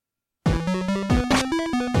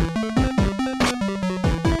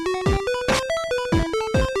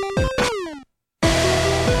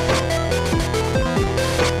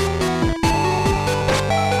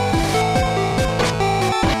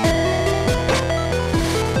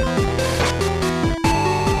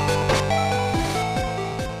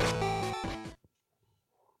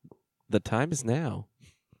The time is now.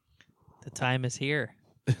 The time is here.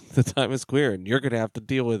 The time is queer, and you're gonna have to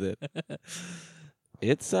deal with it.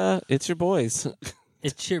 It's your boys,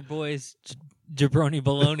 It's your boys, Jabroni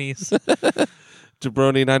Balonies.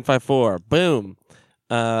 Jabroni 954. Boom.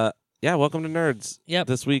 Yeah. Welcome to Nerds. Yep.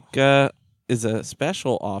 This week is a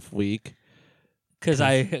special off week. Because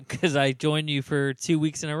I joined you for 2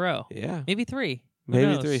 weeks in a row. Yeah. Maybe 3.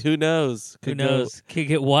 Maybe 3. Who knows? Who knows? Could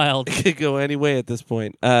get wild. Could go any way at this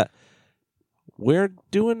point. We're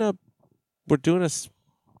doing a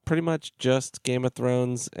pretty much just Game of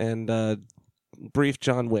Thrones and brief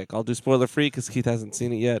John Wick. I'll do spoiler free because Keith hasn't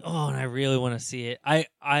seen it yet. Oh, and I really want to see it. I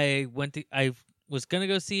was gonna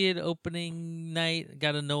go see it opening night,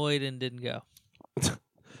 got annoyed and didn't go.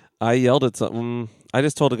 I yelled at something. I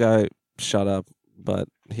just told a guy shut up, but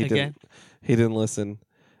he didn't listen.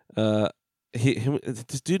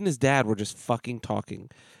 This dude and his dad were just fucking talking,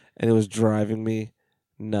 and it was driving me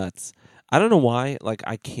nuts. I don't know why. Like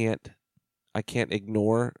I can't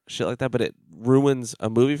ignore shit like that, but it ruins a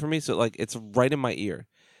movie for me. So like it's right in my ear.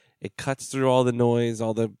 It cuts through all the noise,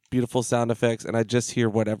 all the beautiful sound effects, and I just hear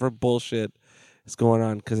whatever bullshit is going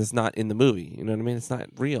on because it's not in the movie. You know what I mean? It's not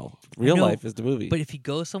real. Real life is the movie. But if you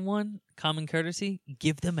go someone, common courtesy,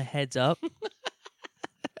 give them a heads up.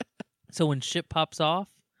 So when shit pops off,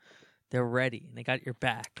 they're ready and they got your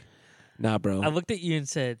back. Nah, bro. I looked at you and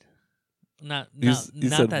said, you not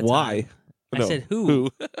said that why? time. No, I said who?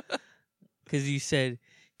 Because you said,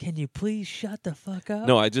 can you please shut the fuck up?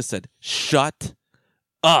 No, I just said, shut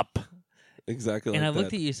up. Exactly and like I looked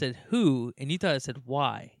that. at you and said, who? And you thought I said,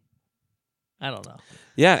 why? I don't know.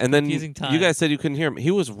 Yeah, and then Confusing time. you guys said you couldn't hear him.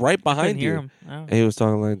 He was right behind Hear you. him. Oh. And he was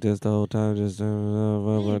talking like this the whole time, just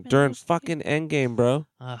during fucking Endgame, bro.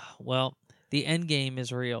 Well, the end game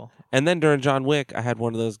is real. And then during John Wick, I had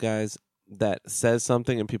one of those guys that says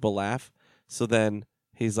something and people laugh. So then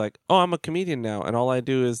he's like, oh, I'm a comedian now, and all I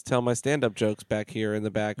do is tell my stand-up jokes back here in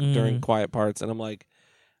the back during quiet parts. And I'm like,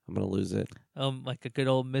 I'm going to lose it. Like a good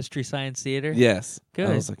old Mystery Science Theater? Yes. Good.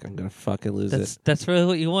 I was like, I'm going to fucking lose it. That's really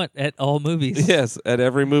what you want at all movies. Yes, at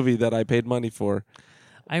every movie that I paid money for.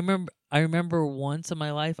 I remember once in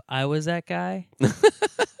my life I was that guy,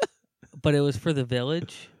 but it was for The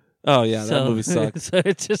Village. Oh, yeah, that movie sucked. So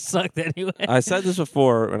it just sucked anyway. I said this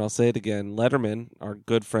before, and I'll say it again. Letterman, our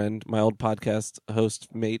good friend, my old podcast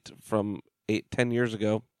host mate from 10 years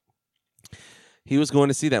ago, he was going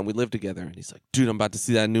to see that, and we lived together. And he's like, dude, I'm about to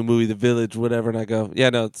see that new movie, The Village, whatever. And I go,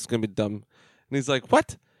 yeah, no, it's going to be dumb. And he's like,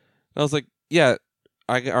 what? And I was like, yeah,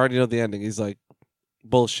 I already know the ending. He's like,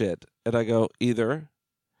 bullshit. And I go, either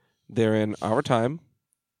they're in our time,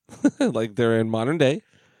 like they're in modern day,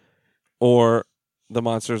 or the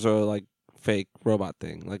monsters are like fake robot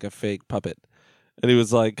thing, like a fake puppet. And he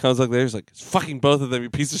was like, he's like, it's fucking both of them, you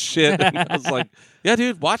piece of shit. And I was like, yeah,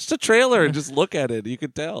 dude, watch the trailer and just look at it. You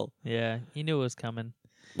could tell. Yeah, you knew it was coming.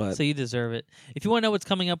 But So you deserve it. If you want to know what's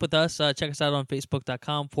coming up with us, check us out on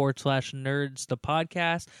Facebook.com/Nerds the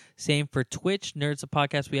Podcast. Same for Twitch, Nerds the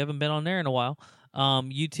Podcast. We haven't been on there in a while.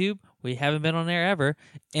 YouTube, we haven't been on there ever.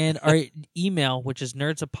 And our email, which is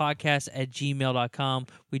nerdsapodcast@gmail.com.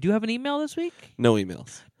 We do have an email this week? no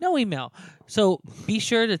emails. No email. So be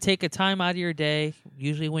sure to take a time out of your day,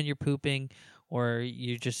 usually when you're pooping or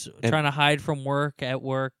you're just trying to hide from work at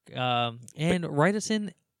work, and write us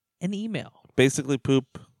in an email. Basically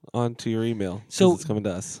poop onto your email. So it's coming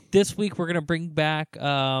to us. This week we're going to bring back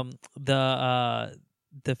the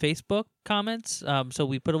Facebook comments. So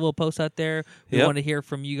we put a little post out there. We want to hear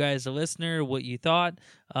from you guys, the listener, what you thought.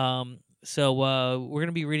 So we're going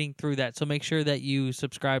to be reading through that. So make sure that you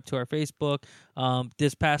subscribe to our Facebook.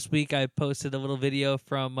 This past week I posted a little video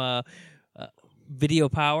from Video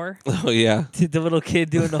Power. Oh, yeah. The little kid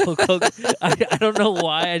doing the whole coke. I don't know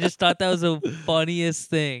why. I just thought that was the funniest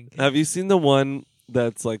thing. Have you seen the one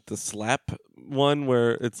that's like the slap one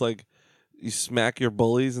where it's like you smack your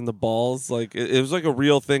bullies in the balls? Like it was like a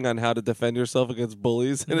real thing on how to defend yourself against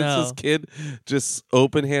bullies. And it's this kid just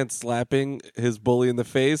open hand slapping his bully in the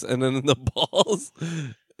face and then in the balls.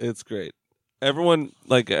 It's great. Everyone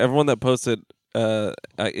that posted,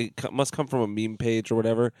 it must come from a meme page or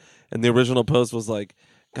whatever. And the original post was like,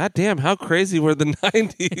 God damn, how crazy were the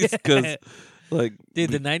 90s? Because, like,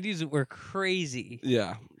 dude, the 90s were crazy.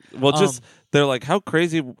 Yeah. Well, just they're like, how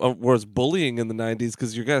crazy was bullying in the 90s?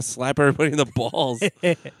 Because you're gonna slap everybody in the balls.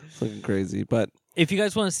 It's looking crazy. But if you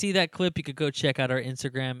guys want to see that clip, you could go check out our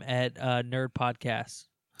Instagram at Nerd Podcast.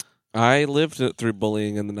 I lived through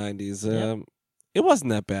bullying in the 90s. It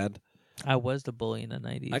wasn't that bad. I was the bully in the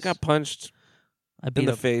 90s. I got punched in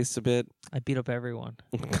the face a bit. I beat up everyone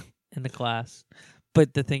in the class.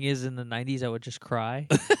 But the thing is, in the 90s, I would just cry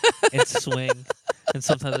and swing. and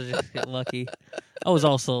sometimes I just get lucky. I was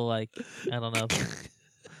also like, I don't know,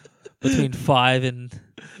 between 5 and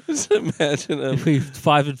Just imagine between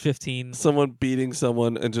 5 and 15. someone beating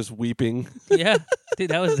someone and just weeping. Yeah, dude,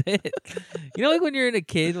 that was it. You know, like when you're in a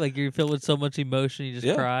kid, like you're filled with so much emotion, you just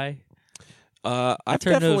Yeah. cry. I've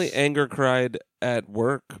turn definitely those- anger cried at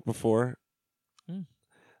work before. Mm.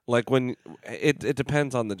 Like when it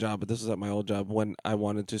depends on the job, but this was at my old job when I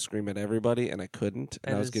wanted to scream at everybody and I couldn't,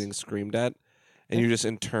 and That I was is- getting screamed at, and you're just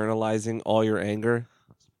internalizing all your anger.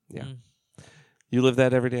 Yeah. Mm. You live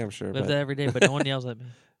that every day, I'm sure. Live but that every day, but no one yells at me.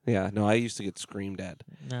 yeah, no, I used to get screamed at,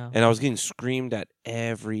 No. and I was getting screamed at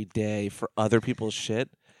every day for other people's shit.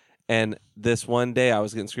 And this one day, I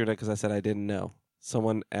was getting screamed at because I said I didn't know.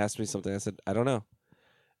 Someone asked me something, I said I don't know.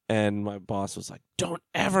 And my boss was like, "Don't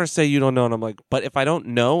ever say you don't know." And I'm like, "But if I don't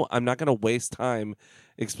know, I'm not going to waste time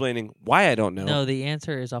explaining why I don't know." No, the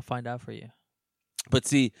answer is I'll find out for you. But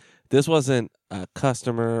see, this wasn't a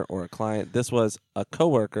customer or a client. This was a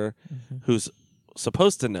coworker Mm-hmm. who's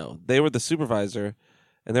supposed to know. They were the supervisor,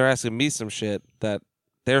 and they're asking me some shit that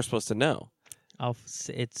they're supposed to know. I'll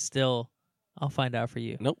find out for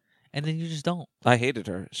you. Nope. And then you just don't. I hated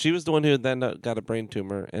her. She was the one who then got a brain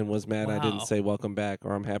tumor and was mad I Wow. didn't say welcome back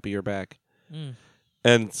or I'm happy you're back. Mm.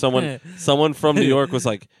 And someone from New York was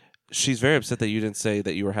like, she's very upset that you didn't say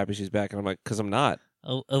that you were happy she's back. And I'm like, because I'm not.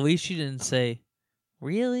 At least you didn't say,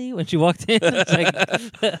 really? When she walked in? It's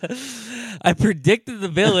like, I predicted the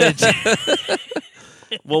village.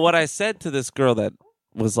 Well, what I said to this girl that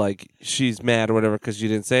was like, she's mad or whatever because you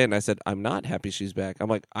didn't say it. And I said, I'm not happy she's back. I'm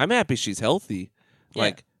like, I'm happy she's healthy. Yeah.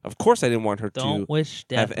 Like, of course I didn't want her Don't to wish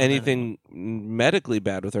death have on anything medically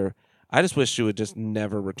bad with her. I just wish she would just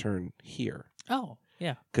never return here anyone. Oh,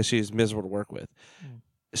 yeah. because she's miserable to work with. Mm.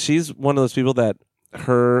 She's one of those people that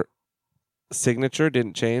her signature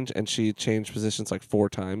didn't change and she changed positions like 4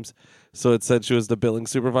 times. So it said she was the billing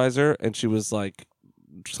supervisor and she was like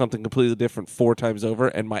something completely different 4 times over.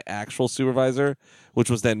 And my actual supervisor, which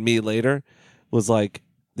was then me later, was like,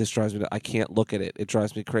 this drives me I can't look at it. It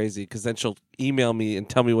drives me crazy because then she'll email me and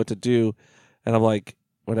tell me what to do. And I'm like,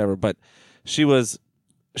 whatever. But she was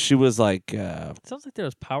like, It sounds like there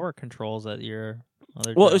was power controls at your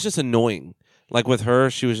other well, job. it was just annoying. Like with her,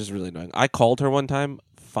 she was just really annoying. I called her one time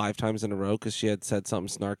 5 times in a row because she had said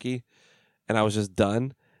something snarky, and I was just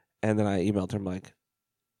done. And then I emailed her. I'm like,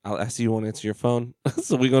 I see you won't answer your phone,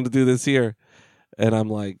 so we're going to do this here. And I'm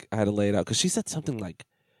like, I had to lay it out because she said something like,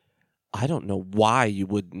 I don't know why you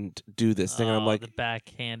wouldn't do this thing. And I'm like, the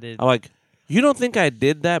backhanded. I'm like, you don't think I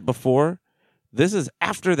did that before? This is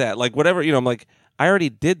after that. Like whatever, I'm like, I already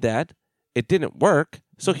did that. It didn't work.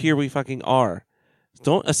 So here we fucking are.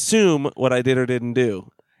 Don't assume what I did or didn't do.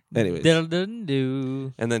 Anyways. Didn't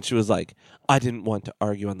do. And then she was like, I didn't want to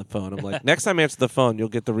argue on the phone. I'm like, next time I answer the phone, you'll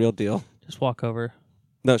get the real deal. Just walk over.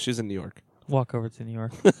 No, she's in New York. Walk over to New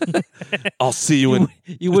York. I'll see you in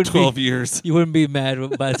You wouldn't 12 be, years. You wouldn't be mad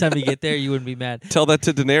by the time you get there. You wouldn't be mad. Tell that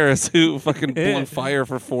to Daenerys, who fucking blew on fire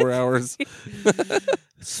for 4 hours.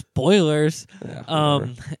 Spoilers. Yeah,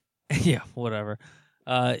 whatever. Yeah, whatever.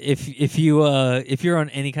 If you're on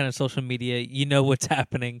any kind of social media, you know what's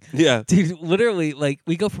happening. Yeah. Dude, literally, like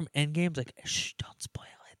we go from Endgames, like shh, don't spoil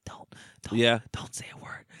it, don't say a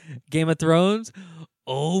word. Game of Thrones,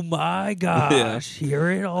 oh my gosh,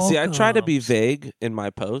 here it all. See, I try to be comes. vague in my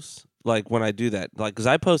posts, like when I do that, like because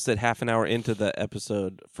I posted half an hour into the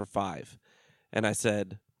episode for 5, and I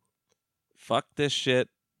said, "Fuck this shit,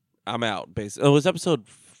 I'm out." Basically, it was episode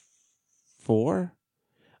 4.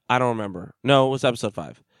 I don't remember. No, it was episode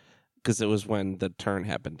 5 because it was when the turn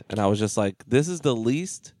happened, and I was just like, "This is the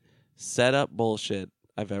least set up bullshit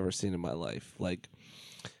I've ever seen in my life." Like,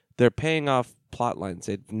 they're paying off plot lines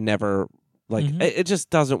they've never like. Mhm. It just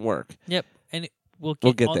doesn't work. Yep, and we'll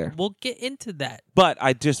get there. We'll get into that. But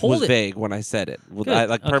I just Hold was it. vague when I said it. Good. I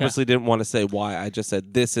Okay. purposely didn't want to say why. I just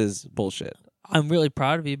said this is bullshit. I'm really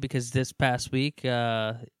proud of you because this past week, you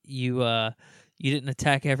didn't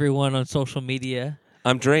attack everyone on social media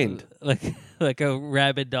I'm drained. like a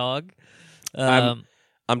rabid dog. I'm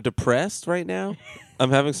depressed right now.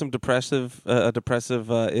 I'm having some depressive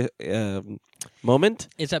moment.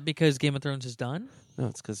 Is that because Game of Thrones is done? No,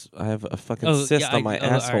 it's because I have a fucking cyst on my all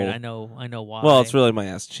asshole. right, I know why. Well, it's really my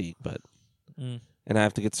ass cheek, but Mm. and I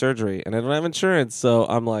have to get surgery, and I don't have insurance, so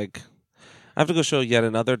I'm like, I have to go show yet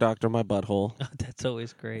another doctor my butthole That's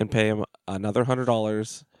always great. and pay him another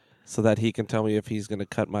 $100 so that he can tell me if he's going to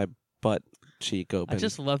cut my butt cheek open. I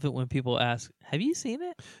just love it when people ask, "Have you seen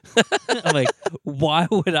it?" I'm like, "Why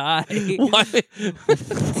would I?" Why?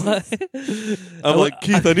 What? I'm like,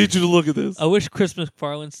 Keith, I need you to look at this. I wish Chris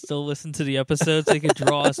McFarlane still listened to the episode so he could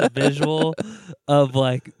draw us a visual of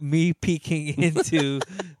like me peeking into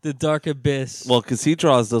the dark abyss. Well, because he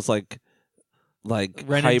draws those like Ren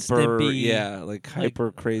and hyper, Stimpy, yeah, like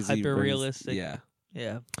hyper crazy, hyper realistic. Yeah,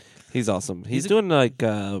 Yeah, he's awesome. He's a- doing like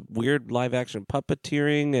weird live action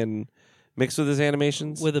puppeteering and mixed with his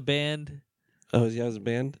animations. with a band. Oh, he has a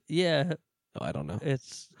band. Yeah, Oh, I don't know.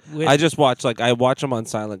 it's. I just watch I watch them on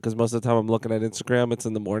silent because most of the time I'm looking at Instagram. It's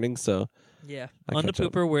in the morning, so yeah I on the catch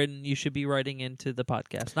up. pooper when you should be writing into the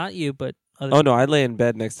podcast. Not you, but other oh no, I lay in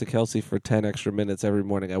bed next to Kelsey for 10 extra minutes every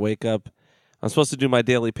morning. I wake up. I'm supposed to do my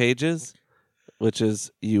daily pages, which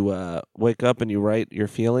is you wake up and you write your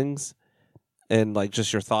feelings and like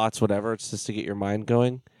just your thoughts, whatever. It's just to get your mind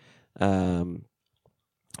going.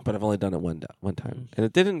 But I've only done it one time, and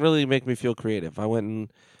it didn't really make me feel creative. I went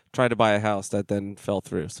and tried to buy a house that then fell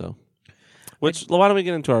through. So, why don't we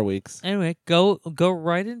get into our weeks? Anyway, go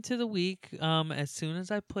right into the week. As soon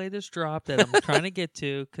as I play this drop that I'm trying to get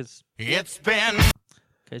to, because you caught me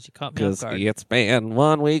off Because guard. it's been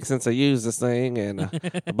 1 week since I used this thing, and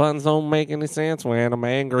the buttons don't make any sense when I'm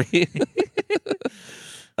angry.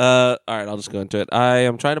 All right, I'll just go into it. I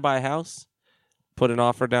am trying to buy a house. Put an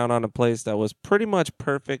offer down on a place that was pretty much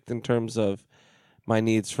perfect in terms of my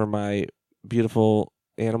needs for my beautiful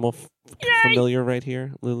animal familiar right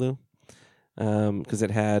here, Lulu. Because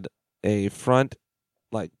it had a front,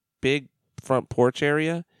 like big front porch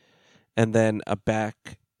area, and then a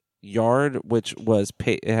back yard, which was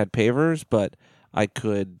it had pavers, but I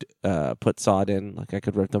could put sod in. Like I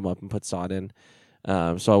could rip them up and put sod in.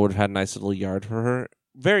 So I would have had a nice little yard for her.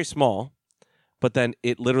 Very small. But then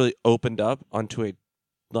it literally opened up onto a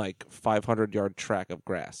like 500-yard track of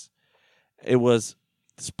grass. It was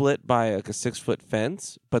split by like a 6-foot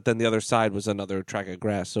fence, but then the other side was another track of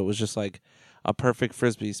grass. So it was just like a perfect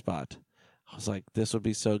frisbee spot. I was like, this would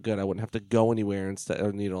be so good. I wouldn't have to go anywhere instead,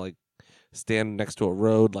 or like stand next to a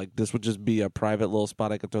road. Like this would just be a private little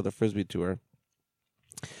spot I could throw the frisbee to her.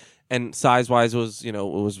 And size-wise, it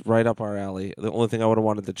was right up our alley. The only thing I would have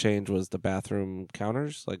wanted to change was the bathroom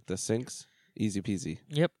counters, like the sinks. Easy peasy.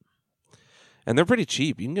 Yep. And they're pretty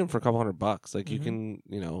cheap. You can get them for a couple $100. Like you can,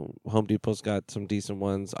 Home Depot's got some decent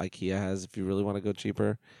ones. IKEA has if you really want to go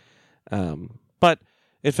cheaper. But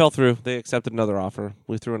it fell through. They accepted another offer.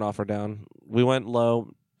 We threw an offer down. We went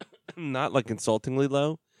low, not like insultingly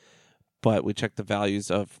low, but we checked the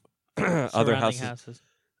values of other Surrounding houses. houses.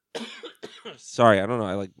 Sorry, I don't know.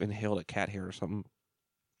 I like inhaled a cat hair or something.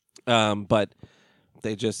 But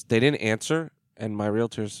they didn't answer, and my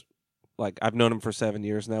realtor's like, I've known him for 7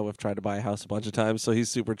 years now. We've tried to buy a house a bunch of times, so he's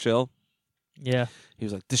super chill. Yeah. He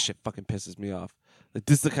was like, this shit fucking pisses me off. Like,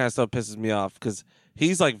 this is the kind of stuff pisses me off because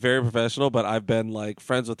he's like very professional, but I've been like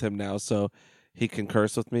friends with him now, so he can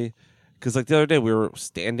curse with me. Because like the other day, we were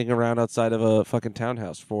standing around outside of a fucking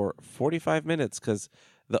townhouse for 45 minutes because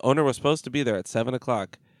the owner was supposed to be there at 7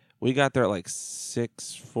 o'clock. We got there at like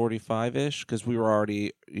 6:45-ish because we were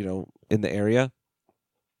already, in the area.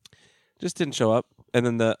 Just didn't show up. And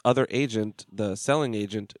then the other agent, the selling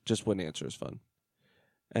agent, just wouldn't answer his phone.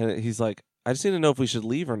 And he's like, I just need to know if we should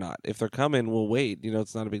leave or not. If they're coming, we'll wait.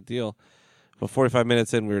 It's not a big deal. But 45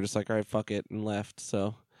 minutes in, we were just like, all right, fuck it, and left.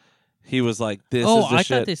 So he was like, this is the I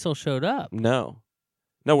shit. thought they still showed up. No,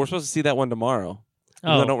 we're supposed to see that one tomorrow.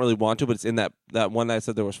 I don't really want to, but it's in that one that I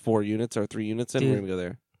said there was 4 units or 3 units in. Dude, we're going to go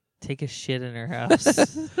there. Take a shit in her house.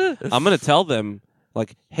 I'm going to tell them,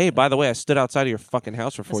 like, hey, by the way, I stood outside of your fucking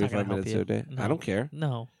house for That's not 45 gonna help minutes the other day. No. I don't care.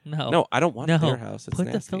 No. No, I don't want their house. It's Put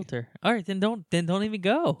nasty. the filter. All right, then don't even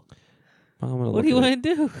go. Well, I'm gonna What do you look at want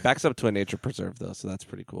to do? it. Backs up to a nature preserve, though, so that's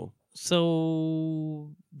pretty cool.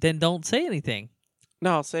 So then don't say anything.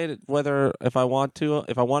 No, I'll say it whether if I want to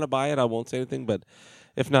buy it, I won't say anything. But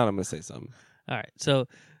if not, I'm gonna say something. All right. So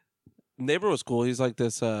Neighbor was cool. He's like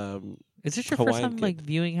this. is this your Hawaiian first time kid. like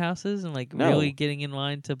viewing houses and like No. really getting in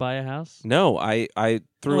line to buy a house? No, I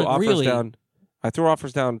threw Like, offers really? down. I threw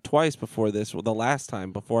offers down twice before this. The last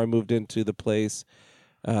time before I moved into the place,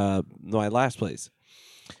 my last place,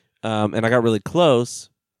 and I got really close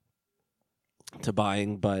to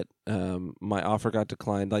buying, but my offer got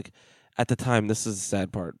declined. Like at the time, this is the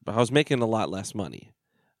sad part. I was making a lot less money.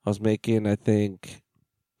 I was making, I think,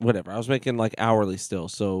 whatever. I was making like hourly still,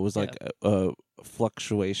 so it was like a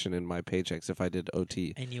fluctuation in my paychecks if I did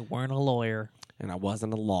OT. And you weren't a lawyer. And I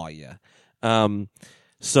wasn't a lawyer.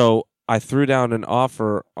 So I threw down an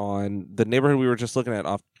offer on the neighborhood we were just looking at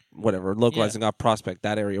off, localizing off Prospect,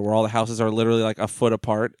 that area where all the houses are literally like a foot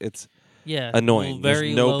apart. It's Yeah, annoying. Very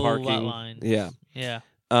There's no low parking. lot lines. Yeah. Yeah.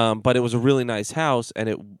 But it was a really nice house, and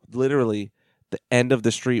it literally the end of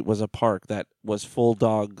the street was a park that was full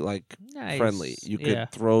dog Nice. friendly. You could Yeah.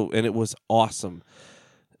 throw, and it was awesome.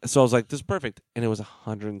 So I was like, "This is perfect," and it was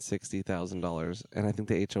 $160,000, and I think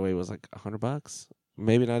the HOA was like $100,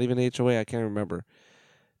 maybe not even HOA. I can't remember,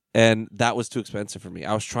 and that was too expensive for me.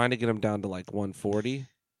 I was trying to get him down to like 140,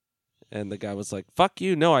 and the guy was like, "Fuck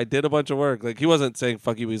you! No, I did a bunch of work." Like he wasn't saying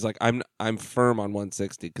 "fuck you," but he's like, "I'm firm on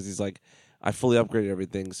 160," because he's like, "I fully upgraded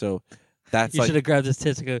everything." So that's You like should have grabbed his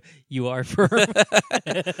tits and go, "You are firm."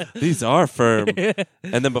 these are firm.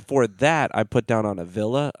 And then before that, I put down on a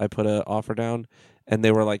villa. I put an offer down, and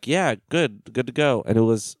they were like, "Yeah, good to go." And it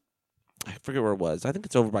was, I forget where it was. I think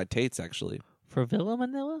it's over by Tate's actually. For Villa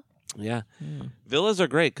Manila? Yeah, villas are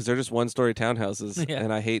great because they're just 1-story townhouses, Yeah.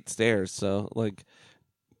 and I hate stairs. So like,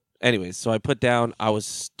 anyways, so I put down. I was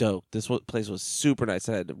stoked. This place was super nice.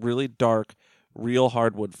 It had really dark, real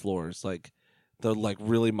hardwood floors, like the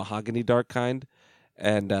really mahogany dark kind,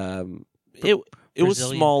 and it was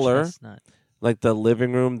Brazilian smaller. chestnut. Like the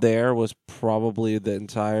living room there was probably the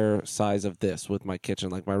entire size of this with my kitchen,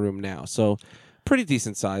 like my room now. So pretty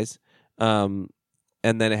decent size.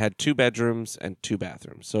 And then it had 2 bedrooms and 2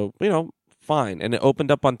 bathrooms. So, fine. And it opened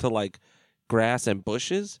up onto like grass and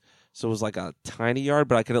bushes. So it was like a tiny yard,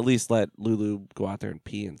 but I could at least let Lulu go out there and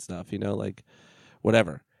pee and stuff, like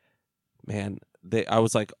whatever. Man, I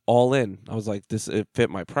was like all in. I was like, it fit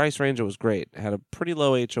my price range. It was great. It had a pretty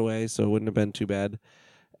low HOA, so it wouldn't have been too bad.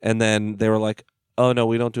 And then they were like, "Oh no,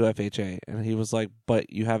 we don't do FHA." And he was like, "But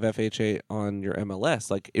you have FHA on your MLS.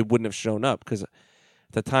 Like it wouldn't have shown up because at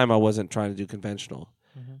the time I wasn't trying to do conventional."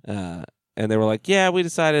 Mm-hmm. And they were like, "Yeah, we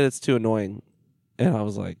decided it's too annoying." And I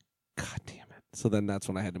was like, "God damn it!" So then that's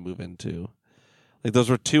when I had to move into. Like those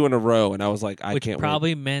were 2 in a row, and I was like, "I Which can't."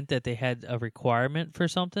 probably meant that they had a requirement for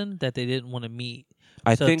something that they didn't want to meet.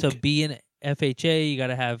 I So think to be in FHA, you got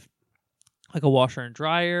to have like a washer and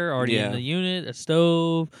dryer already in Yeah. the unit, a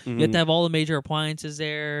stove. You have Mhm. to have all the major appliances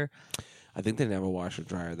there. I think they didn't have a washer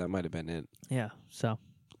dryer. That might have been it. Yeah, so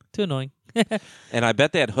too annoying. And I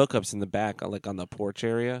bet they had hookups in the back, like on the porch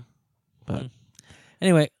area. But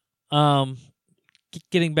Anyway,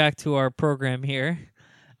 getting back to our program here.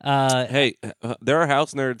 hey, there are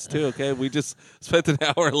house nerds too. Okay, we just spent an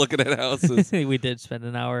hour looking at houses. We did spend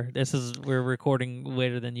an hour. We're recording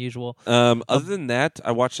later than usual. Other than that,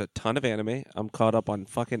 I watched a ton of anime. I'm caught up on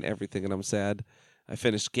fucking everything, and I'm sad. I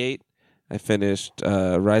finished Gate. I finished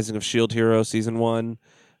Rising of Shield Hero season 1.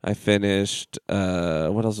 I finished.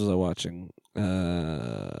 What else was I watching?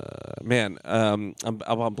 I'm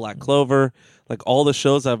on Black Clover. Like all the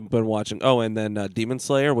shows I've been watching. Oh, and then Demon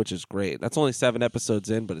Slayer, which is great. That's only 7 episodes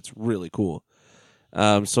in, but it's really cool.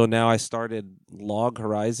 So now I started Log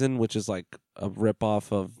Horizon, which is like a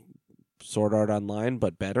ripoff of Sword Art Online,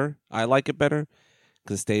 but better. I like it better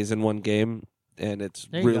because it stays in one game, and it's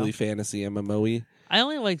There you really go. fantasy MMO-y. I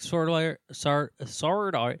only like Sword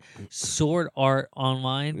Art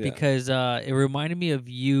Online Yeah. because it reminded me of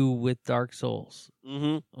you with Dark Souls.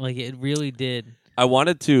 Mm-hmm. Like it really did. I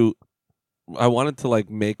wanted to like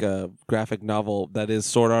make a graphic novel that is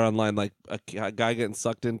Sword Art Online, like a guy getting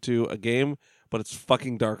sucked into a game, but it's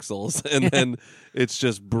fucking Dark Souls, and then it's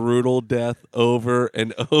just brutal death over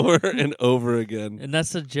and over and over again. And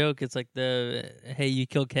that's the joke. It's like hey, you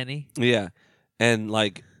killed Kenny. Yeah, and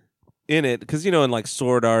like in it, because in like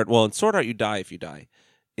Sword Art, in Sword Art you die if you die.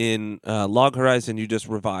 In Log Horizon, you just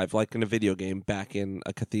revive, like in a video game, back in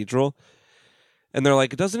a cathedral. And they're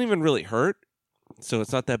like, it doesn't even really hurt, so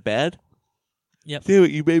it's not that bad. Yep. Damn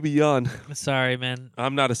it, you made me yawn. Sorry, man.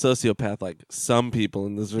 I'm not a sociopath like some people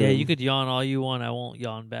in this room. Yeah, you could yawn all you want. I won't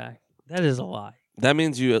yawn back. That is a lie. That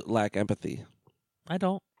means you lack empathy. I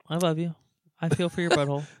don't. I love you. I feel for your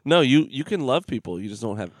butthole. No, you can love people. You just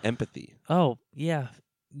don't have empathy. Oh, yeah.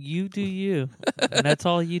 You do you. And that's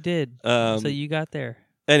all you did. So you got there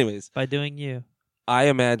Anyways, by doing you. I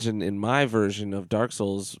imagine in my version of Dark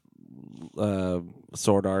Souls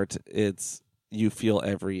Sword Art, it's you feel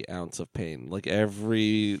every ounce of pain, like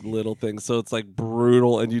every little thing. So it's like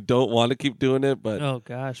brutal, and you don't want to keep doing it, but Oh,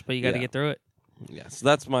 gosh. But you got to Yeah. get through it. yeah. So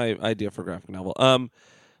that's my idea for graphic novel.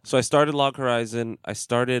 So I started Log Horizon. I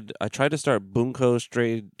tried to start Bunko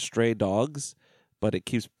Stray Dogs, but it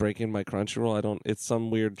keeps breaking my Crunchyroll. It's some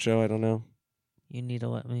weird show. I don't know. You need to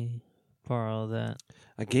let me borrow that.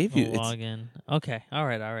 I gave you. Log in. Okay. All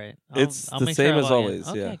right. It's the make same sure I as log in. always,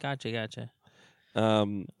 Okay, yeah. gotcha.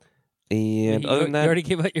 And you, other than you that, already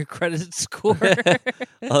gave out your credit score.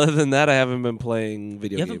 other than that, I haven't been playing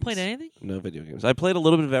video You games. haven't played anything? No video games. I played a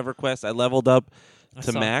little bit of EverQuest. I leveled up I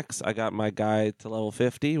to saw- max. I got my guy to level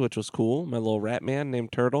 50, which was cool. My little rat man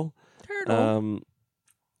named Turtle. Turtle.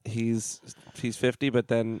 He's 50, but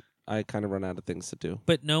then I kind of run out of things to do.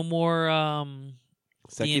 But no more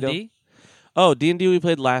Sekiro? D&D? Oh, D&D we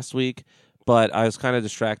played last week, but I was kind of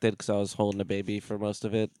distracted because I was holding a baby for most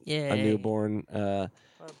of it, Yeah. a newborn.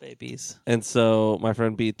 Love babies. And so my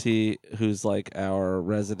friend BT, who's like our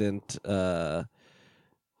resident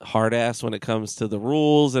hard ass when it comes to the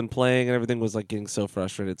rules and playing and everything, was like getting so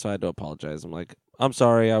frustrated. So I had to apologize. I'm like, I'm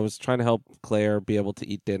sorry. I was trying to help Claire be able to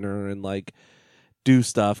eat dinner and like do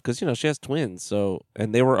stuff because she has twins. So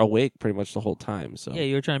and they were awake pretty much the whole time. So Yeah,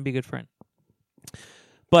 you were trying to be a good friend.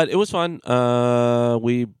 but it was fun.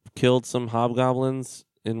 We killed some hobgoblins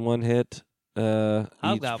in one hit.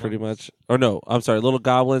 Each pretty much. Or no, I'm sorry, little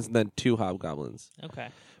goblins and then 2 hobgoblins. Okay.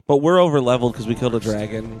 But we're over leveled because we killed a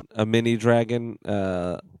dragon, a mini dragon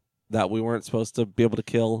that we weren't supposed to be able to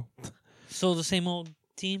kill. So the same old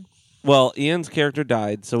team? Well, Ian's character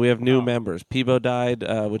died, so we have new Oh. members. Peebo died,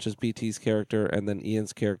 which is BT's character, and then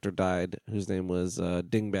Ian's character died, whose name was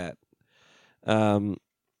Dingbat.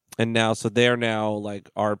 And now, so they are now like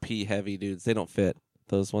RP heavy dudes. They don't fit,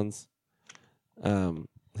 those ones.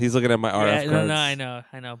 He's looking at my RF cards. No,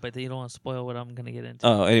 I know, but you don't want to spoil what I'm going to get into.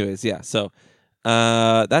 Oh, anyways, yeah. So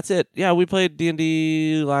that's it. Yeah, we played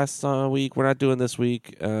D&D last week. We're not doing this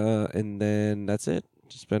week. And then that's it.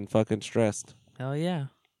 Just been fucking stressed. Hell yeah.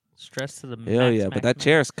 Stress to the max. Hell yeah, max, but that max.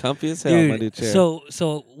 chair is comfy as hell, Dude, my new chair.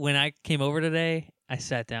 So when I came over today, I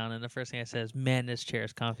sat down, and the first thing I said is, man, this chair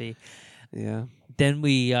is comfy. Yeah. Then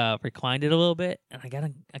we reclined it a little bit, and I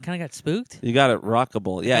kind of got spooked. You got it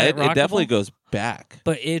rockable. Yeah, it definitely goes back.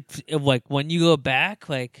 But it like when you go back,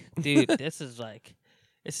 like, dude, this is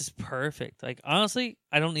perfect. Like, honestly,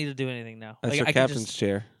 I don't need to do anything now. That's like, your I can captain's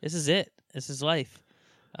chair. This is it. This is life.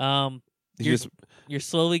 You just, You're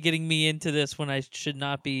slowly getting me into this when I should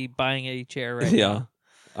not be buying a chair right yeah. now.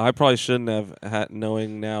 I probably shouldn't have had,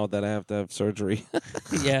 knowing now that I have to have surgery.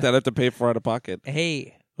 Yeah. That I have to pay for out of pocket.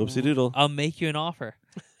 Hey. Oopsie doodle. I'll make you an offer.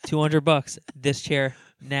 $200. This chair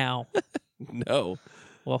now. No.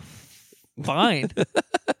 Well, fine.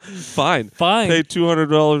 Fine. Fine. Pay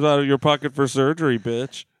 $200 out of your pocket for surgery,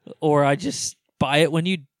 bitch. Or I just buy it when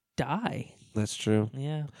you die. That's true.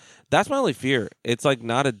 Yeah. That's my only fear. It's like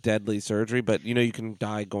not a deadly surgery, but you can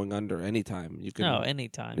die going under anytime. You can. No,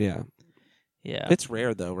 anytime. Yeah. Yeah. It's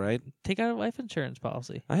rare though, right? Take out a life insurance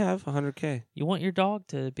policy. I have $100K. You want your dog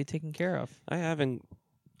to be taken care of. I haven't.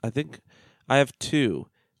 I think I have 2.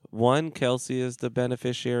 One, Kelsey is the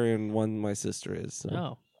beneficiary, and one, my sister is. So.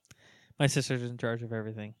 Oh. My sister's in charge of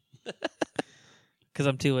everything. Because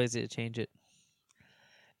I'm too lazy to change it.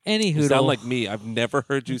 Anywho, You sound like me. I've never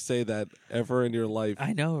heard you say that ever in your life.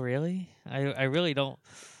 I know, really? I really don't.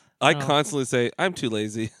 I Oh. constantly say, I'm too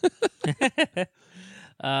lazy.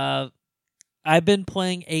 I've been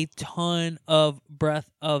playing a ton of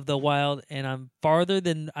Breath of the Wild, and I'm farther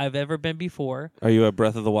than I've ever been before. Are you a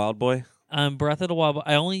Breath of the Wild boy? I'm Breath of the Wild.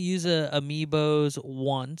 I only use amiibos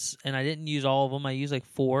once, and I didn't use all of them. I used like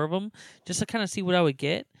 4 of them just to kind of see what I would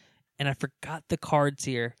get. And I forgot the cards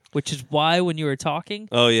here, which is why when you were talking,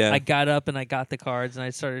 Oh, yeah. I got up and I got the cards, and I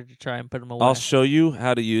started to try and put them away. I'll show you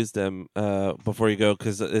how to use them before you go,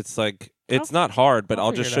 because it's like, it's not hard, but I'll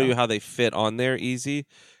I'll just figure show it you out. how they fit on there easy,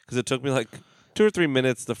 because it took me like 2 or 3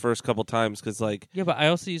 minutes the first couple times, because like, Yeah, but I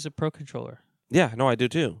also use a Pro Controller. yeah, no, I do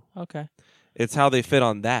too. Okay. It's how they fit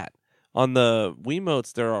on that. On the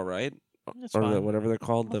Wiimotes, they're all right. That's Or fine. whatever they're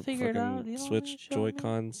called, I'll the figure it out. fucking You don't Switch need to show me.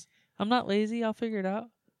 Joy-Cons. I'm not lazy. I'll figure it out.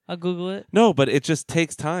 I'll Google it. No, but it just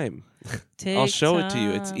takes time. I'll Take show it to you.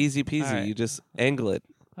 It's time. easy peasy. All right. You just angle it.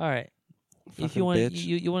 All right. If Fucking you want, bitch.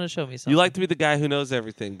 you want to show me something. You like to be the guy who knows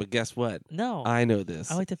everything, but guess what? No. I know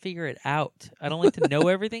this. I like to figure it out. I don't like to know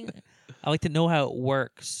everything. I like to know how it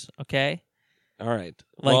works. Okay. All right.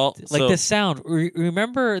 Like well, so, the sound.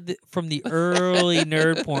 Remember from the early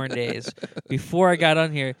nerd porn days before I got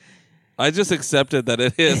on here. I just accepted that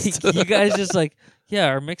it is. You guys just like, yeah,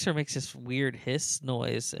 our mixer makes this weird hiss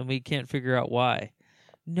noise, and we can't figure out why.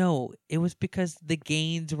 No, it was because the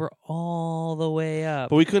gains were all the way up.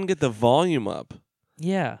 But we couldn't get the volume up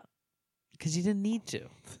Yeah, because you didn't need to.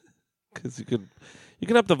 because you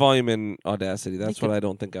can up the volume in Audacity. That's You what I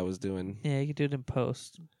don't think I was doing. Yeah, you could do it in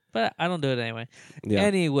post, but I don't do it anyway. Yeah.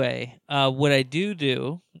 Anyway, what I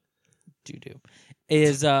do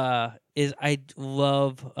is I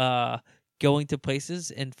love going to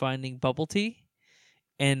places and finding bubble tea.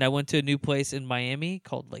 And I went to a new place in Miami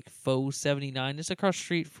called like Faux 79, just across the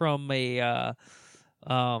street from the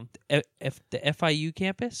FIU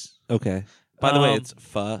campus. Okay. By the way, it's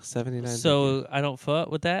FA 79. So I don't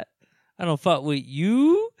fuck with that. I don't fuck with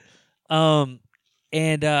you. And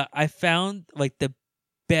I found like the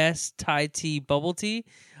best Thai tea bubble tea.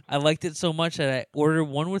 I liked it so much that I ordered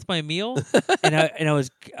one with my meal, and I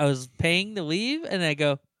was paying to leave, and I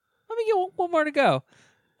go, let me get one more to go.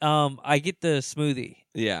 I get the smoothie,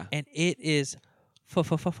 Yeah. and it is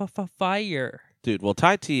fire. Dude, well,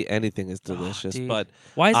 Thai tea, anything is delicious, dude. but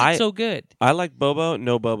Why is it so good? I like boba,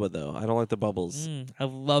 no boba, though. I don't like the bubbles. I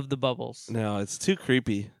love the bubbles. No, it's too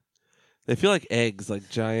creepy. They feel like eggs, like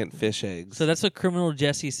giant fish eggs. So that's what Criminal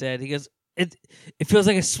Jesse said. He goes, it feels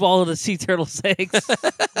like I swallowed a sea turtle's eggs.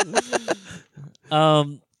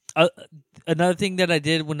 Another thing that I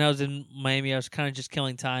did when I was in Miami, I was kind of just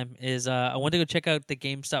killing time, is I wanted to go check out the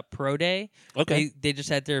GameStop Pro Day. Okay. They just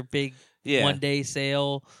had their big Yeah. 1-day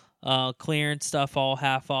sale, clearance stuff, all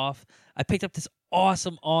half off. I picked up this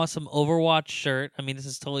awesome Overwatch shirt. I mean, this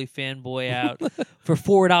is totally fanboy out for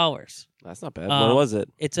 $4. That's not bad. What was it?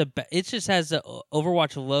 It just has the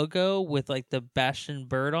Overwatch logo with like the Bastion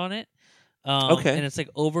bird on it. Okay. And it's like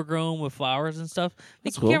overgrown with flowers and stuff.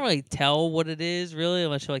 That's You cool. can't really tell what it is really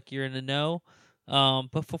unless you're in the know.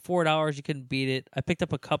 But for $4 you couldn't beat it. I picked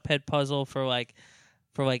up a Cuphead puzzle for like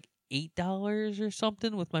 $8 or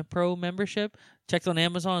something with my pro membership. Checked on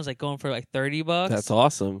Amazon, it's like going for like $30. That's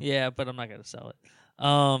awesome. Yeah, but I'm not gonna sell it.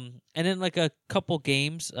 And then like a couple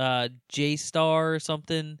games, J-Star or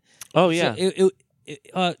something. Oh, yeah.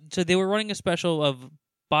 So they were running a special of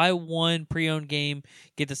buy one pre-owned game,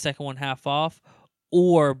 get the second one half off,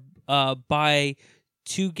 or buy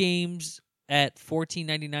 2 games at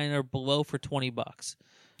 $14.99 or below for $20.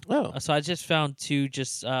 Oh. So I just found 2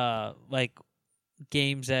 just like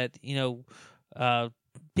games that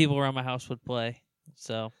people around my house would play.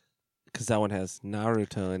 So Because that one has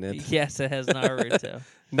Naruto in it. yes, it has Naruto.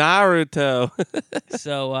 Naruto.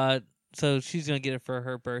 So she's gonna get it for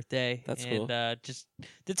her birthday. That's and, cool. Just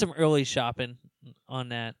did some early shopping on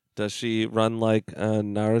that. Does she run like a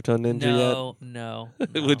Naruto ninja No.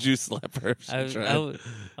 yet? Would you slap her if she tried?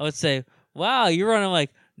 I would say, wow, you're running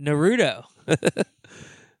like Naruto.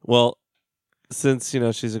 Well, since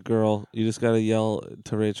she's a girl, you just gotta yell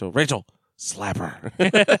to Rachel, slap her.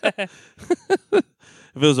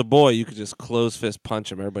 If it was a boy, you could just close fist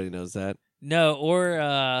punch him. Everybody knows that. No, or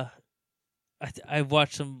I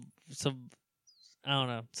watched some I don't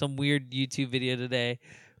know, some weird YouTube video today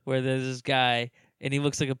where there's this guy and he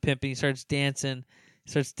looks like a pimp and he starts dancing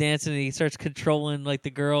and he starts controlling like the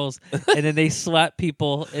girls and then they slap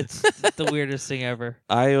people. It's the weirdest thing ever.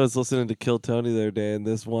 I was listening to Kill Tony the other day, and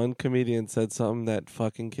this one comedian said something that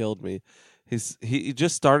fucking killed me. He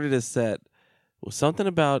just started his set with something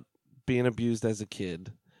about being abused as a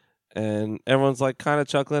kid, and everyone's like kind of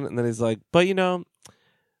chuckling, and then he's like, "But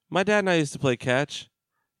my dad and I used to play catch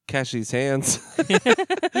these hands,"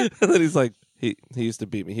 and then he's like, He used to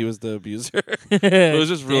beat me. He was the abuser. It was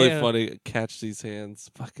just really funny. Catch these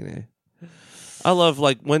hands. Fucking A. I love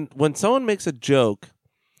like when someone makes a joke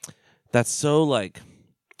that's so like,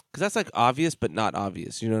 because that's like obvious but not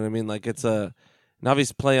obvious. You know what I mean? Like it's an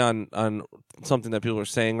obvious play on something that people are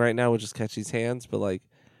saying right now, which is catch these hands. But like,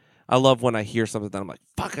 I love when I hear something that I'm like,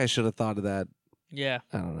 fuck, I should have thought of that. Yeah.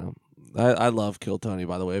 I don't know. I love Kill Tony,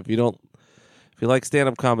 by the way. If you like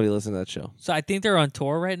stand-up comedy, listen to that show. So I think they're on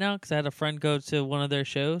tour right now because I had a friend go to one of their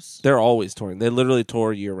shows. They're always touring. They literally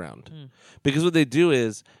tour year-round. Because what they do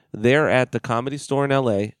is they're at the Comedy Store in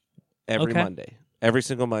L.A. every Monday. Every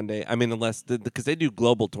single Monday. I mean, because they do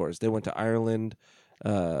global tours. They went to Ireland.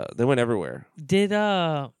 They went everywhere. Did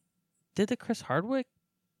the Chris Hardwick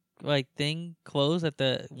thing close at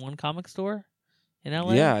the one comic store in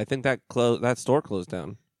LA? Yeah, I think that store closed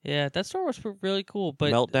down. Yeah, that store was really cool.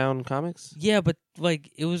 But Meltdown Comics? Yeah, but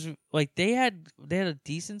it was they had a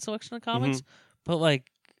decent selection of comics, but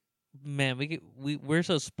man, we're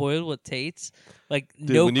so spoiled with Tate's. Dude,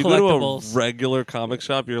 no when you collectibles. go to a regular comic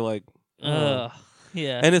shop, you're like, yeah.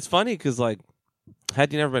 And it's funny because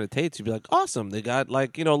had you never been to Tate's, you'd be like, awesome. They got a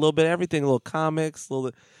little bit of everything, little comics,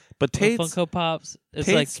 but Tate's Funko Pops. It's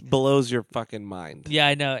Tate's blows your fucking mind. Yeah,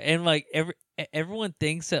 I know. And everyone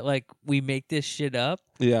thinks that we make this shit up.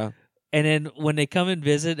 Yeah. And then when they come and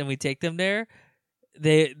visit and we take them there,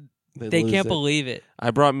 they can't believe it.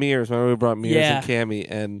 I brought Mears. Remember we brought Mears and Cammy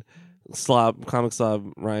and comic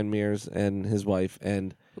slob Ryan Mears and his wife.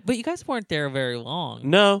 But you guys weren't there very long.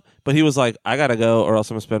 No, but he was like, I gotta go or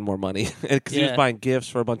else I'm gonna spend more money. Because he was buying gifts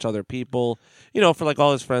for a bunch of other people, for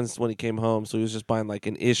all his friends when he came home. So he was just buying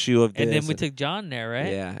an issue of this. And then we took John there,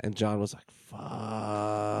 right? Yeah, and John was like,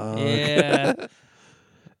 fuck. Yeah.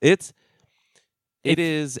 It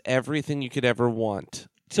is everything you could ever want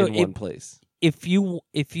in one place. If you want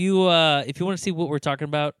to see what we're talking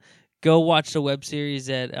about, go watch the web series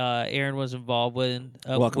that Aaron was involved with.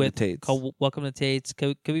 Welcome to Tate's. Called Welcome to Tate's.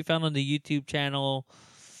 Could be found on the YouTube channel.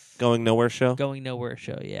 Going Nowhere show. Going Nowhere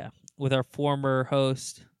show, yeah. With our former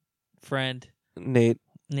host, friend, Nate.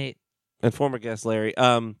 And former guest Larry.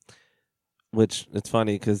 Which it's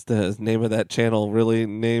funny because the name of that channel really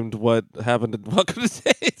named what happened to Welcome to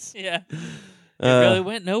Tate's. Yeah. It really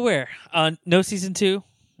went nowhere. No season 2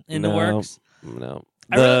 in the works. No.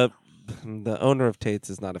 The owner of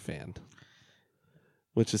Tate's is not a fan,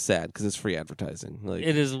 which is sad because it's free advertising. Like,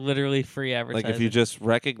 it is literally free advertising. Like if you just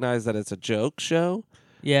recognize that it's a joke show,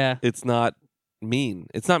 yeah, it's not mean.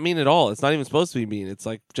 It's not mean at all. It's not even supposed to be mean. It's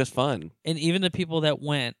like just fun. And even the people that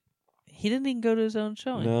went, he didn't even go to his own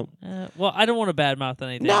showing. No. Well, I don't want to badmouth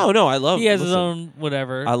anything. No, I love. He has his own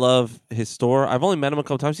whatever. I love his store. I've only met him a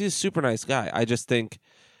couple times. He's a super nice guy. I think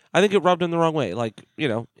it rubbed him the wrong way. Like,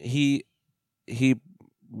 he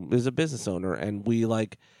is a business owner, and we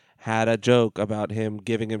had a joke about him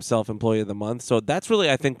giving himself Employee of the Month. So that's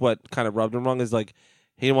really, I think, what kind of rubbed him wrong is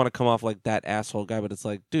he didn't want to come off like that asshole guy, but it's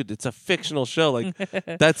like, dude, it's a fictional show. Like,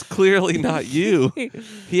 that's clearly not you.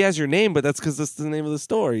 He has your name, but that's because that's the name of the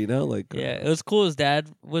store, Yeah, it was cool. His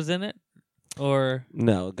dad was in it, or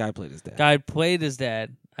no, guy played his dad. Guy played his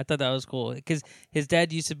dad. I thought that was cool because his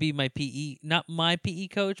dad used to be my PE, not my PE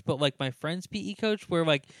coach, but my friend's PE coach. Where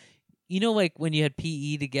when you had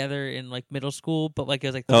PE together in middle school, but it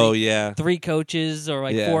was 3 coaches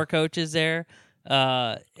or 4 coaches there.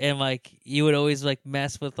 And you would always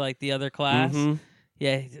mess with the other class. Mm-hmm.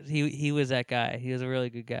 Yeah, he was that guy. He was a really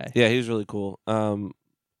good guy. Yeah, he was really cool.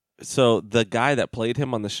 So the guy that played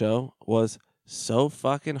him on the show was so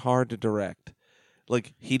fucking hard to direct.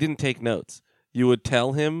 He didn't take notes. You would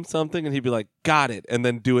tell him something and he'd be like, "Got it," and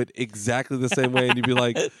then do it exactly the same way, and you'd be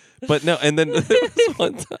like, "But no." And then there was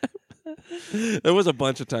one time. There was a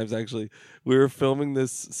bunch of times actually. We were filming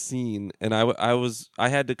this scene, and I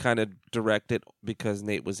had to kind of direct it because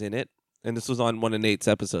Nate was in it, and this was on one of Nate's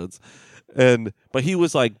episodes, but he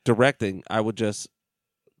was directing. I would just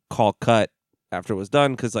call cut after it was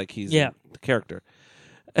done because he's the character.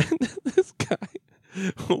 And this guy,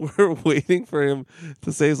 we're waiting for him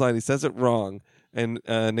to say his line. He says it wrong, and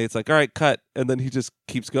Nate's like, "All right, cut," and then he just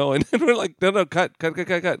keeps going, and we're like, "No, cut,"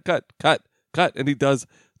 and he does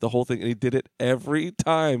the whole thing, and he did it every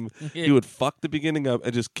time. He would fuck the beginning up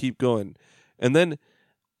and just keep going. And then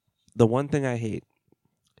the one thing I hate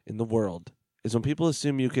in the world is when people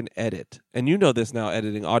assume you can edit, and you know this now,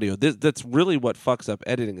 editing audio. That's really what fucks up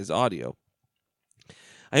editing is audio.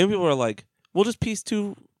 I hear people are like, "We'll just piece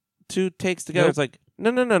two takes together." Nope. It's like,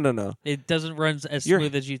 no. It doesn't run as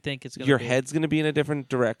smooth as you think it's going to be. Your head's going to be in a different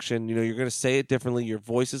direction. You're going to say it differently. Your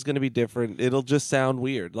voice is going to be different. It'll just sound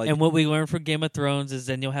weird. And what we learned from Game of Thrones is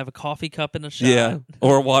then you'll have a coffee cup in a shot.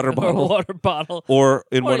 Or a water bottle. Or a water bottle. Or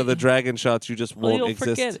in one of the dragon shots, you just won't exist.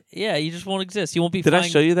 Forget it. Yeah, you just won't exist. You won't be Did I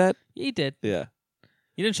show you that? Yeah, you did. Yeah.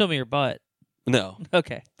 You didn't show me your butt. No.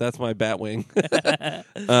 Okay. That's my bat wing.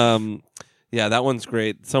 Yeah, that one's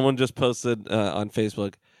great. Someone just posted on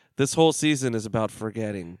Facebook, "This whole season is about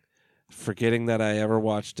forgetting that I ever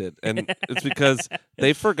watched it." And it's because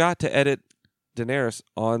they forgot to edit Daenerys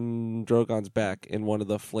on Drogon's back in one of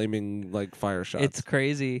the flaming fire shots. It's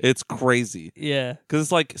crazy. Yeah.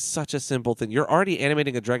 Because it's such a simple thing. You're already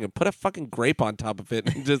animating a dragon. Put a fucking grape on top of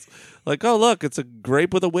it and just oh, look, it's a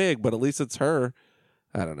grape with a wig, but at least it's her.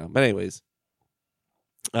 I don't know. But anyways,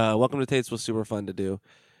 Welcome to Tate's was super fun to do.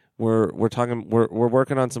 We're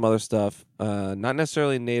working on some other stuff. Not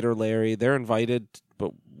necessarily Nate or Larry. They're invited,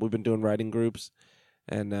 but we've been doing writing groups,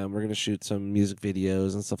 and we're going to shoot some music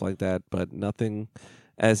videos and stuff like that, but nothing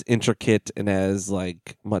as intricate and as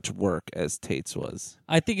much work as Tate's was.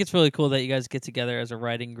 I think it's really cool that you guys get together as a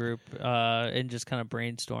writing group and just kind of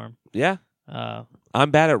brainstorm. Yeah.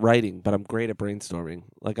 I'm bad at writing, but I'm great at brainstorming.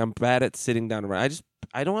 I'm bad at sitting down and write.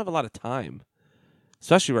 I don't have a lot of time,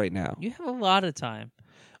 especially right now. You have a lot of time.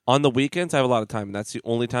 On the weekends, I have a lot of time, and that's the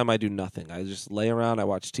only time I do nothing. I just lay around, I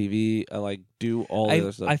watch TV, I do all the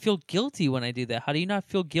other stuff. I feel guilty when I do that. How do you not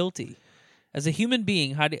feel guilty? As a human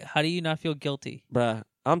being, how do you not feel guilty? Bruh,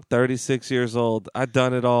 I'm 36 years old. I've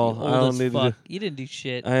done it all. You're old I don't as need fuck. to You didn't do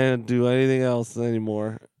shit. I didn't do anything else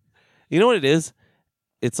anymore. You know what it is?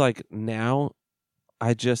 It's now,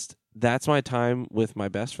 that's my time with my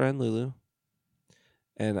best friend, Lulu.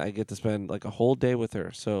 And I get to spend a whole day with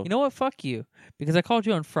her. So you know what? Fuck you. Because I called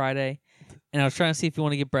you on Friday, and I was trying to see if you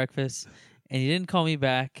want to get breakfast, and you didn't call me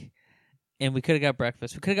back, and we could have got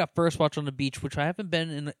breakfast. We could have got First Watch on the beach, which I haven't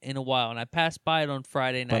been in a while, and I passed by it on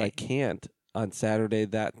Friday night. But I can't on Saturday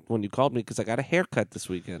when you called me because I got a haircut this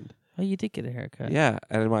weekend. Oh, you did get a haircut. Yeah,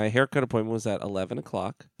 and my haircut appointment was at 11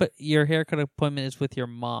 o'clock. But your haircut appointment is with your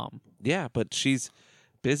mom. Yeah, but she's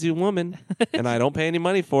busy woman, and I don't pay any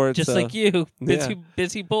money for it. Just so, like you,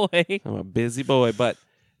 busy boy. I'm a busy boy, but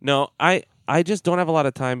No, I just don't have a lot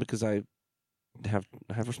of time because I have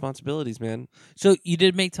responsibilities, man. So you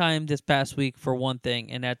did make time this past week for one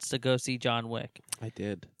thing, and that's to go see John Wick I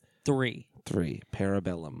did 3. 3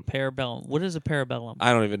 Parabellum. Parabellum. What is a parabellum?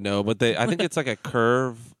 I don't even know, but I think it's like a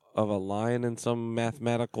curve of a line in some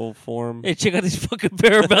mathematical form. Hey, check out these fucking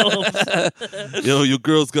parabellums. Yo, your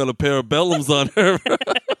girl's got a parabellums on her.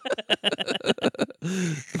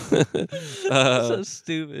 So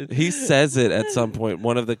stupid. He says it at some point.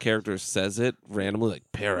 One of the characters says it randomly, like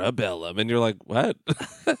parabellum, and you're like, what?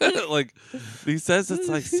 Like he says it's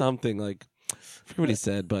like something like I forget what he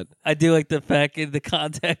said, but I do like the fact in the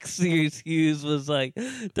context you used was like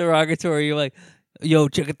derogatory. You're like, yo,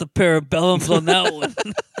 check out the parabellums on that one.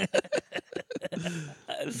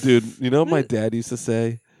 dude, you know what my dad used to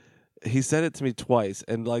say? He said it to me twice,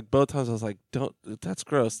 and like both times I was like, "Don't, that's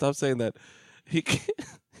gross. Stop saying that." He,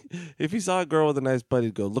 if he saw a girl with a nice butt,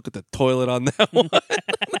 he'd go, "Look at the toilet on that one."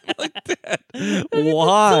 I'm like, Dad,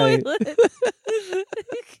 why?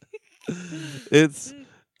 It's,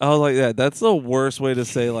 I was like, yeah, that's the worst way to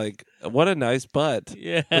say like, "What a nice butt."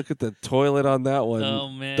 Yeah. Look at the toilet on that one. Oh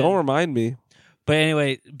man. Don't remind me. But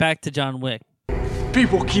anyway, back to John Wick.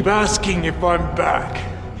 People keep asking if I'm back,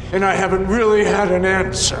 and I haven't really had an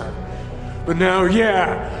answer. But now,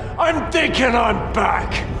 yeah, I'm thinking I'm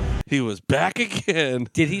back. He was back again.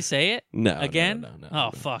 Did he say it? No. Again? No.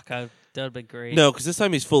 Oh fuck! That would be great. No, because this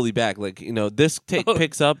time he's fully back. Like, you know, this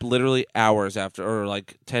picks up literally hours after, or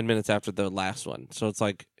like 10 minutes after the last one. So it's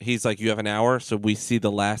like, he's like, you have an hour. So we see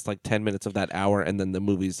the last like 10 minutes of that hour, and then the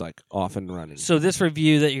movie's like off and running. So this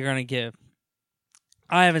review that you're gonna give,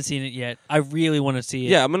 I haven't seen it yet. I really want to see it.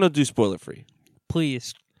 Yeah, I'm going to do spoiler free.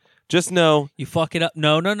 Please. Just know. You fuck it up.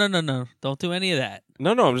 No. Don't do any of that.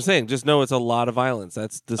 No, I'm just saying. Just know it's a lot of violence.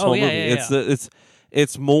 That's this Oh, whole yeah, movie. yeah,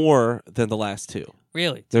 It's more than the last two.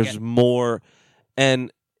 Really? There's more.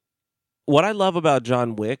 And what I love about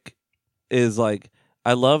John Wick is like,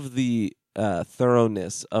 I love the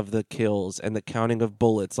thoroughness of the kills and the counting of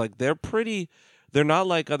bullets. Like they're not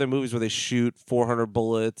like other movies where they shoot 400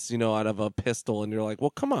 bullets, you know, out of a pistol. And you're like,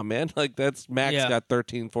 well, come on, man. Like that's Max got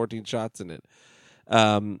 13, 14 shots in it.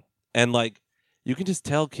 And like, you can just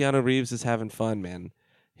tell Keanu Reeves is having fun, man.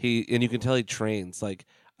 And you can tell he trains. Like,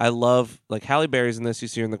 I love, like, Halle Berry's in this, you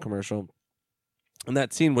see her in the commercial. And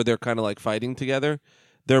that scene where they're kind of like fighting together,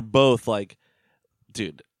 they're both like,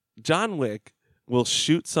 dude, John Wick will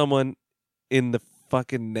shoot someone in the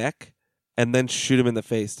fucking neck and then shoot him in the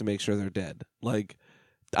face to make sure they're dead. Like,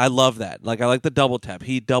 I love that. Like, I like the double tap.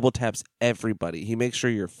 He double taps everybody. He makes sure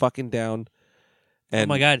you're fucking down. And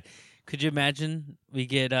oh my God. Could you imagine we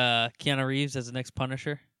get Keanu Reeves as the next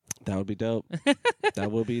Punisher? That would be dope.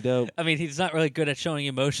 That would be dope. I mean, he's not really good at showing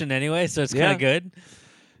emotion anyway, so it's kind of good.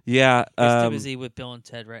 Yeah. He's too busy with Bill and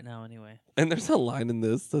Ted right now anyway. And there's a line in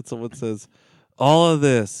this that someone says, all of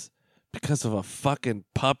this because of a fucking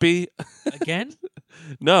puppy. Again?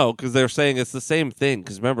 No, because they're saying it's the same thing.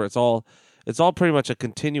 Because remember, it's all pretty much a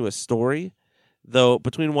continuous story. Though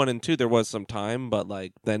between 1 and 2 there was some time, but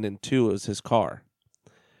like then in 2 it was his car.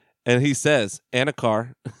 And he says, and a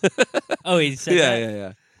car. Oh, he said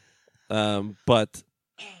that? Yeah. But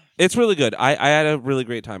it's really good. I had a really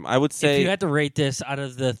great time. I would say, if you had to rate this out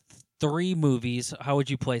of the 3 movies, how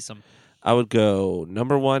would you place them? I would go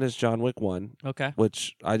number 1 is John Wick 1. Okay.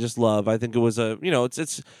 Which I just love. I think it was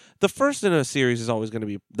it's the first in a series is always going to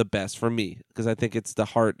be the best for me because I think it's the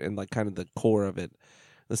heart and like kind of the core of it.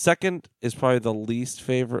 The second is probably the least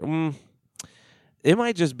favorite. It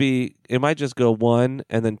might just go 1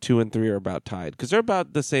 and then 2 and 3 are about tied because they're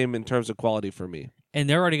about the same in terms of quality for me. And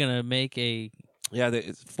they're already going to make a... Yeah,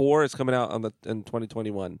 4 is coming out in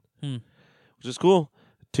 2021, which is cool.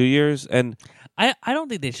 2 years, and I don't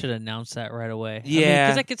think they should announce that right away. Yeah,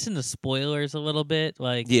 because that gets into spoilers a little bit.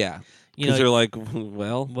 Like, yeah, because they're like,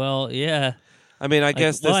 well, yeah. I mean, I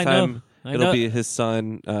guess this time I it'll know. be his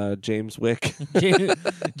son, James Wick,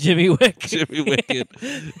 Jimmy Wick, Jimmy Wicked,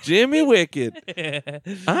 Jimmy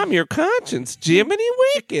Wicked. I'm your conscience, Jiminy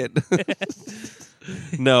Wicked.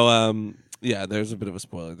 No, yeah, there's a bit of a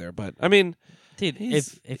spoiler there, but I mean, dude,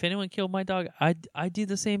 if anyone killed my dog, I'd do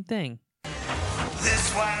the same thing.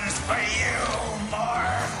 This one's for you,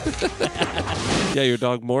 Morph. Yeah, your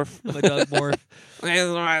dog Morph. My dog Morph.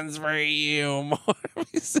 This one's for you, Morph.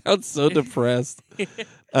 He sounds so depressed.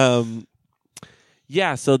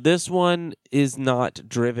 Yeah, so this one is not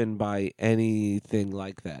driven by anything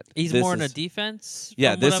like that. He's more in a defense.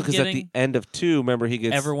 Yeah, this because at the end of 2, remember he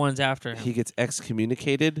gets everyone's after him. He gets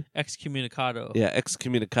excommunicated. Excommunicado. Yeah,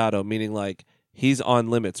 excommunicado, meaning like he's on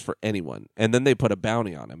limits for anyone, and then they put a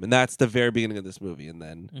bounty on him, and that's the very beginning of this movie. And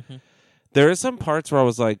then there is some parts where I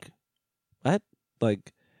was like, "What?"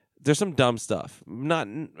 Like there's some dumb stuff.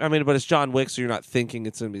 But it's John Wick, so you're not thinking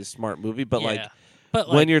it's going to be a smart movie. But but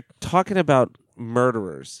when you're talking about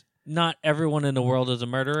murderers, not everyone in the world is a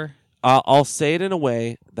murderer. I'll say it in a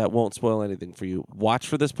way that won't spoil anything for you. Watch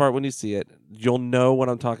for this part when you see it. You'll know what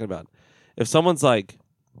I'm talking about. If someone's like,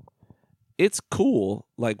 it's cool,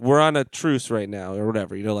 like we're on a truce right now or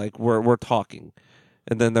whatever, like we're talking.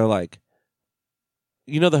 And then they're like,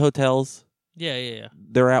 the hotels? Yeah.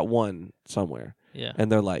 They're at one somewhere. Yeah.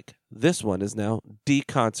 And they're like, this one is now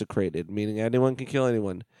deconsecrated, meaning anyone can kill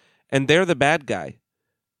anyone. And they're the bad guy.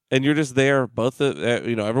 And you're just there,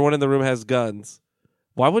 everyone in the room has guns.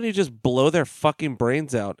 Why wouldn't you just blow their fucking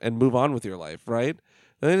brains out and move on with your life, right?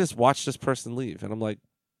 And then just watch this person leave. And I'm like,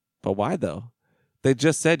 but why though? They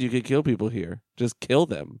just said you could kill people here. Just kill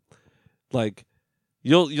them. Like,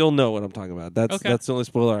 you'll know what I'm talking about. That's the only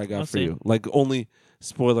spoiler I got for you. Like, only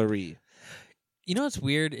spoilery. You know what's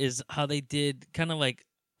weird is how they did kind of like,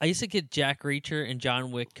 I used to get Jack Reacher and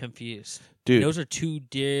John Wick confused. Dude, those are two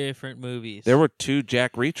different movies. There were two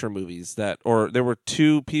Jack Reacher movies there were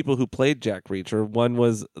two people who played Jack Reacher. One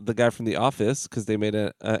was the guy from The Office, because they made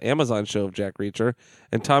an Amazon show of Jack Reacher,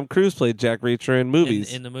 and Tom Cruise played Jack Reacher in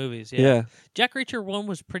movies. In the movies, yeah. Jack Reacher 1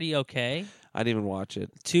 was pretty okay. I didn't even watch it.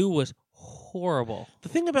 2 was horrible. The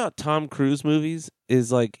thing about Tom Cruise movies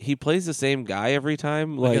is, like, he plays the same guy every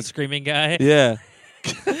time. Like a screaming guy? Yeah.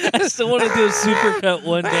 I still want to do a supercut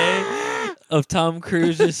one day of Tom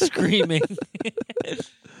Cruise just screaming.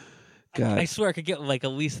 God. I swear I could get like at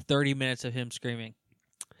least 30 minutes of him screaming.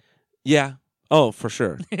 Yeah. Oh, for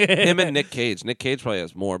sure. Him and Nick Cage. Nick Cage probably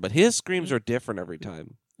has more, but his screams are different every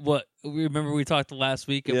time. What? Remember we talked last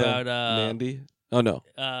week about Mandy? Oh, no.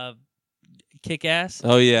 Kick-Ass?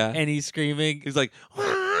 Oh, yeah. And he's screaming. He's like,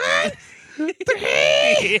 I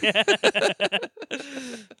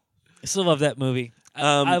still love that movie.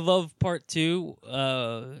 I love part 2.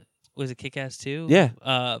 Was it Kick-Ass 2?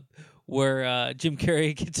 Yeah. Where Jim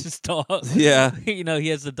Carrey gets his dog. Yeah. He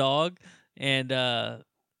has the dog, and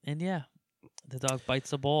yeah, the dog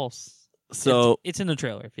bites the balls. So it's in the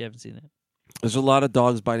trailer if you haven't seen it. There's a lot of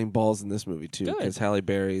dogs biting balls in this movie too. Good. Because Halle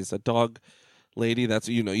Berry's a dog lady. That's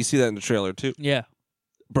you see that in the trailer too. Yeah.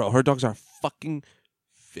 Bro, her dogs are fucking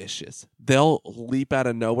vicious. They'll leap out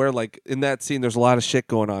of nowhere. Like in that scene, there's a lot of shit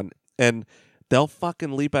going on, and they'll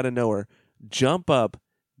fucking leap out of nowhere, jump up,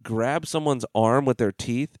 grab someone's arm with their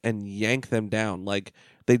teeth, and yank them down. Like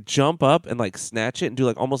they jump up and like snatch it and do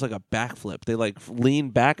like almost like a backflip. They like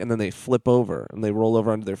lean back and then they flip over and they roll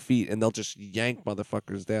over onto their feet and they'll just yank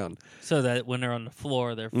motherfuckers down. So that when they're on the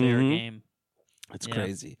floor, they're fair game. It's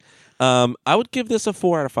crazy. I would give this a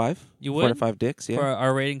 4 out of 5. You would? 4 out of 5 dicks, yeah. For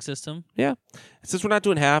our rating system? Yeah. Since we're not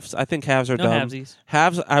doing halves, I think halves are no dumb. Halvesies.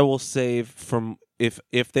 Halves I will save from if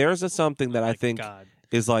there's something that I think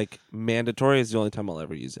is like mandatory, is the only time I'll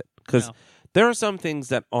ever use it. Because there are some things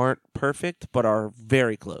that aren't perfect but are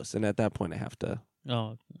very close, and at that point I have to.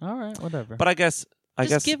 Oh, all right, whatever. But I guess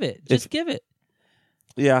give it. Just give it.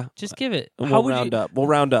 Yeah. Just give it. We'll round up. We'll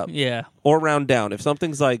round up. Yeah. Or round down. If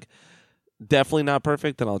something's like definitely not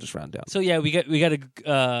perfect, then I'll just round down. So yeah, we got a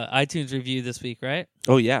iTunes review this week, right?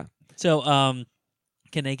 Oh yeah. So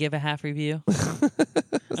can they give a half review?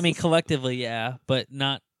 I mean, collectively, yeah, but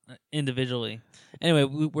not individually. Anyway,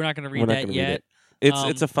 we're not going to read that yet.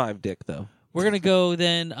 It's a 5 dick though. We're gonna go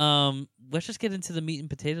then. Let's just get into the meat and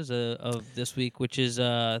potatoes of this week, which is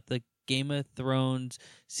the Game of Thrones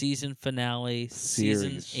season finale,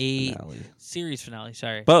 season 8 series finale.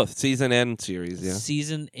 Sorry, both season and series. Yeah,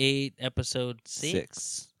 season 8, episode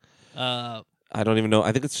 6. I don't even know.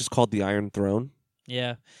 I think it's just called the Iron Throne.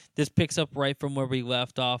 Yeah, this picks up right from where we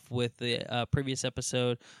left off with the previous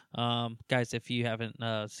episode. Guys, if you haven't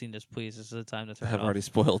seen this, please, this is the time to turn it off. I've already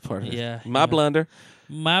spoiled part of it. Yeah. My blunder.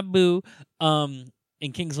 My boo.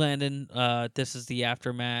 In King's Landing, this is the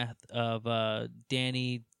aftermath of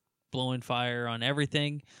Dany blowing fire on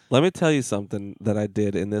everything. Let me tell you something that I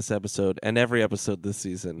did in this episode and every episode this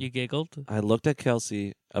season. You giggled? I looked at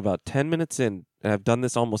Kelsey about 10 minutes in, and I've done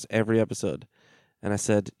this almost every episode, and I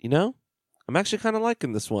said, I'm actually kind of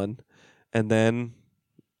liking this one. And then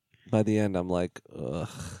by the end, I'm like, ugh.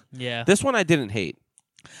 Yeah. This one I didn't hate.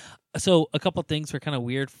 So a couple things were kind of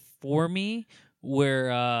weird for me,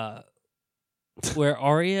 where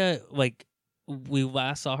Arya, like, we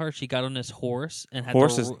last saw her, she got on this horse and had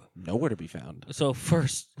horse is nowhere to be found. So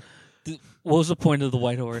first, what was the point of the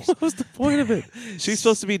white horse? What was the point of it? She's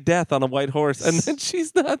supposed to be death on a white horse, and then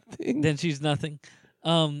she's nothing.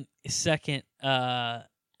 Second, her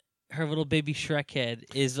little baby Shrek head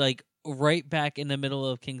is like right back in the middle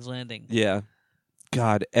of King's Landing. Yeah.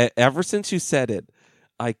 God, ever since you said it,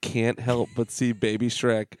 I can't help but see Baby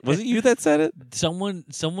Shrek. Was it you that said it? Someone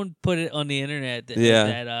put it on the internet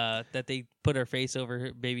that they put her face over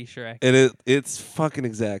her Baby Shrek. And it's fucking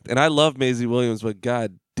exact. And I love Maisie Williams, but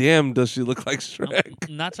god damn does she look like Shrek.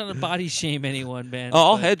 I'm not trying to body shame anyone, man.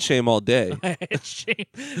 Oh, I'll head shame all day. Head shame.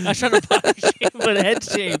 Not trying to body shame, but head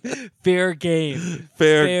shame. Fair game.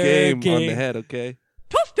 Fair game on the head, okay?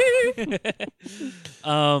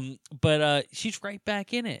 But she's right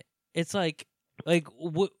back in it. It's like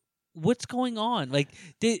what's going on? Like,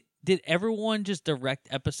 did everyone just direct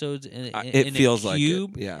episodes in it feels a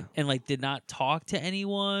cube, like it, yeah. and like did not talk to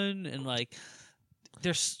anyone, and like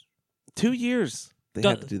there's 2 years they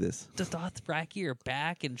had to do this. The Dothraki are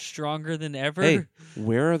back and stronger than ever. Hey,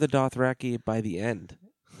 where are the Dothraki by the end?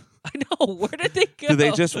 I know. Where did they go? Do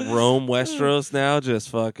they just roam Westeros now, just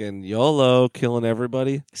fucking YOLO, killing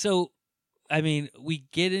everybody? So, I mean, we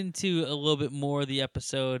get into a little bit more of the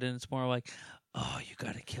episode, and it's more like, oh, you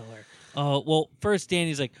got to kill her. Oh, well, first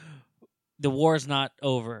Dany's like, the war's not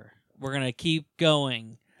over. We're going to keep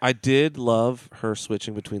going. I did love her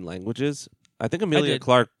switching between languages. I think Emilia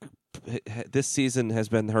Clarke this season has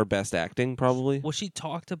been her best acting, probably. Well, she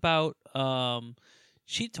talked about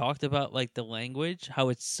like the language, how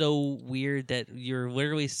it's so weird that you're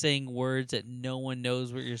literally saying words that no one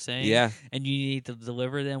knows what you're saying. Yeah. And you need to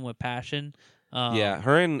deliver them with passion. Yeah,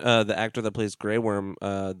 her and the actor that plays Grey Worm,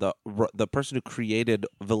 the person who created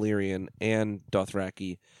Valyrian and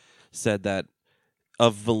Dothraki, said that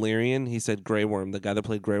of Valyrian, he said Grey Worm, the guy that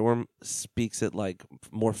played Grey Worm, speaks it like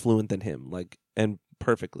more fluent than him, like, and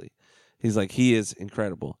perfectly. He's like, he is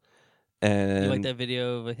incredible. And you like that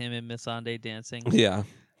video of him and Missandei dancing? Yeah.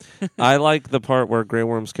 I like the part where Grey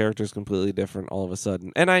Worm's character is completely different all of a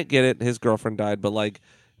sudden. And I get it, his girlfriend died, but like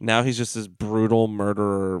now he's just this brutal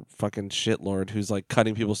murderer fucking shitlord who's like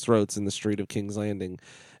cutting people's throats in the street of King's Landing.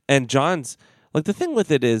 And Jon's like, the thing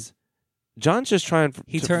with it is Jon's just trying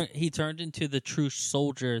he turned into the true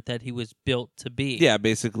soldier that he was built to be. Yeah,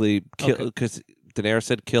 basically because Daenerys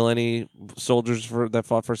said kill any soldiers that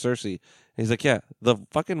fought for Cersei. And he's like, yeah, the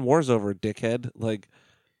fucking war's over, dickhead. Like,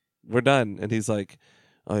 we're done. And he's like,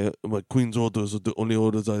 my queen's orders are the only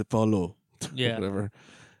orders I follow. Yeah. Whatever.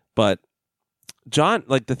 But Jon,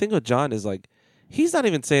 like, the thing with Jon is, like, he's not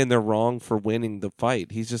even saying they're wrong for winning the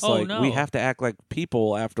fight. He's just we have to act like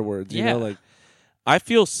people afterwards. You know, like, I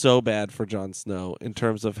feel so bad for Jon Snow in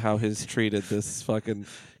terms of how he's treated this fucking...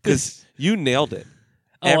 Because you nailed it.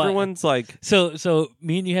 Everyone's like... So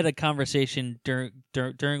me and you had a conversation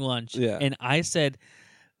during lunch, and I said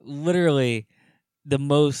literally the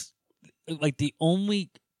most... Like, the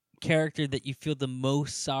only character that you feel the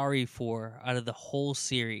most sorry for out of the whole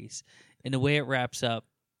series, and the way it wraps up,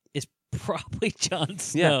 is probably Jon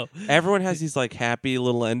Snow. Yeah. Everyone has these, like, happy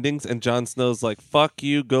little endings, and Jon Snow's like, fuck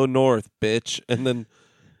you, go north, bitch. And then...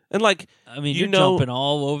 And, like... I mean, you're jumping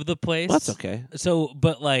all over the place. That's okay. So,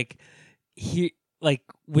 but, like... Like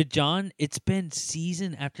with Jon, it's been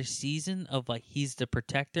season after season of like he's the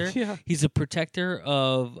protector. Yeah. He's a protector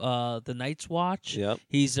of the Night's Watch. Yep.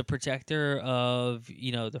 He's a protector of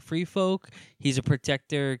the free folk. He's a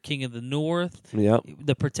protector, King of the North. Yep.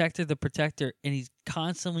 The protector, and he's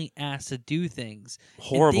constantly asked to do things.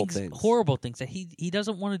 Horrible things that he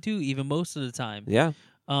doesn't want to do even most of the time. Yeah.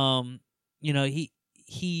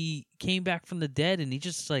 He came back from the dead, and he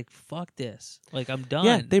just like, fuck this. Like, I'm done.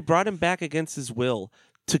 Yeah, they brought him back against his will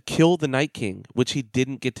to kill the Night King, which he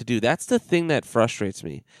didn't get to do. That's the thing that frustrates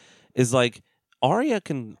me, is like, Arya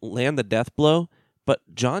can land the death blow, but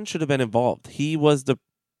Jon should have been involved. He was the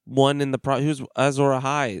one in the... he was Azor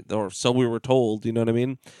Ahai, or so we were told, you know what I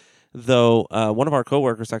mean? Though, one of our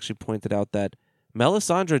coworkers actually pointed out that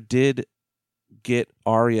Melisandre did get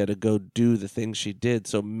Arya to go do the things she did.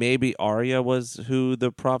 So maybe Arya was who the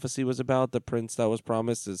prophecy was about. The prince that was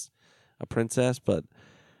promised is a princess, but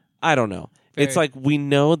I don't know. It's like, we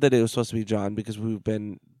know that it was supposed to be Jon because we've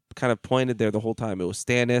been kind of pointed there the whole time. It was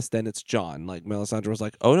Stannis, then it's Jon. Like, Melisandre was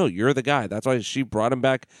like, oh no, you're the guy. That's why she brought him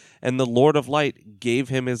back, and the Lord of Light gave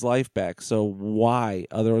him his life back. So why,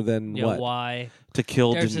 other than what? Why? To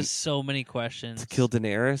kill... There's just so many questions. To kill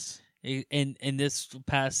Daenerys? And this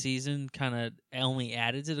past season kind of only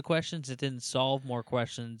added to the questions. It didn't solve more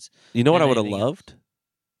questions. You know what I would have loved?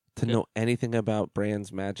 To know anything about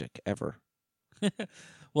Bran's magic ever.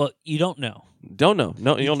 Well, you don't know. Don't know.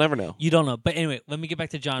 No, you'll never know. You don't know. But anyway, let me get back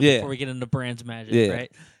to Jon before we get into Bran's magic,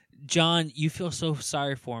 right? Jon, you feel so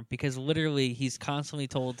sorry for him because literally he's constantly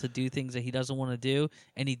told to do things that he doesn't want to do,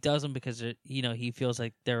 and he does them because he feels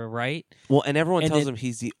like they're right. Well, and everyone tells him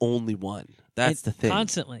he's the only one. That's the thing.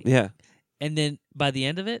 Constantly. Yeah. And then by the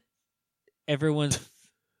end of it, everyone's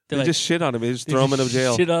They like, just shit on him. They just they throw him in just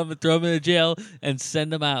jail. Shit on him, throw him in a jail, and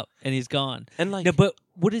send him out, and he's gone. And like, No, but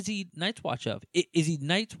what is he Night's Watch of? Is he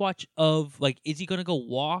Night's Watch of like? Is he gonna go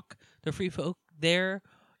walk the free folk there?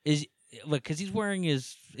 Is like because he's wearing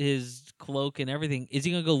his cloak and everything. Is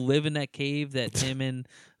he gonna go live in that cave that him and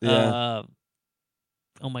Yeah.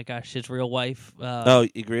 oh my gosh, his real wife?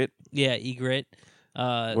 Ygritte, Yeah, Ygritte.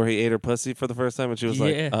 where he ate her pussy for the first time, and she was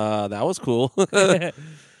Yeah. like, "That was cool."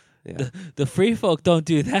 Yeah, the free folk don't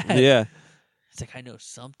do that. yeah. It's like I know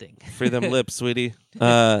something. Free them lips, sweetie.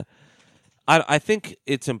 I think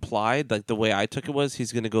it's implied, like the way I took it was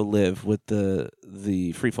he's gonna go live with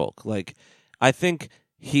the free folk. Like, I think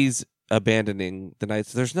he's abandoning the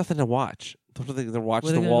knights. There's nothing to watch. They're watch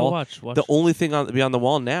What are the they gonna go wall. watch? The only thing beyond the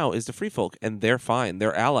wall now is the free folk, and they're fine.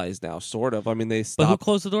 They're allies now, sort of. I mean, they But who stopped.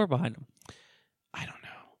 closed the door behind him? I don't know.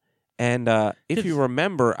 And if you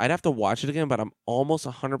remember, I'd have to watch it again, but I'm almost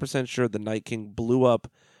 100% sure the Night King blew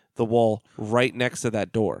up the wall right next to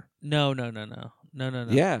that door. No.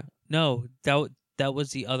 Yeah. No, that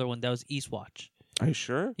was the other one. That was Eastwatch. Are you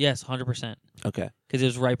sure? Yes, 100%. Okay. Because it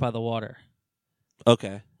was right by the water.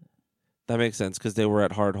 Okay. That makes sense because they were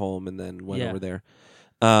at Hardhome and then went Yeah. over there.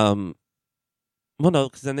 Well, no,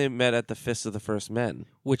 because then they met at the Fist of the First Men.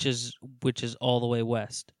 Which is all the way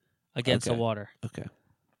west against the Okay. water. Okay.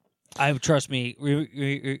 Trust me.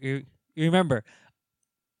 Remember,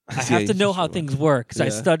 I Yeah, have to you know just how went. things work because I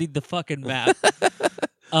Yeah. studied the fucking map.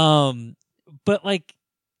 But like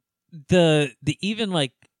the even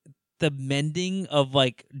like the mending of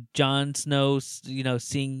like Jon Snow,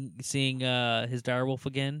 seeing his direwolf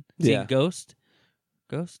again, seeing Yeah. Ghost.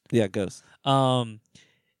 Yeah, Ghost.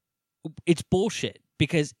 It's bullshit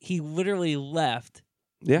because he literally left,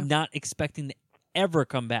 Yeah. not expecting to ever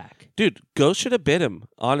come back. Dude, Ghost should have bit him,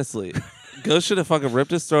 honestly. Ghost should have fucking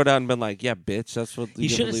ripped his throat out and been like, yeah, bitch, that's what He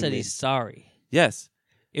should have said he's sorry. Yes.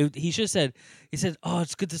 He should have said, "Oh,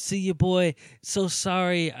 it's good to see you, boy. So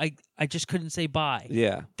sorry, I just couldn't say bye."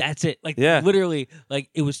 Yeah. That's it. Like Yeah. literally, like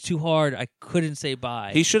it was too hard. I couldn't say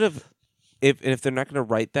bye. He should have, if they're not going to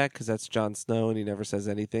write that, because that's Jon Snow and he never says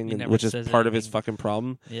anything, He never which is says part of his anything. fucking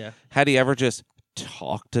problem. Yeah. Had he ever just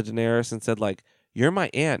talked to Daenerys and said, like, you're my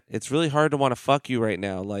aunt. It's really hard to want to fuck you right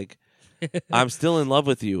now. Like, I'm still in love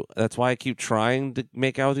with you. That's why I keep trying to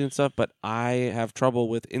make out with you and stuff, but I have trouble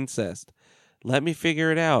with incest. Let me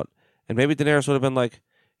figure it out. And maybe Daenerys would have been like,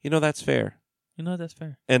 that's fair. That's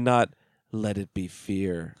fair. And not, let it be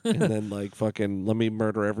fear. And then, like, fucking, let me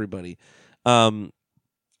murder everybody. But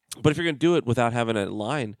if you're going to do it without having a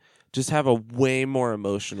line, just have a way more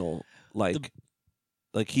emotional, like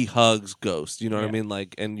he hugs Ghost. You know what I Yeah. mean?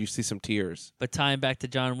 Like, and you see some tears. But tying back to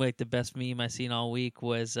John Wick, the best meme I seen all week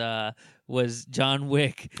was John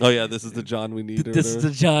Wick. Oh, yeah, this is the John we need. Or This is whatever.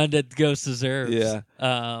 the John that Ghost deserves.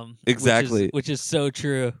 Yeah. Exactly. Which is so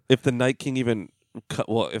true. If the Night King even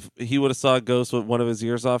if he would have saw a ghost with one of his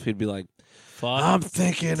ears off, he'd be like, Fuck. I'm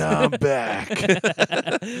thinking I'm back.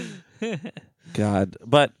 God.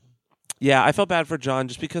 But yeah, I felt bad for John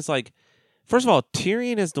just because, like, first of all,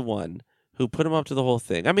 Tyrion is the one who put him up to the whole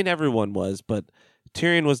thing. I mean, everyone was, but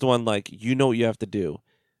Tyrion was the one, like, you know what you have to do.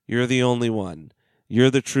 You're the only one. You're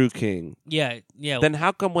the true king. Yeah. Then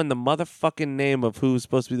how come when the motherfucking name of who's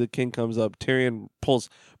supposed to be the king comes up, Tyrion pulls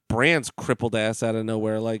Bran's crippled ass out of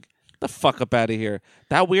nowhere? Like, the fuck up out of here.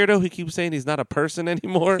 That weirdo who keeps saying he's not a person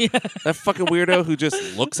anymore. Yeah. That fucking weirdo who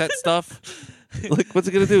just looks at stuff. Like, what's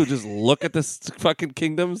he gonna do? Just look at this fucking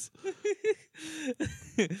kingdoms?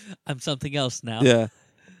 I'm something else now. Yeah.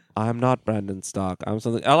 I'm not Brandon Stark. I'm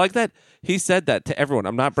something. I like that he said that to everyone.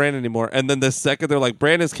 I'm not Bran anymore. And then the second they're like,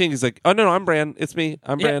 Bran is king, he's like, oh, no, I'm Bran. It's me.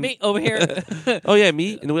 I'm Yeah, Bran. me over here. Oh, yeah,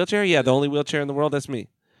 me in the wheelchair? Yeah, the only wheelchair in the world, that's me.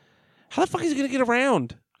 How the fuck is he going to get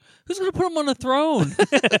around? Who's gonna put him on the throne?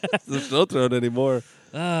 There's no throne anymore.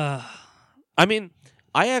 I mean,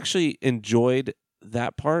 I actually enjoyed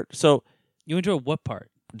that part. So, You enjoy what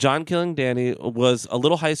part? John killing Danny was a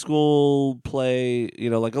little high school play,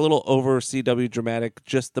 like a little over CW dramatic,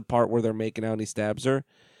 just the part where they're making out and he stabs her.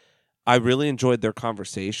 I really enjoyed their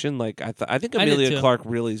conversation. Like, I think I did Emilia too. Clarke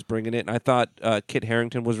really is bringing it, and I thought Kit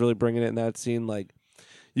Harington was really bringing it in that scene. Like,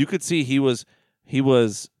 you could see he was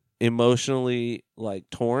emotionally, like,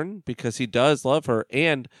 torn because he does love her,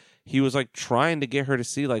 and he was, like, trying to get her to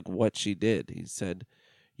see, like, what she did. He said,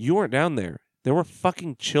 you weren't down there. There were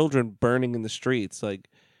fucking children burning in the streets. Like,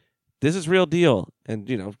 this is real deal. And,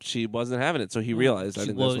 she wasn't having it. So he realized, I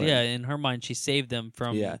think that's why. yeah, in her mind, she saved them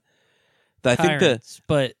from Yeah. I think tyrants,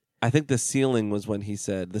 but the ceiling was when he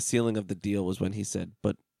said, the ceiling of the deal was when he said,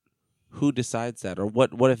 but who decides that? Or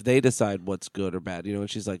what if they decide what's good or bad? And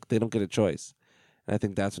she's like, they don't get a choice. And I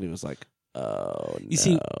think that's when he was like, oh, no. you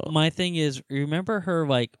see, my thing is, remember her,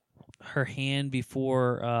 like, her hand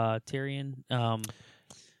before Tyrion.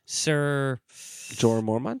 Sir Jorah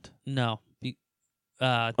Mormont? No.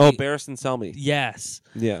 Barristan Selmy. Yes.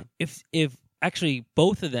 Yeah. If actually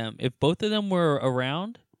both of them were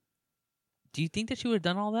around, do you think that she would have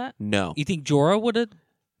done all that? No. You think Jorah would have?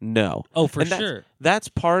 No. Oh, for And sure. That's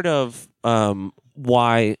part of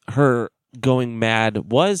why her going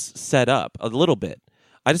mad was set up a little bit.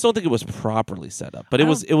 I just don't think it was properly set up, but it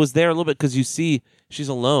was there a little bit because you see she's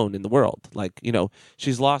alone in the world. Like,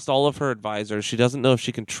 she's lost all of her advisors. She doesn't know if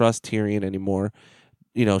she can trust Tyrion anymore.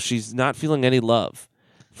 She's not feeling any love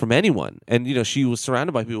from anyone, and she was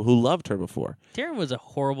surrounded by people who loved her before. Tyrion was a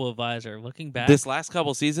horrible advisor. Looking back, This last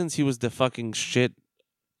couple seasons, he was the fucking shit,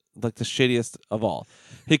 like the shittiest of all.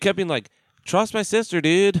 He kept being like, "Trust my sister,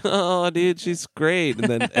 dude. Oh, dude, she's great." And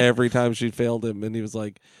then every time she failed him, and he was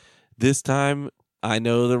like, "This time I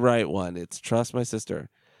know the right one. It's trust my sister."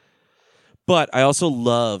 But I also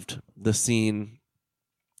loved the scene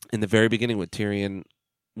in the very beginning with Tyrion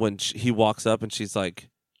when he walks up and she's like,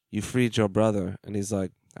 "You freed your brother," and he's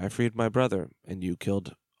like, "I freed my brother, and you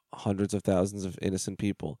killed hundreds of thousands of innocent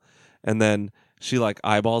people." And then she like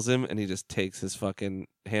eyeballs him, and he just takes his fucking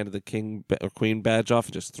hand of the king or queen badge off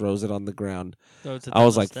and just throws it on the ground. I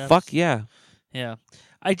was like, steps. "Fuck yeah!" Yeah,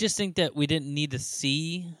 I just think that we didn't need to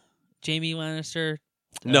see Jaime Lannister.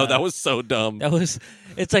 No, that was so dumb.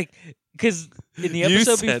 It's like because in the You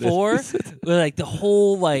episode said before, it. like the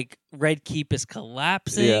whole like Red Keep is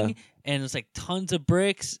collapsing. Yeah. And it's like tons of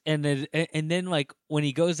bricks, and then like when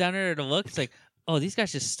he goes down there to look, it's like, oh, these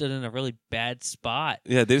guys just stood in a really bad spot.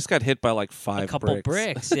 Yeah, they just got hit by like five a couple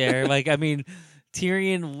bricks there. Like, I mean,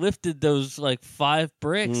 Tyrion lifted those like 5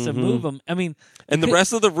 bricks to move them. I mean, and the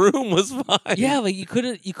rest of the room was fine. yeah, like you could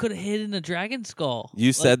have hidden a dragon skull.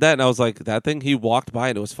 You said that, and I was like, that thing. He walked by,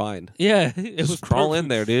 and it was fine. Yeah, it was Just crawl perfect. in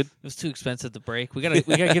there, dude. It was too expensive to break. We gotta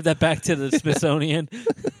give that back to the Smithsonian.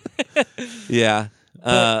 Yeah.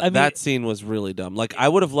 But, I mean, that scene was really dumb. Like, I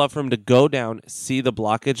would have loved for him to go down, see the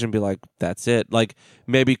blockage, and be like, "That's it." Like,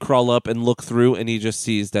 maybe crawl up and look through, and he just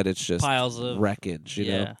sees that it's just piles of wreckage, you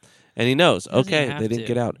yeah. know. And he knows, He doesn't okay, even they have didn't to.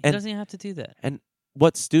 get out. He And doesn't even have to do that. and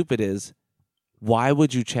what's stupid is, why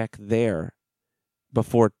would you check there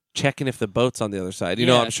before checking if the boat's on the other side? You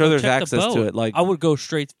know, Yeah, I'm sure so there's check the access to boat. it. Like, I would go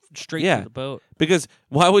straight Yeah. to the boat. because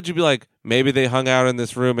why would you be like, maybe they hung out in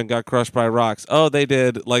this room and got crushed by rocks? Oh, they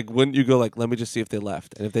did. Like, wouldn't you go like, let me just see if they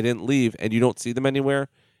left? And if they didn't leave and you don't see them anywhere,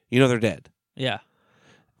 you know they're dead. Yeah.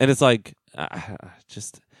 And it's like,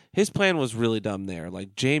 just his plan was really dumb there. Like,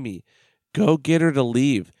 Jaime, go get her to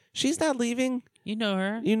leave. She's not leaving. You know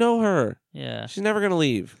her. You know her. Yeah. She's never gonna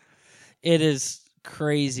leave. It is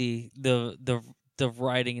crazy the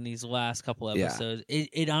writing in these last couple Yeah. episodes.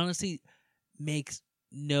 It honestly makes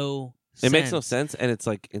no sense. It makes no sense, and it's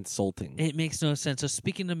like insulting. It makes no sense. So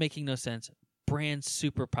speaking of making no sense, Bran's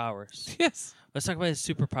superpowers. Yes. Let's talk about his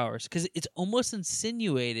superpowers because it's almost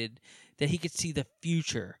insinuated that he could see the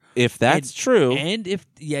future. If that's true, And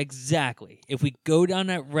exactly. If we go down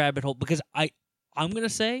that rabbit hole, because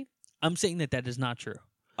I'm saying that is not true.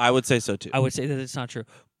 I would say so too. I would say that it's not true.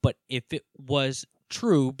 But if it was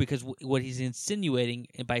true, because what he's insinuating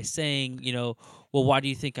by saying, well, why do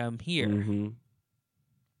you think I'm here? Mm-hmm.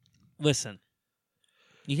 Listen,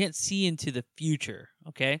 you can't see into the future,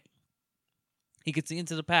 okay? He could see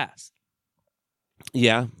into the past.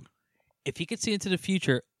 Yeah. If he could see into the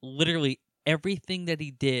future, literally everything that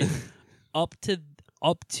he did up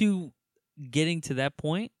to getting to that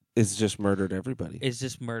point It's just murdered everybody. is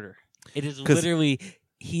just murder. It is 'Cause- literally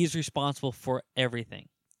he is responsible for everything.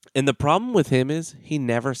 And the problem with him is he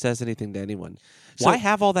never says anything to anyone. So- Why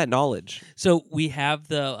have all that knowledge? So we have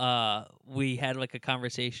we had like a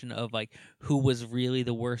conversation of like who was really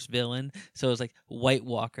the worst villain. So it was like White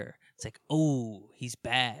Walker. It's like, oh, he's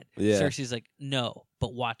bad. Yeah. Cersei's like, no,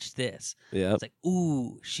 but watch this. Yep. It's like,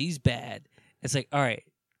 ooh, she's bad. It's like, all right,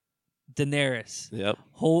 Daenerys, Yep.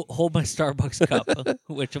 hold my Starbucks cup,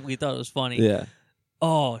 which we thought was funny. Yeah.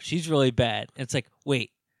 Oh, she's really bad. It's like,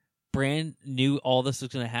 wait, Bran knew all this was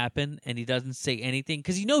going to happen, and he doesn't say anything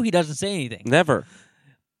because he doesn't say anything. Never.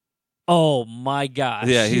 Oh my gosh!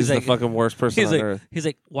 Yeah, he's the like, fucking worst person on earth. He's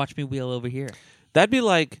like, watch me wheel over here. That'd be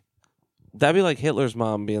like Hitler's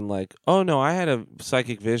mom being like, "Oh no, I had a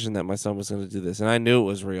psychic vision that my son was going to do this, and I knew it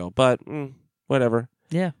was real, but whatever."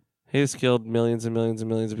 Yeah. He just killed millions and millions and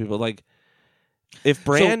millions of people. Like, if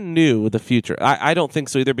Bran knew the future, I don't think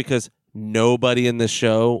so either because nobody in the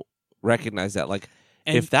show recognized that. Like,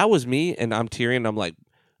 And- if that was me and I'm Tyrion, I'm like,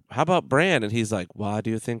 how about Bran? And he's like, why do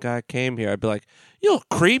you think I came here? I'd be like, you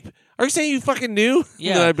creep. Are you saying you fucking knew?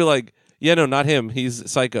 Yeah. And then I'd be like, Yeah, no, not him. He's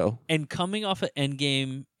psycho. And coming off of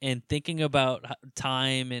Endgame and thinking about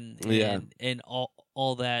time and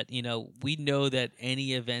all that, we know that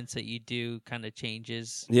any events that you do kind of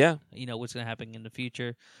changes. Yeah. What's going to happen in the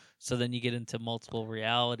future. So then you get into multiple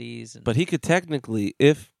realities. But he could technically,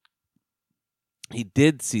 if he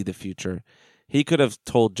did see the future, he could have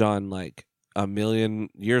told Jon like a million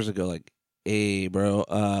years ago, like, hey,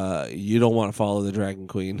 bro, you don't want to follow the Dragon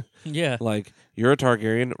Queen. Yeah. Like, you're a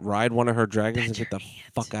Targaryen, ride one of her dragons That's and get the your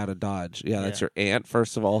aunt. fuck out of Dodge. Yeah, that's your aunt,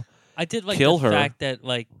 first of all. I did like Kill the her. fact that,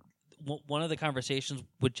 like, one of the conversations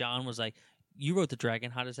with Jon was like, you wrote the dragon,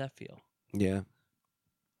 how does that feel? Yeah.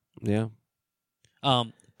 Yeah.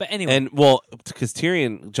 But anyway. And, well, because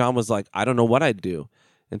Jon was like, I don't know what I'd do.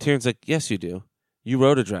 And Tyrion's like, yes, you do. You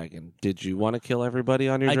rode a dragon. Did you want to kill everybody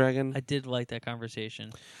on your dragon? I did like that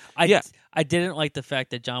conversation. I didn't like the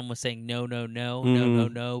fact that Jon was saying no, no, no, no, no,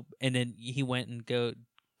 no, and then he went and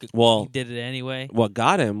he did it anyway. What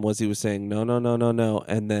got him was he was saying no, no, no, no, no,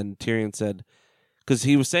 and then Tyrion said, because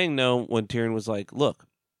he was saying no when Tyrion was like, look,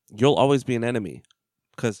 you'll always be an enemy,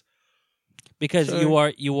 because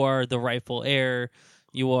you are the rightful heir.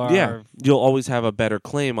 You are you'll always have a better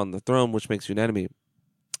claim on the throne, which makes you an enemy.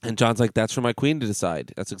 And Jon's like, that's for my queen to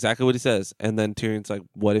decide. That's exactly what he says. And then Tyrion's like,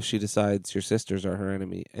 what if she decides your sisters are her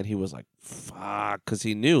enemy? And he was like, fuck, because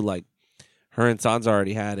he knew, like, her and Sansa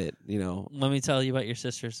already had it, Let me tell you about your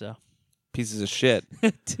sisters, though. Pieces of shit.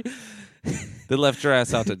 They left your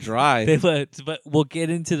ass out to dry. But we'll get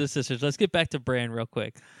into the sisters. Let's get back to Bran real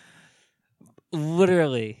quick.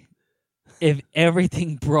 Literally, if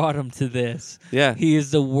everything brought him to this, he is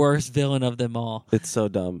the worst villain of them all. It's so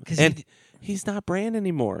dumb. And he's not Bran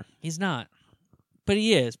anymore. He's not. But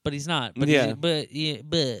he is. But he's not. But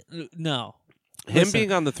no. Him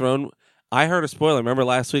being on the throne, I heard a spoiler. Remember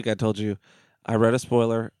last week I told you I read a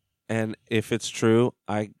spoiler, and if it's true,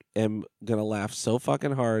 I am going to laugh so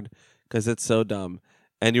fucking hard because it's so dumb.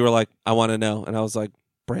 And you were like, I want to know. And I was like,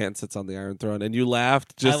 Bran sits on the Iron Throne. And you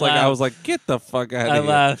laughed I was like, get the fuck out of here. I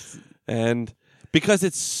laughed. And because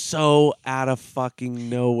it's so out of fucking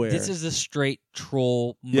nowhere. This is a straight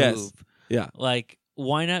troll move. Yes. Yeah. Like,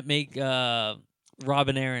 why not make Robb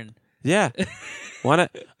and Aaron? Yeah. Why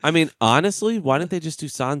not? I mean, honestly, why didn't they just do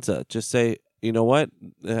Sansa? Just say, you know what?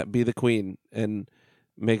 Be the queen and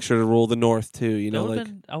make sure to rule the North too.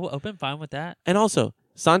 I would have been fine with that. And also,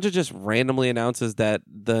 Sansa just randomly announces that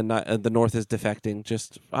the North is defecting.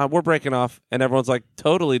 Just we're breaking off, and everyone's like,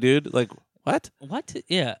 "Totally, dude!" Like, what? What?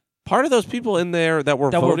 Yeah. Part of those people in there that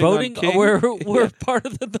were voting on King, were part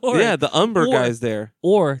of the North. Yeah, the Umber guys there,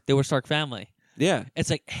 or they were Stark family. Yeah,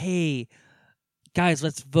 it's like, hey, guys,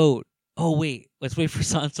 let's vote. Oh wait, let's wait for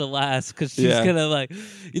Sansa last because she's gonna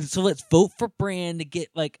so let's vote for Bran to get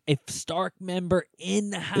like a Stark member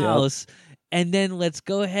in the house, and then let's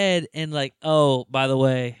go ahead and oh, by the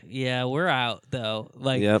way, we're out though.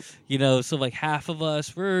 So like half of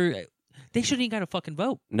us they shouldn't even got to fucking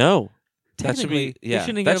vote. No, that should be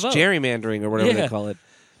that's gerrymandering or whatever they call it.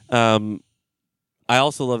 I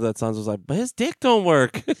also love that Sansa was like, but his dick don't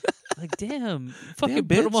work. Like, damn, fucking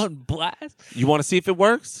put him on blast. You want to see if it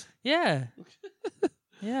works? Yeah.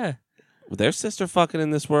 Yeah. Their sister fucking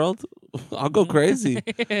in this world. I'll go crazy.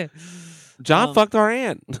 Jon fucked our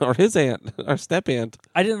aunt, or his aunt, our step aunt.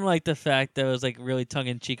 I didn't like the fact that it was really tongue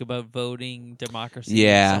in cheek about voting, democracy,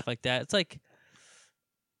 and stuff like that. It's like,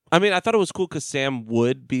 I mean, I thought it was cool because Sam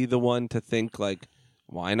would be the one to think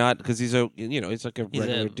why not? Because he's he's like a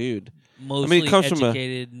regular dude. Mostly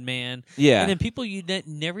educated man. Yeah. And then people you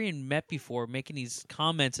never even met before making these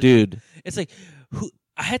comments. Dude. It's like,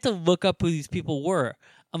 I had to look up who these people were.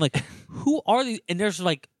 I'm like, who are these? And there's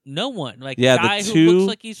no one. Guy who looks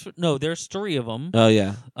like he's no. There's three of them. Oh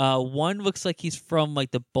yeah. One looks like he's from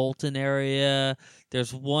the Bolton area.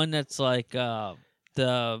 There's one that's the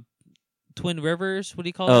Twin Rivers. What do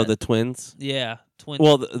you call it? Oh, the twins. Yeah, twins.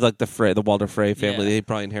 Well, the Walder Frey family. They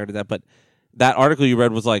probably inherited that. But that article you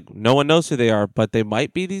read was no one knows who they are, but they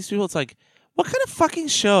might be these people. It's like, what kind of fucking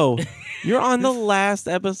show? You're on the last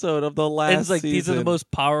episode of the last season. These are the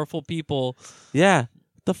most powerful people. Yeah.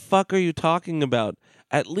 What the fuck are you talking about?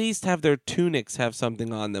 At least have their tunics have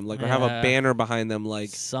something on them, or have a banner behind them,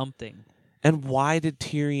 something. And why did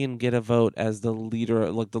Tyrion get a vote as the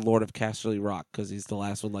leader, the Lord of Casterly Rock? Because he's the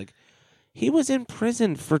last one. He was in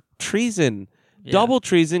prison for treason, double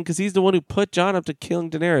treason, because he's the one who put Jon up to killing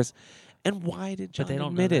Daenerys. And why did Jon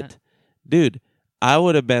admit it? Dude, I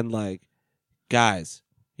would have been like, guys,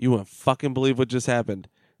 you won't fucking believe what just happened.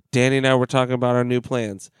 Danny and I were talking about our new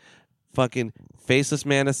plans. Fucking faceless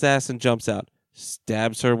man assassin jumps out,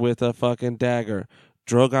 stabs her with a fucking dagger.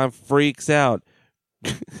 Drogon freaks out,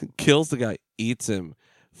 kills the guy, eats him.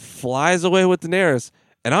 flies away with Daenerys,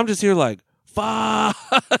 and I'm just here like, fuck.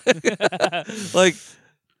 Like,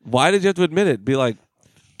 why did you have to admit it? Be like,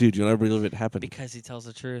 dude, you'll never believe it happened. Because he tells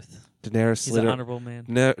the truth. Daenerys He's slit an her, honorable man.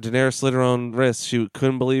 Daenerys slit her own wrist. She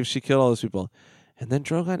couldn't believe she killed all those people, and then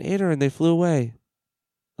Drogon ate her, and they flew away.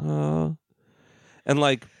 And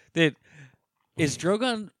like, Dude, is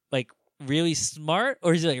Drogon like really smart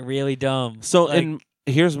or is he like really dumb? so, like, and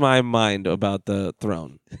here's my mind about the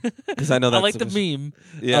throne, because I know I that's like the meme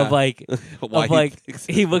yeah. of like Why of like thinks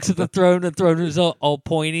he looks at the throne. The throne is all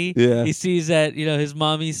pointy. Yeah. He sees that his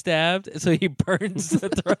mommy's stabbed, so he burns the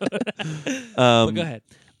throne. But go ahead.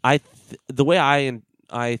 The way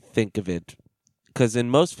I think of it, because in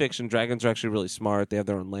most fiction, dragons are actually really smart. They have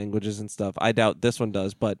their own languages and stuff. I doubt this one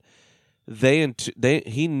does, but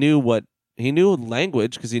he knew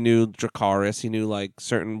language because he knew Dracarys. He knew like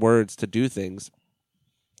certain words to do things,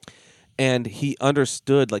 and he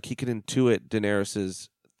understood. Like he could intuit Daenerys's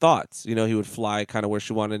thoughts. He would fly kind of where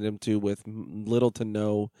she wanted him to with little to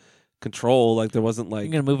no control. Like there wasn't like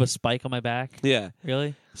I'm gonna move a spike on my back. yeah.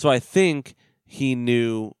 Really? So I think he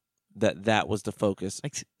knew that was the focus.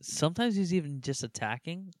 Like sometimes he's even just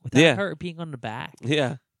attacking without her being on the back.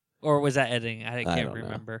 Yeah. Or was that editing? I can't don't know.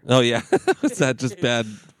 remember. Oh yeah, was that just bad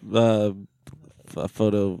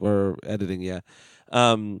photo or editing? Yeah,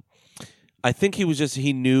 I think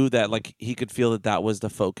he knew that like he could feel that was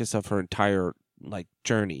the focus of her entire like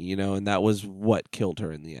journey, and that was what killed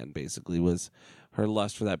her in the end. Basically, was her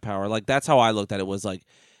lust for that power. Like that's how I looked at it. Was like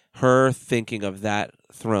her thinking of that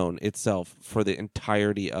throne itself for the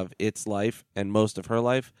entirety of its life and most of her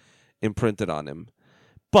life imprinted on him.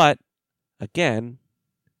 But again.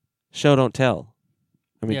 Show don't tell.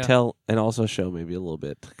 I mean, tell and also show maybe a little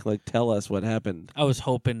bit. Like, tell us what happened. I was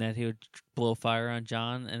hoping that he would blow fire on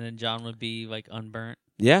Jon, and then Jon would be like unburnt.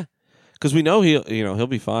 Yeah, because we know he'll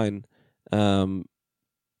be fine. And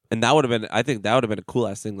that would have been, I think that would have been a cool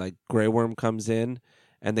ass thing. Like Grey Worm comes in,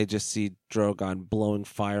 and they just see Drogon blowing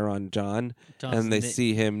fire on Jon, and they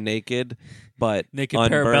see him naked, but naked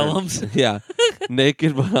unburned. parabellums. Yeah,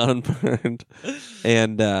 naked but unburned,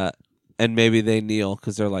 and maybe they kneel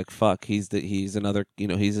because they're like, "Fuck, he's another,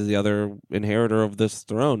 he's the other inheritor of this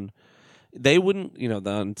throne." They wouldn't,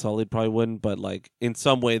 the Unsullied probably wouldn't, but like in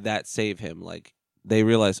some way that save him. Like they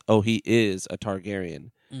realize, oh, he is a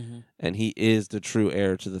Targaryen, and he is the true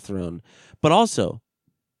heir to the throne. But also,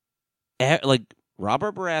 like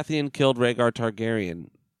Robert Baratheon killed Rhaegar Targaryen,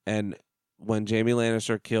 and when Jaime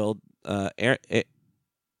Lannister killed Aegon,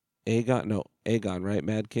 right,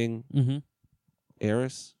 Mad King,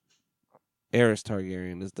 Aerys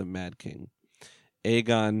Targaryen is the Mad King.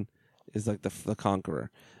 Aegon is like the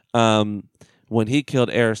conqueror. When he killed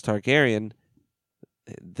Aerys Targaryen,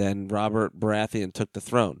 then Robert Baratheon took the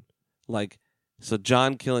throne. Like, so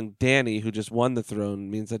Jon killing Dany, who just won the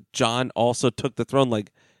throne, means that Jon also took the throne.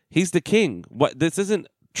 Like, he's the king. What? This isn't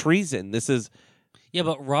treason. This is... Yeah,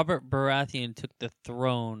 but Robert Baratheon took the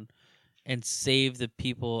throne and saved the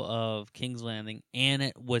people of King's Landing, and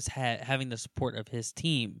it was having the support of his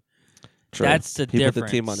team. True. That's the difference. He put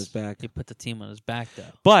the team on his back. He put the team on his back, though.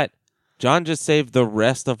 But Jon just saved the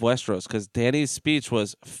rest of Westeros because Dany's speech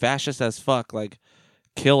was fascist as fuck. Like,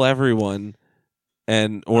 kill everyone,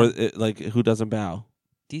 like who doesn't bow.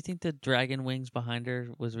 Do you think the dragon wings behind her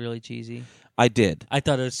was really cheesy? I did. I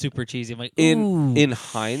thought it was super cheesy. I'm like, ooh. In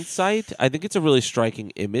hindsight, I think it's a really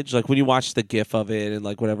striking image. Like when you watch the GIF of it and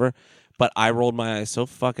like whatever. But I rolled my eyes so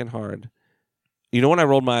fucking hard. You know when I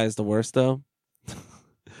rolled my eyes the worst though?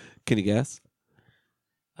 Can you guess?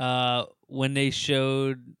 When they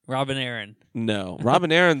showed Robin Aaron. No,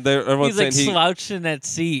 Robin Aaron. Everyone's He's like saying slouched in that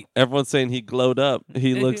seat. Everyone's saying he glowed up.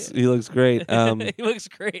 He looks great. He looks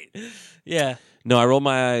great. Yeah. No, I rolled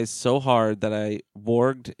my eyes so hard that I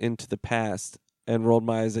warged into the past and rolled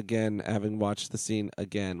my eyes again, having watched the scene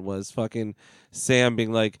again. Was fucking Sam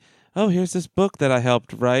being like, "Oh, here's this book that I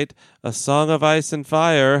helped write, A Song of Ice and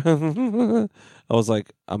Fire." I was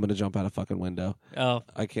like, I'm gonna jump out a fucking window. Oh,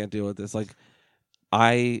 I can't deal with this. Like,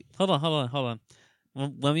 hold on.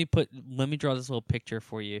 Let me draw this little picture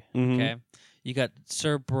for you. Okay, you got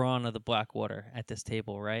Sir Bronn of the Blackwater at this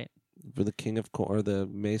table, right? For the king of or the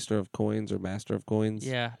maester of coins or master of coins.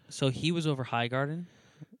 Yeah. So he was over Highgarden.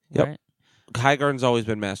 Yep. Right? Highgarden's always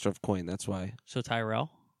been master of coin. That's why. So Tyrell,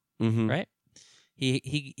 Mm-hmm. right?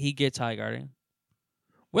 He gets Highgarden.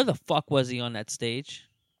 Where the fuck was he on that stage?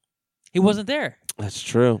 He wasn't there. That's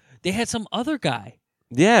true. They had some other guy.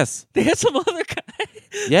 Yes. They had some other guy.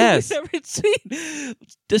 Yes. We've never seen.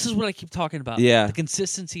 This is what I keep talking about. Yeah. The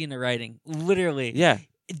consistency in the writing. Literally. Yeah.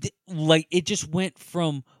 Like, it just went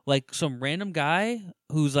from, like, some random guy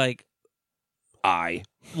who's, like,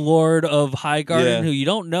 Lord of Highgarden, Yeah. who you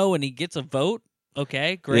don't know, and he gets a vote.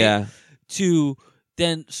 Okay, great. Yeah. To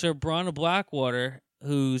then Sir Bronn of Blackwater,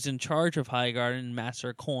 who's in charge of Highgarden, Master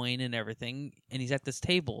of Coin and everything, and he's at this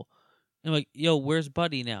table. And I'm like, yo, where's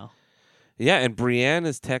Buddy now? Yeah, and Brienne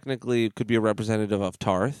is technically could be a representative of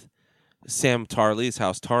Tarth. Sam Tarly is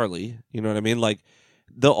House Tarly. You know what I mean? Like,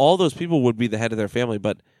 all those people would be the head of their family,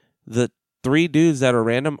 but the 3 dudes that are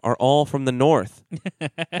random are all from the north,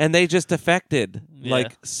 and they just defected. Yeah.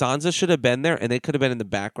 Like, Sansa should have been there, and they could have been in the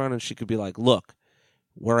background, and she could be like, "Look,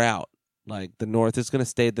 we're out. Like, the north is going to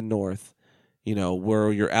stay the north. You know,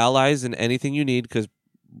 we're your allies in anything you need because."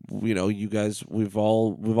 You know, you guys, we've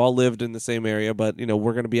all lived in the same area, but you know,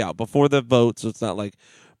 we're gonna be out before the vote, so it's not like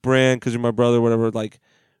Bran because you're my brother, whatever. Like,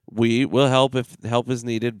 we will help if help is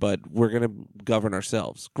needed, but we're gonna govern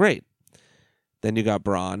ourselves. Great. Then you got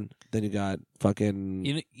Bronn. Then you got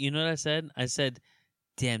fucking You know what I said? I said,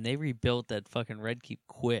 damn, they rebuilt that fucking Red Keep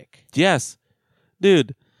quick. yes,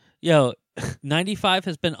 dude. Yo, 95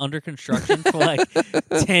 has been under construction for like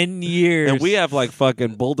 10 years. And we have like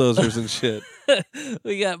fucking bulldozers and shit.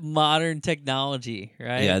 We got modern technology,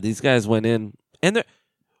 right? Yeah, these guys went in, and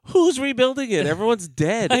who's rebuilding it? Everyone's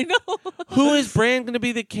dead. I know. Who is Bran going to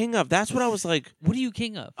be the king of? That's what I was like. What are you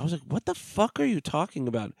king of? I was like, what the fuck are you talking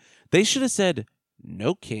about? They should have said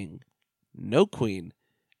no king, no queen,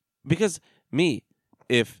 because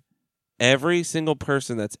if every single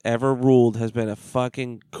person that's ever ruled has been a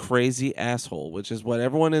fucking crazy asshole, which is what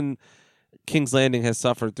everyone in King's Landing has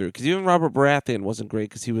suffered through. Because even Robert Baratheon wasn't great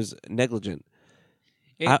because he was negligent.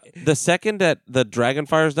 The second that the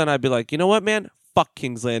Dragonfire's done, I'd be like, you know what, man? Fuck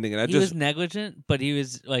King's Landing. And he was negligent, but he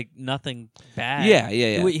was like nothing bad. Yeah.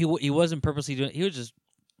 He wasn't purposely doing. He was just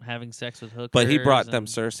having sex with hookers. But he brought them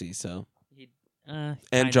Cersei, so and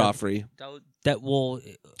Joffrey. That will.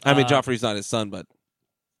 I mean, Joffrey's not his son, but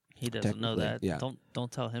he doesn't know that. Yeah.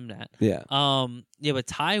 Don't tell him that. Yeah. Yeah, but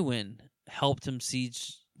Tywin helped him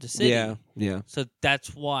siege the city. Yeah. So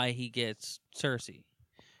that's why he gets Cersei.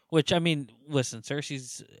 Which, I mean, listen,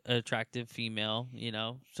 Cersei's an attractive female, you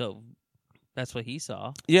know, so that's what he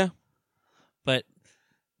saw. Yeah. But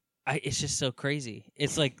it's just so crazy.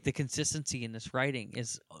 It's like the consistency in this writing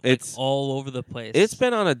is It's all over the place. It's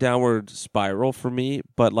been on a downward spiral for me,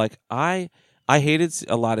 but like I hated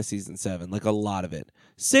a lot of season 7, like a lot of it.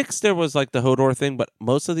 6, there was like the Hodor thing, but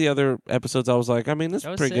most of the other episodes, I was like, I mean, this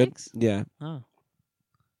is pretty 6? good. Yeah, Oh.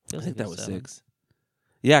 I think that was 6.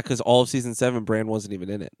 Yeah, because all of season 7, Bran wasn't even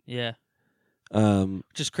in it. Yeah. It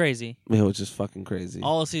Which is crazy. was just fucking crazy.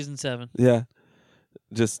 All of season 7. Yeah,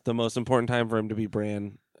 just the most important time for him to be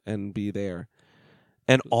Bran and be there,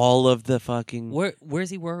 and all of the fucking.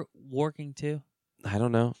 Where's he working to? I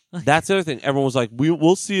don't know. That's the other thing. Everyone was like,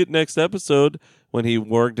 we'll see it next episode when he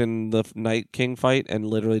worked in the Night King fight and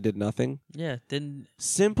literally did nothing. Yeah, didn't.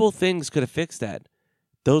 Simple things could have fixed that.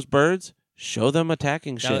 Those birds, show them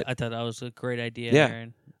attacking shit. I thought that was a great idea, Yeah.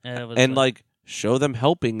 Aaron. And like, show them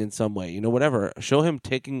helping in some way. You know, whatever. Show him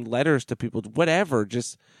taking letters to people. Whatever.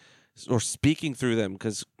 Just, or speaking through them.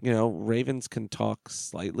 Because, you know, ravens can talk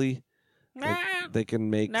slightly. Like, they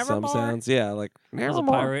can make some sounds. Yeah, like, I was a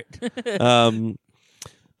pirate.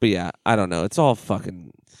 But yeah, I don't know. It's all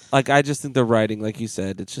fucking like I just think the writing, like you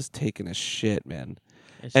said, it's just taking a shit, man.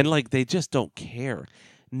 And like they just don't care.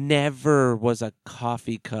 Never was a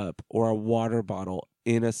coffee cup or a water bottle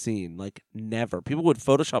in a scene. Like never. People would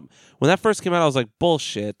Photoshop. When that first came out, I was like,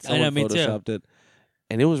 bullshit. Someone me too. Photoshopped it.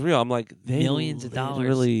 And it was real. I'm like, millions of dollars.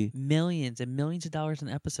 Really, millions and millions of dollars an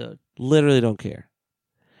episode. literally don't care.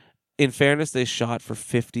 In fairness, they shot for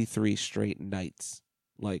 53 straight nights.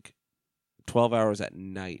 Like 12 hours at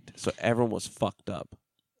night. So everyone was fucked up.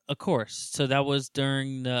 Of course. So that was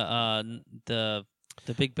during the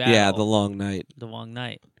big battle. Yeah, the long night. The long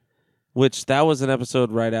night. Which that was an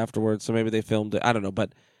episode right afterwards, so maybe they filmed it. I don't know,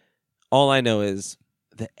 but all I know is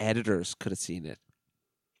the editors could have seen it.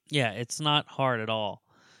 Yeah, it's not hard at all.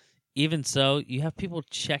 Even so, you have people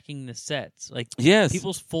checking the sets. Like Yes.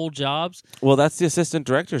 people's full jobs. Well, that's the assistant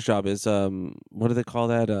director's job is what do they call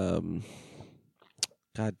that?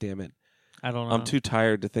 God damn it. I don't know. I'm too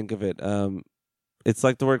tired to think of it. It's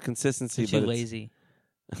like the word consistency, They're too but lazy.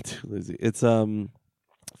 it's too lazy. It's fuck.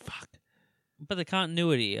 But the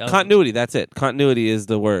continuity. Continuity, that's it. Continuity is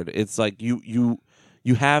the word. It's like you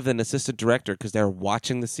have an assistant director because they're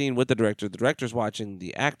watching the scene with the director. The director's watching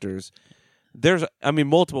the actors.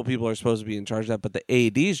 Multiple people are supposed to be in charge of that, but the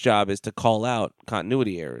AD's job is to call out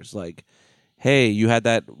continuity errors. Like, hey, you had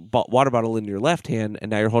that water bottle in your left hand,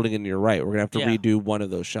 and now you're holding it in your right. We're going to have to redo one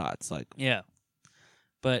of those shots. Like, yeah.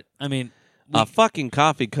 But, I mean... a fucking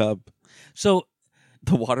coffee cup. So,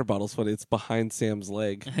 The water bottle's funny. It's behind Sam's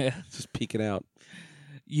leg, just peeking out.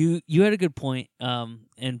 You had a good point.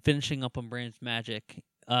 And finishing up on Bran's magic,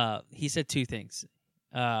 he said two things.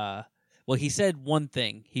 Well, he said one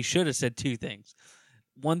thing. He should have said two things.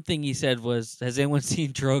 One thing he said was, "Has anyone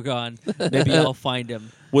seen Drogon? Maybe I'll find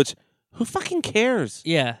him." Which, who fucking cares?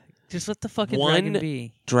 Yeah, just let the fucking dragon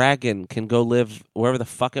be. Dragon can go live wherever the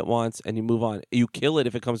fuck it wants, and you move on. You kill it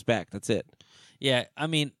if it comes back. That's it. Yeah, I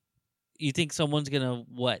mean, you think someone's gonna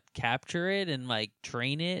capture it and like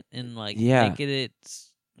train it and like make it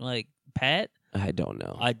its like pet? I don't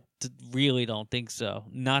know. I really don't think so.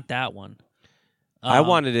 Not that one. I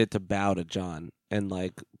wanted it to bow to Jon and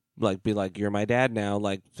like be like, "You're my dad now.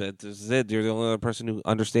 Like this is it. You're the only other person who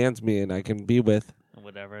understands me and I can be with."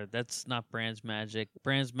 Whatever. That's not Bran's magic.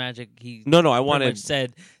 Bran's magic. He no. I wanted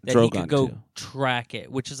said that Drogon he could go to track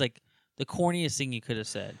it, which is like the corniest thing you could have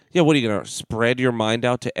said. Yeah, what are you gonna spread your mind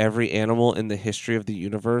out to every animal in the history of the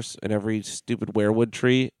universe and every stupid weirwood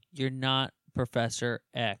tree? You're not Professor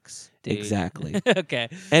X, dude. Exactly. Okay.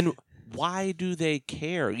 And why do they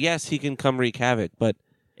care? Yes, he can come wreak havoc, but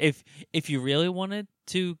if you really wanted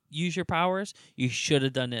to use your powers, you should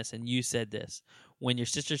have done this, and you said this. When your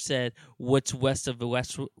sister said, "What's west of the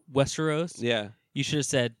Westeros?" Yeah. You should have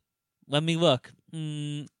said, "Let me look."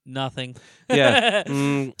 Nothing. Yeah.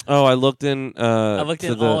 I looked in I looked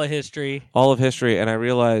in all of history. All of history, and I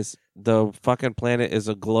realized the fucking planet is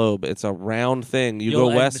a globe. It's a round thing. You'll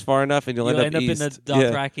go west far enough, and you'll end up east. In the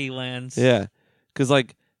Dothraki lands. Yeah. Because,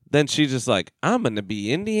 like, then she's just like, "I'm going to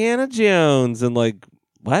be Indiana Jones." And, like,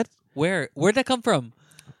 what? Where'd that come from?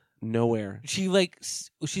 Nowhere. She's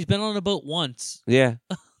been on a boat once. Yeah.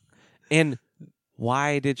 And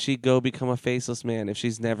why did she go become a faceless man if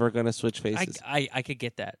she's never going to switch faces? I could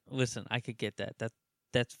get that. Listen, I could get that.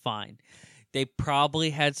 That's fine. They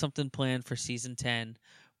probably had something planned for season 10,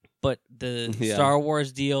 but the Star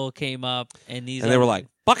Wars deal came up, and they were like,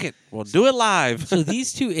 "Fuck it, we'll do it live." So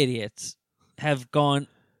these two idiots have gone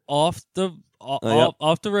off the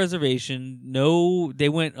reservation. No, they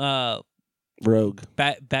went rogue.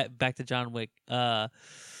 Back to John Wick. Parabellum.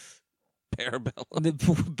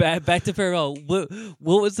 Back to Parabellum.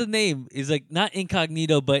 What was the name? He's like not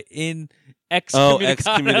incognito, but in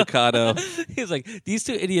excommunicado. He's like, these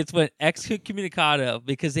two idiots went excommunicado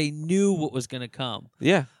because they knew what was going to come.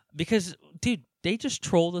 Yeah. Because, dude, they just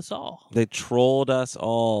trolled us all. They trolled us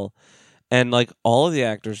all, and like all of the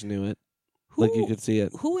actors knew it. Like you could see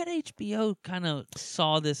it. Who at HBO kind of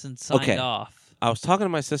saw this and signed off? I was talking to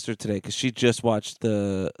my sister today because she just watched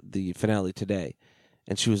the finale today,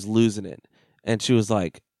 and she was losing it. And she was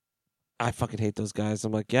like, "I fucking hate those guys."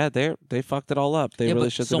 I'm like, "Yeah, they fucked it all up. They really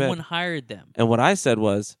should have been." Someone hired them. And what I said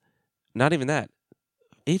was, not even that.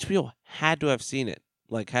 HBO had to have seen it.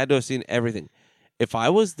 Like, had to have seen everything. If I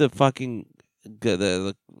was the fucking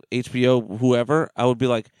the HBO whoever, I would be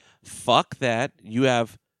like, "Fuck that. You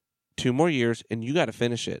have 2 more years, and you got to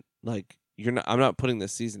finish it. Like, I'm not putting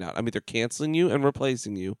this season out. I'm either canceling you and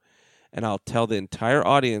replacing you, and I'll tell the entire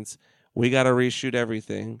audience we got to reshoot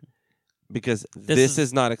everything because this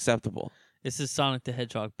is not acceptable." This is Sonic the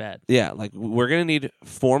Hedgehog bad. Yeah, like we're gonna need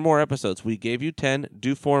 4 more episodes. We gave you 10.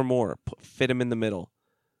 Do 4 more. Fit them in the middle.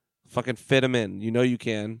 Fucking fit them in. You know you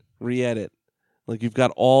can. Re-edit. Like you've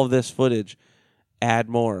got all this footage. Add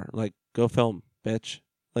more. Like go film, bitch.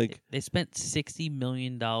 Like they spent $60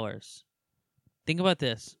 million. Think about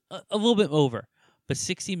this. A little bit over, but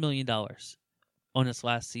 $60 million on this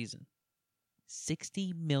last season.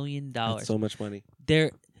 $60 million. That's so much money.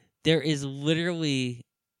 There is literally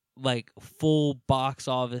like full box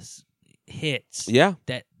office hits. Yeah.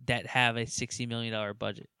 That have a $60 million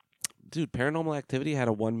budget. Dude, Paranormal Activity had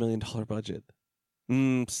a $1 million budget.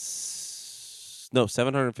 No,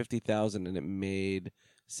 $750,000, and it made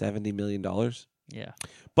 $70 million. Yeah.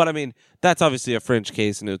 But I mean, that's obviously a fringe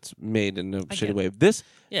case, and it's made in a shitty way.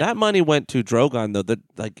 That money went to Drogon though.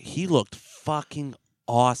 He looked fucking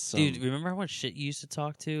awesome. Dude, remember how much shit you used to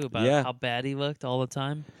talk to about how bad he looked all the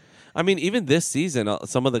time? I mean, even this season,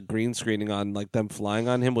 some of the green screening on like them flying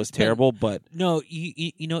on him was terrible. But no,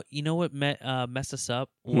 you know what messed us up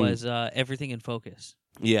was everything in focus.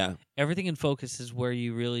 Yeah, everything in focus is where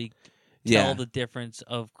you really tell the difference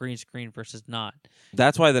of green screen versus not.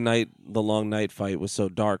 That's why the long night fight was so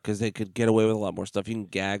dark, because they could get away with a lot more stuff. You can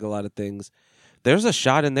gag a lot of things. There's a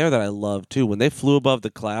shot in there that I love too. When they flew above the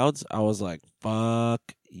clouds, I was like,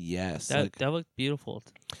 "Fuck yes!" That looked beautiful.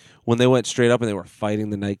 When they went straight up and they were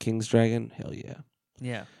fighting the Night King's dragon, hell yeah.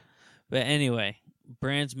 Yeah, but anyway,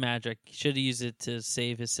 Bran's magic. He should have used it to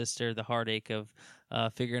save his sister the heartache of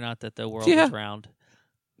figuring out that the world is round.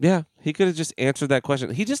 Yeah, he could have just answered that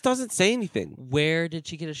question. He just doesn't say anything. Where did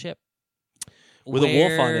she get a ship? With a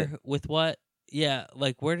wolf on it. With what? Yeah,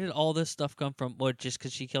 like where did all this stuff come from? What, just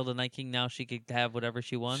because she killed a Night King, now she could have whatever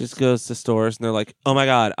she wants? She just goes to stores and they're like, "Oh my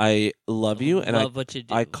god, I love you, and love what you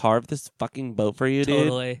do. I carved this fucking boat for you, dude."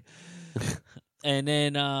 Totally. and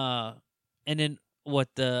then what?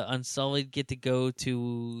 The Unsullied get to go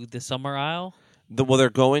to the Summer Isle. Well, they're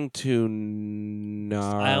going to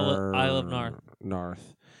Isle of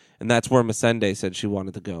Narth, and that's where Missandei said she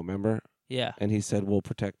wanted to go. Remember? Yeah. And he said, "We'll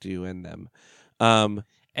protect you and them."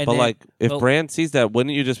 And but then, like, if Bran sees that,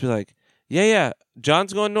 wouldn't you just be like, "Yeah,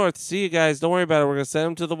 John's going north. See you guys. Don't worry about it. We're gonna send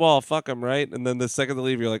him to the wall. Fuck him, right?" And then the second they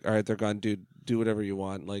leave, you're like, "All right, they're gone, dude. Do whatever you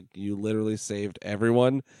want. Like, you literally saved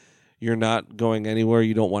everyone. You're not going anywhere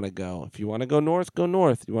you don't want to go. If you want to go north, go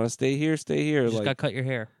north. You want to stay here, stay here. You just like, gotta cut your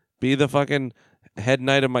hair. Be the fucking head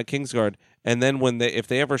knight of my Kingsguard. And then if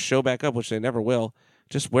they ever show back up, which they never will,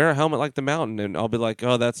 just wear a helmet like the Mountain, and I'll be like,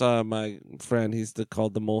 oh, that's my friend. He's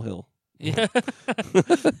called the Molehill." Yeah.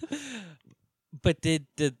 But did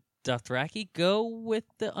the Dothraki go with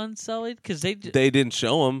the Unsullied? Because they didn't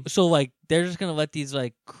show him. So like they're just gonna let these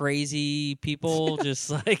like crazy people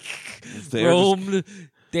just like They're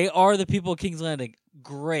They are the people of King's Landing.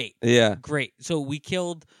 Great. Yeah. Great. So we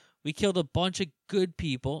killed a bunch of good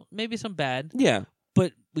people, maybe some bad. Yeah.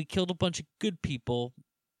 But we killed a bunch of good people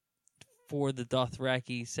for the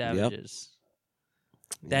Dothraki savages.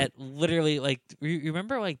 That literally, like, you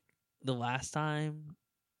remember like the last time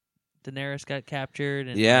Daenerys got captured,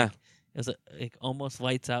 and yeah, like, it was like almost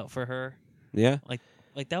lights out for her. Yeah, like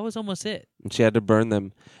that was almost it. And she had to burn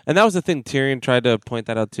them, and that was the thing. Tyrion tried to point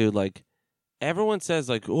that out too. Like, everyone says,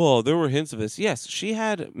 like, "Oh, there were hints of this." Yes, she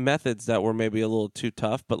had methods that were maybe a little too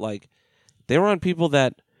tough, but like, they were on people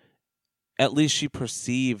that at least she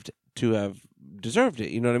perceived to have deserved it.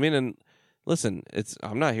 You know what I mean? And listen,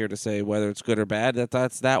 I'm not here to say whether it's good or bad.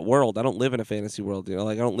 That's that world. I don't live in a fantasy world. You know,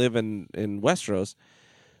 like I don't live in Westeros.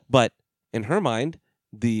 But in her mind,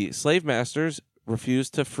 the slave masters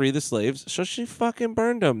refused to free the slaves, so she fucking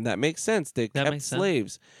burned them. That makes sense. They kept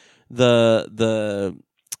slaves. The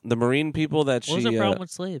marine people that what was the problem with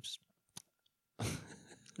slaves?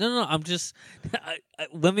 No. I'm just.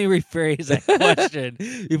 Let me rephrase that question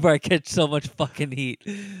before I catch so much fucking heat.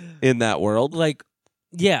 In that world, like,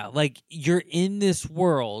 yeah, like you're in this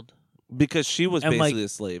world because she was basically a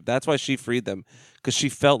slave. That's why she freed them, because she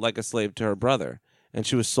felt like a slave to her brother. And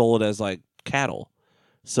she was sold as like cattle.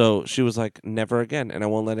 So she was like, never again. And I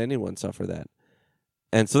won't let anyone suffer that.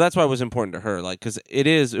 And so that's why it was important to her. Like, because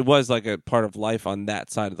it was like a part of life on that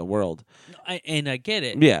side of the world. I get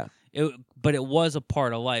it. Yeah. But it was a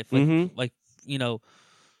part of life. Like, like, you know.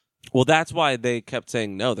 Well, that's why they kept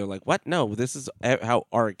saying no. They're like, what? No, this is how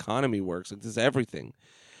our economy works. Like, this is everything.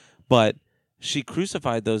 But she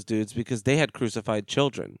crucified those dudes because they had crucified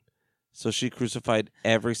children. So she crucified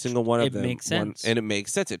every single one of them. It makes sense. And it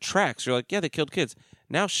makes sense. It tracks. You're like, yeah, they killed kids.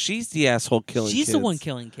 Now she's the asshole killing kids. She's the one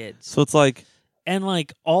killing kids. So it's like... And,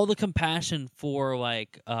 like, all the compassion for,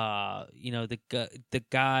 like, you know, the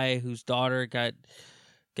guy whose daughter got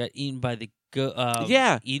eaten by the...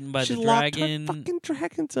 eaten by she the locked dragon. Her fucking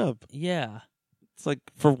dragons up. Yeah. It's like,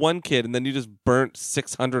 for one kid, and then you just burnt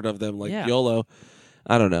 600 of them, like, YOLO.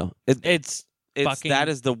 I don't know. It's that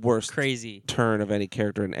is the worst crazy turn of any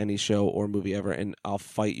character in any show or movie ever, and I'll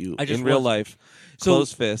fight you in real life.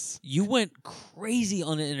 Closed fists. You went crazy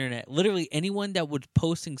on the internet. Literally anyone that was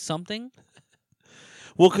posting something.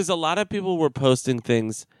 Well, because a lot of people were posting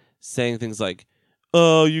things, saying things like,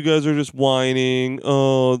 "Oh, you guys are just whining.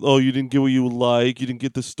 Oh, you didn't get what you like. You didn't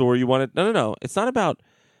get the story you wanted." No. It's not about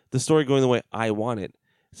the story going the way I want it.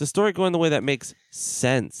 It's the story going the way that makes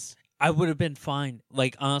sense. I would have been fine.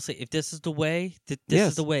 Like, honestly, if this is the way, this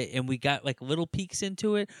is the way. And we got, like, little peeks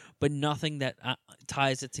into it, but nothing that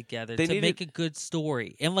ties it together to make a good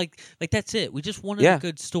story. And, like that's it. We just wanted a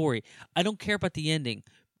good story. I don't care about the ending.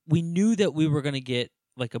 We knew that we were going to get,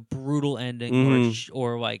 like, a brutal ending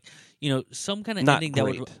or like, you know, some kind of ending that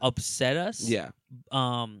would upset us. Yeah.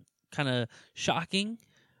 Kind of shocking.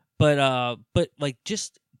 But, like,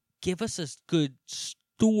 just give us a good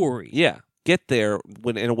story. Yeah. Get there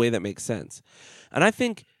in a way that makes sense. And I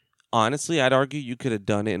think, honestly, I'd argue you could have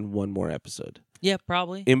done it in one more episode. Yeah,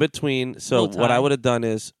 probably. In between. So what I would have done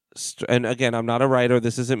is, and again, I'm not a writer.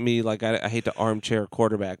 This isn't me. Like, I hate to armchair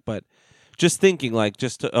quarterback, but just thinking, like,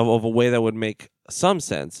 of a way that would make some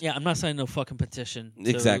sense. Yeah, I'm not signing no fucking petition.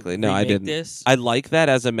 Exactly. No, I didn't. I like that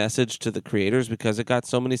as a message to the creators because it got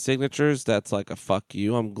so many signatures. That's like a fuck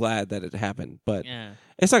you. I'm glad that it happened, but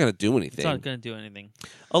it's not going to do anything. It's not going to do anything.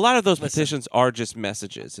 A lot of those petitions are just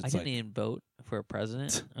messages. It's I didn't even vote for a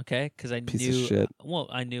president, okay? Because I piece knew. Of shit. Well,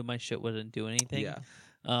 I knew my shit wouldn't do anything.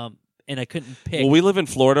 Yeah. and I couldn't pick. Well, we live in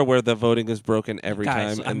Florida where the voting is broken every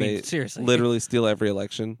Guys, time, I and mean, they seriously. literally steal every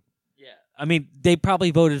election. Yeah, I mean, they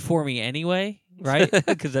probably voted for me anyway, right?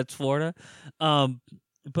 Because that's Florida.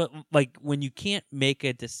 But like when you can't make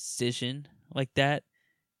a decision like that,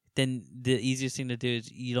 then the easiest thing to do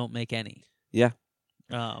is you don't make any. Yeah.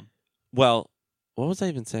 Um, Well, what was I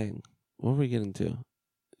even saying? What were we getting to?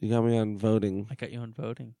 You got me on voting. I got you on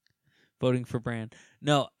voting for Bran.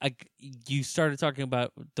 No, you started talking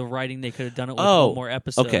about the writing. They could have done it with one more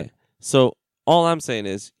episode. Okay. So all I'm saying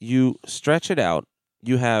is you stretch it out.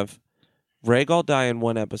 You have Rhaegal die in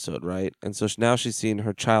one episode, right? And so now she's seen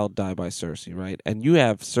her child die by Cersei, right? And you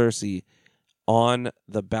have Cersei on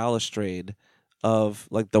the balustrade of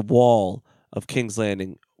like the wall of King's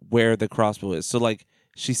Landing where the crossbow is. So like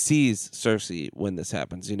she sees Cersei when this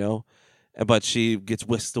happens, you know? But she gets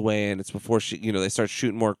whisked away, and it's before she, you know, they start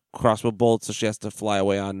shooting more crossbow bolts, so she has to fly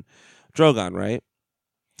away on Drogon, right?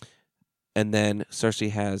 And then Cersei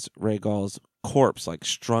has Rhaegal's corpse like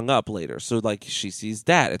strung up later, so like she sees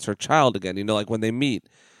that it's her child again, you know, like when they meet,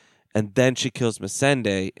 and then she kills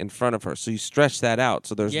Missandei in front of her. So you stretch that out,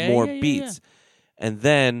 so there's more beats, and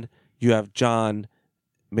then you have Jon,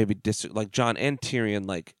 maybe like Jon and Tyrion,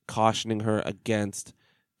 like cautioning her against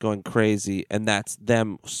going crazy, and that's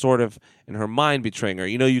them sort of in her mind betraying her.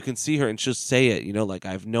 You know, you can see her and she'll say it, you know, like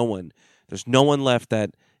I have no one. There's no one left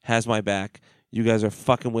that has my back. You guys are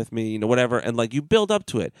fucking with me, you know, whatever. And like you build up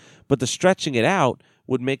to it. But the stretching it out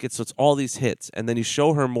would make it so it's all these hits. And then you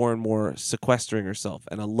show her more and more sequestering herself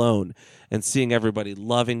and alone and seeing everybody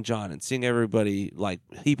loving Jon and seeing everybody like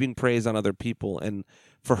heaping praise on other people. And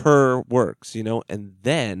for her works, you know, and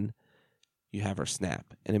then you have her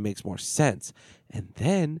snap and it makes more sense. And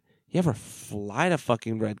then you have her fly to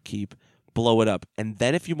fucking Red Keep, blow it up. And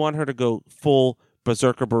then if you want her to go full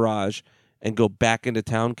Berserker Barrage and go back into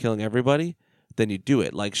town killing everybody, then you do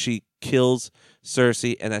it. Like she kills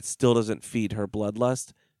Cersei and that still doesn't feed her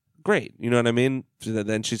bloodlust. Great. You know what I mean?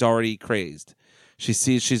 Then she's already crazed. She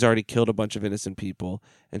sees she's already killed a bunch of innocent people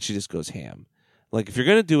and she just goes ham. Like if you're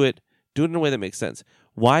going to do it in a way that makes sense.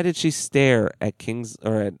 Why did she stare at King's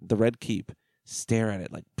or at the Red Keep? Stare at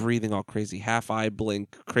it like breathing all crazy, half eye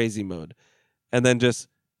blink, crazy mode, and then just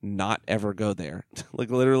not ever go there. Like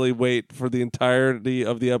literally wait for the entirety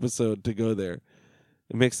of the episode to go there.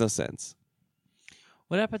 It makes no sense.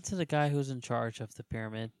 What happened to the guy who was in charge of the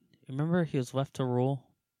pyramid? Remember, he was left to rule.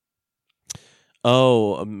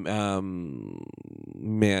 Oh, man,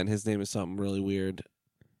 his name is something really weird.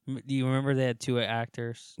 Do you remember they had two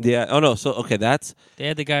actors? Yeah. Oh no. So okay, they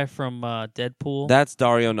had the guy from Deadpool. That's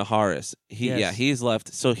Dario Naharis. Yes. He's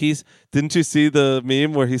left. So didn't you see the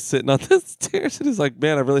meme where he's sitting on the stairs and he's like,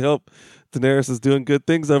 man, I really hope Daenerys is doing good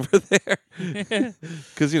things over there.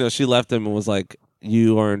 Because, you know, she left him and was like,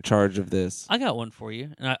 you are in charge of this. I got one for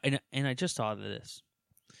you. And I just thought of this.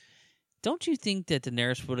 Don't you think that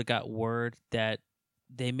Daenerys would have got word that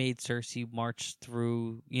they made Cersei march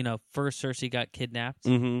through, you know, first Cersei got kidnapped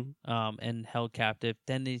and held captive.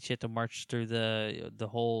 Then she had to march through the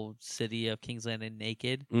whole city of King's Landing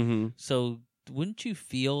naked. Mm-hmm. So wouldn't you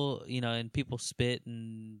feel, you know, and people spit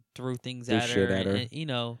and threw things at her, and, you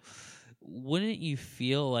know, wouldn't you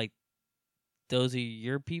feel like those are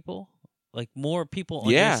your people? Like more people on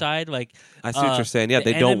your side, like I see what you're saying. Yeah,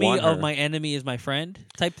 the they don't want her. Enemy of my enemy is my friend,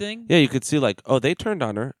 type thing. Yeah, you could see like, oh, they turned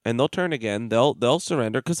on her, and they'll turn again. They'll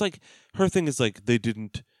surrender because like her thing is like they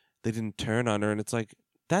didn't turn on her, and it's like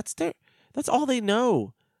that's all they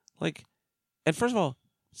know. Like, and first of all,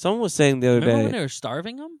 someone was saying the other Remember day when they were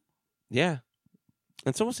starving them. Yeah,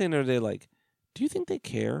 and someone was saying the other day like, do you think they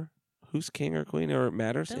care who's king or queen or it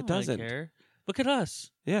matters? They don't It doesn't. really care. Look at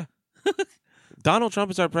us. Yeah. Donald Trump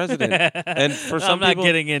is our president, and for some I'm people, not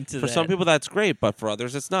getting into for that. some people that's great, but for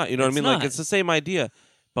others it's not. You know what I mean? Not. Like it's the same idea,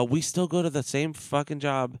 but we still go to the same fucking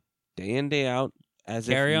job day in day out as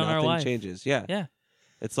Carry if on our nothing life. changes. Yeah, Yeah.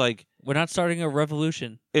 It's like We're not starting a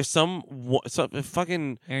revolution. if if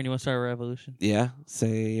fucking Aaron, you want to start a revolution?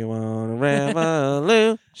 say you want a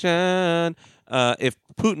revolution. If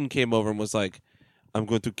Putin came over and was like, I'm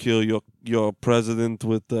going to kill your president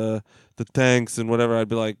with the tanks and whatever, I'd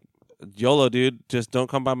be like, YOLO, dude. Just don't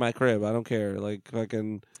come by my crib. I don't care. Like,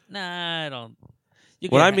 fucking. Nah, I don't.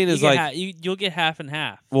 What I mean is like you'll get half and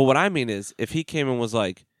half. Well, what I mean is if he came and was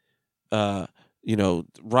like, you know,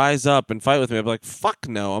 rise up and fight with me, I'd be like, fuck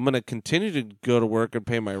no. I'm going to continue to go to work and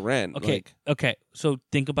pay my rent. Okay. So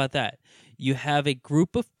think about that. You have a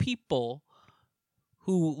group of people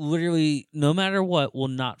who literally, no matter what, will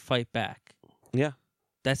not fight back. Yeah.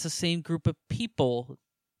 That's the same group of people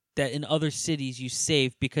that in other cities you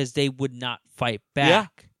save because they would not fight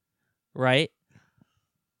back. Right?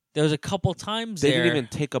 there was a couple times They there. didn't even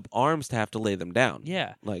take up arms to have to lay them down.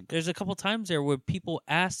 Yeah. Like, There's a couple times there where people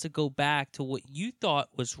asked to go back to what you thought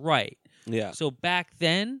was right. yeah. So back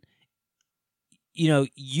then,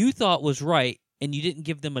 you thought was right, and you didn't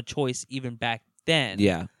give them a choice even back then.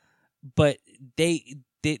 Yeah. But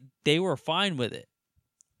they were fine with it.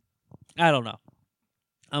 I don't know.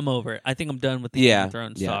 I'm over it. I think I'm done with the Game of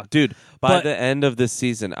Thrones talk. Dude, by the end of this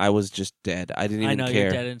season, I was just dead. I didn't even I know care.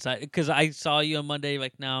 you're dead inside. Because I saw you on Monday,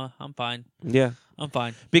 like, no, I'm fine. Yeah. I'm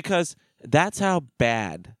fine. Because that's how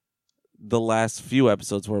bad the last few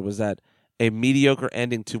episodes were, was that a mediocre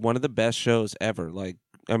ending to one of the best shows ever. Like,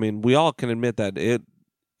 I mean, we all can admit that it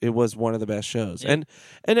was one of the best shows. Yeah.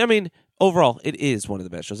 And I mean, overall, it is one of the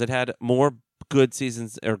best shows. It had more good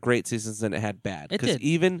seasons or great seasons than it had bad. It Because did.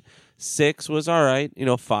 even 6 was all right.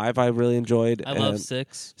 5 I really enjoyed. I love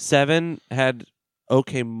 6. 7 had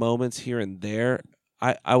okay moments here and there.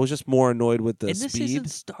 I was just more annoyed with the And this speed. season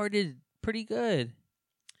started pretty good.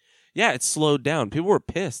 Yeah, it slowed down. People were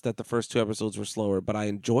pissed that the first 2 episodes were slower, but I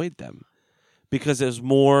enjoyed them because there's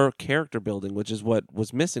more character building, which is what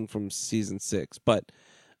was missing from season 6,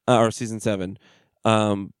 or season 7.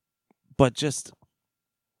 But just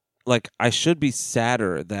like, I should be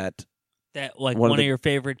sadder that That like One one of of the- your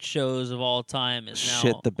favorite shows of all time is now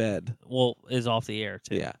shit the bed. is off the air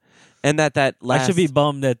too. Yeah, and that last I should be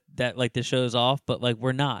bummed that like the show's off, but like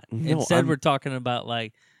we're not. No, Instead, we're talking about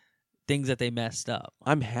like things that they messed up.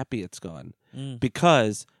 I'm happy it's gone Mm.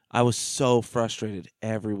 because I was so frustrated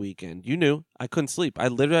every weekend. You knew I couldn't sleep. I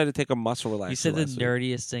literally had to take a muscle relaxer. You said the last week.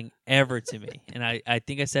 nerdiest thing ever to me, and I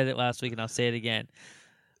think I said it last week, and I'll say it again.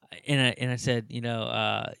 And I said,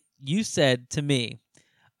 you said to me,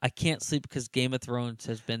 I can't sleep because Game of Thrones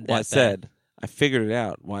has been that Well, I bad. said I figured it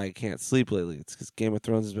out why I can't sleep lately. It's because Game of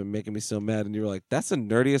Thrones has been making me so mad, and you were like, "That's the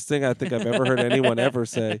nerdiest thing I think I've ever heard anyone ever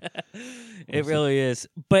say." It really is.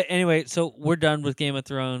 But anyway, so we're done with Game of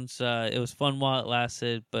Thrones. It was fun while it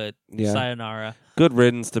lasted, but Yeah. sayonara. Good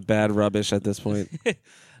riddance to bad rubbish at this point.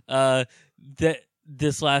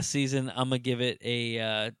 This last season, I'm gonna give it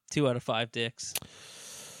a 2 out of 5 dicks.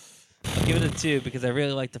 I'll give it a 2 because I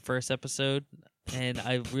really liked the first episode, and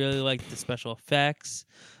I really liked the special effects.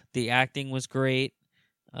 The acting was great.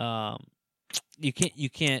 You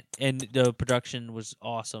can't, and the production was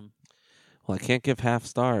awesome. Well, I can't give half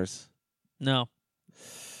stars No,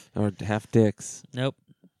 or half dicks. nope.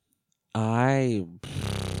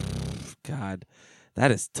 God,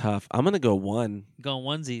 that is tough. I'm gonna go 1. Going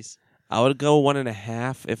onesies. I would go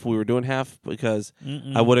 1.5 if we were doing half, because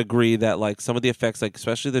Mm-mm. I would agree that like some of the effects, like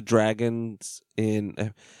especially the dragons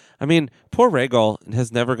in, I mean, poor Rhaegal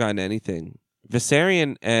has never gotten anything.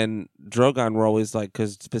 Viserion and Drogon were always like,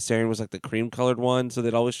 because Viserion was like the cream colored one, so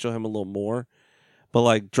they'd always show him a little more. But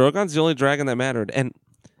like Drogon's the only dragon that mattered, and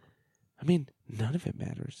I mean, none of it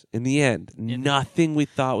matters in the end. Nothing we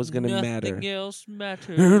thought was going to matter. Nothing else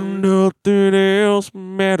matters. And nothing else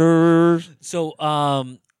matters. So,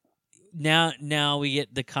 now we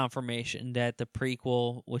get the confirmation that the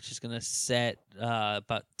prequel, which is going to set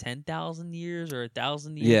about 10,000 years or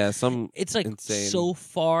 1,000 years. Yeah, some It's like insane. so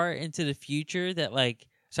far into the future that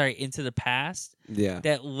into the past Yeah.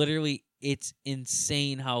 that literally it's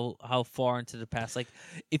insane how far into the past. Like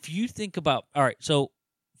if you think about, all right, so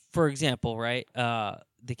for example, right,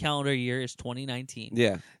 the calendar year is 2019.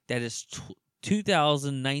 Yeah. That is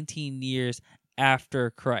 2019 years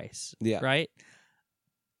after Christ. Yeah. Right?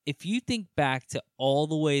 If you think back to all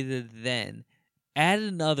the way to then, add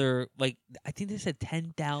another, like, I think they said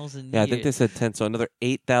 10,000 Yeah, I years. think they said 10, so another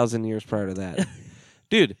 8,000 years prior to that.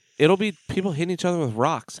 Dude, it'll be people hitting each other with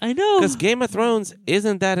rocks. I know. Because Game of Thrones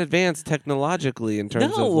isn't that advanced technologically in terms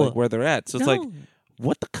of No. like where they're at. So it's like, No.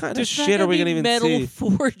 what the kind There's of not shit are we gonna going be to even metal see?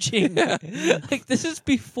 forging. Like, this is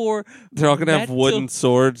before. They're all going to have metal- wooden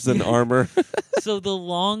swords and armor. So the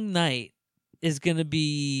long night is going to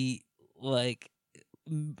be like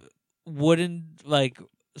wooden, like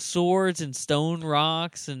swords and stone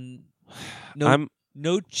rocks and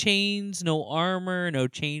no chains, no armor, no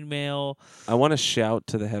chainmail. I want to shout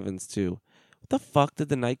to the heavens too. What the fuck did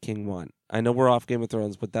the Night King want? I know we're off Game of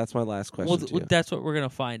Thrones, but that's my last question to you. That's what we're gonna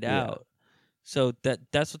find Yeah. out. So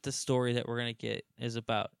that's what the story that we're gonna get is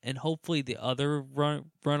about, and hopefully the other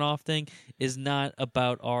runoff thing is not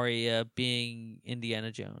about Arya being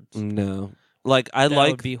Indiana Jones. No. Like, That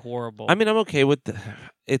would be horrible. I mean, I'm okay with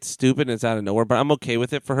it's stupid and it's out of nowhere, but I'm okay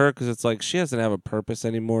with it for her because it's like she doesn't have a purpose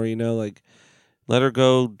anymore, you know? Like, let her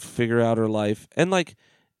go figure out her life. And, like,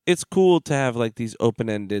 it's cool to have, like, these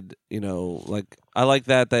open-ended, you know, like, I like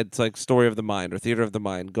that's, like, story of the mind or theater of the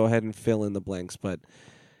mind. Go ahead and fill in the blanks. But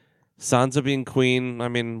Sansa being queen, I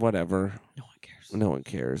mean, whatever. no one cares. No one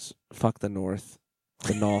cares. Fuck the North.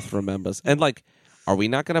 The North remembers. And like, are we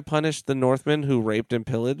not going to punish the Northmen who raped and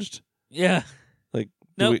pillaged? Yeah. Like,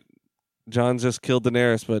 Nope. Jon just killed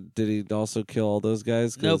Daenerys, but did he also kill all those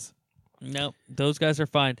guys? 'Cause- Nope. Those guys are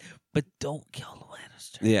fine, but don't kill the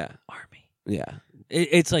Lannister Yeah. army. Yeah.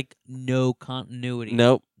 It's like no continuity.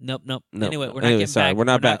 Nope. Nope. No. Anyway, we're not Anyway, getting sorry, back. we're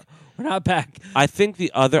not back. We're not back. I think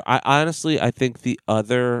I think the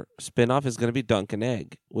other spinoff is going to be Dunk and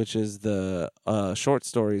Egg, which is the short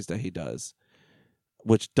stories that he does.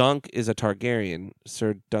 Which Dunk is a Targaryen,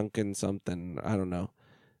 Sir Duncan something. I don't know.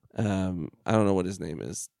 I don't know what his name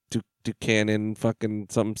is. Buchanan, fucking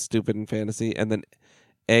something stupid in fantasy, and then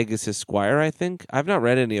Egg is his squire. I think I've not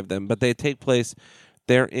read any of them, but they take place.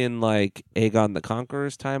 They're in like Aegon the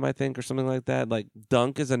Conqueror's time, I think, or something like that. Like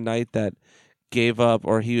Dunk is a knight that gave up,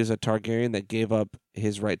 or he was a Targaryen that gave up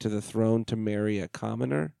his right to the throne to marry a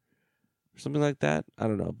commoner, or something like that. I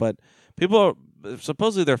don't know, but people are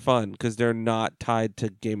supposedly they're fun because they're not tied to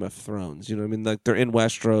Game of Thrones. You know what I mean? Like they're in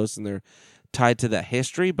Westeros and they're tied to that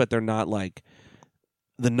history, but they're not like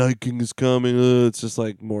the Night King is coming. It's just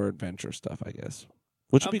like more adventure stuff, I guess,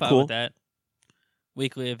 which would I'm be fine cool. with that.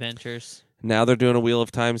 Weekly adventures. Now they're doing a Wheel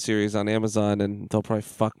of Time series on Amazon, and they'll probably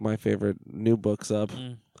fuck my favorite new books up.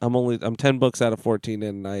 I'm 10 books out of 14 in,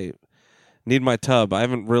 and I need my tub. I've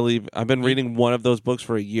been reading one of those books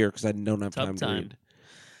for a year because I don't have time to read.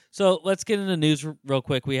 So let's get into news real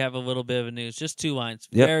quick. We have a little bit of news. Just 2 lines.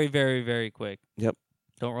 Yep. Very, very, very quick. Yep.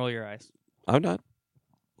 Don't roll your eyes. I'm not.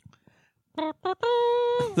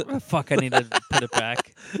 Fuck, I need to put it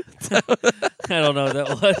back. I don't know what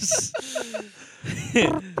that was.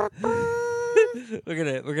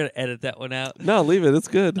 We're gonna edit that one out. No, leave it. It's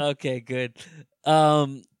good. Okay, good.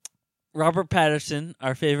 Robert Pattinson,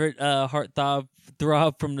 our favorite heart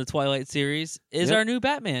throb from the Twilight series, is Yep. our new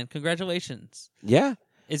Batman. Congratulations. Yeah.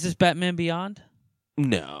 Is this Batman Beyond?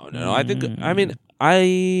 No. I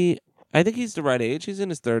think he's the right age. He's in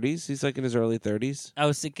his 30s. He's like in his early 30s. I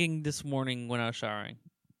was thinking this morning when I was showering,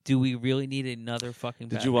 do we really need another fucking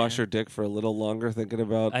Did Batman? you wash your dick for a little longer thinking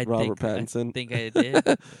about Robert Pattinson? I think I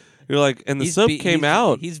did. You're like, and the soap came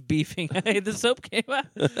out. He's beefing. The soap came out.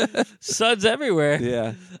 Suds everywhere.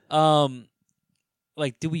 Yeah.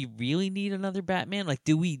 Like, do we really need another Batman? Like,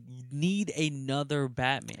 do we need another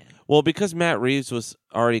Batman? Well, because Matt Reeves was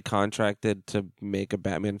already contracted to make a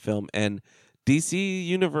Batman film, and DC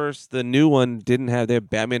Universe, the new one, didn't have their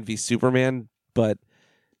Batman v Superman, but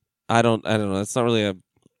I don't know. It's not really a.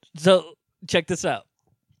 So check this out.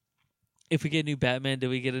 If we get a new Batman, do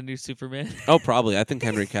we get a new Superman? Oh, probably. I think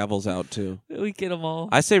Henry Cavill's out too. We get them all.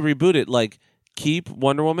 I say reboot it. Like keep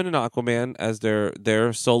Wonder Woman and Aquaman as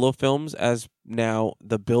their solo films as now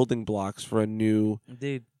the building blocks for a new.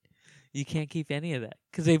 Dude, you can't keep any of that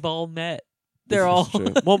because they've all met. They're all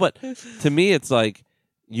true. Well, but to me, it's like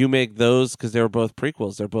you make those because they were both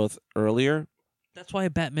prequels. They're both earlier. That's why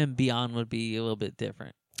Batman Beyond would be a little bit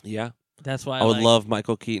different. Yeah. That's why I would love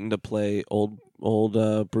Michael Keaton to play old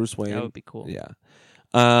Bruce Wayne. That would be cool. Yeah.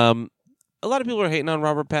 A lot of people are hating on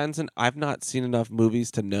Robert Pattinson. I've not seen enough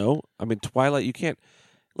movies to know. I mean, Twilight, you can't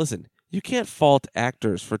fault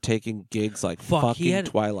actors for taking gigs like fucking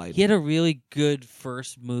Twilight. He had a really good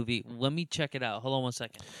first movie. Let me check it out. Hold on one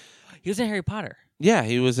second. He was in Harry Potter. Yeah,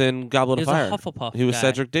 he was in Goblet He of was Fire. a Hufflepuff He was guy.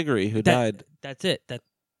 Cedric Diggory, who died. That's it.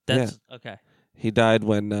 That's okay. He died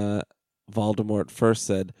when Voldemort first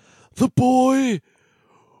said, "The boy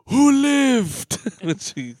who lived,"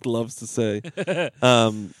 which he loves to say.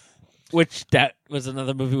 Which that was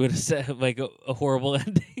another movie would have said like a horrible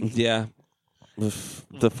ending. Yeah.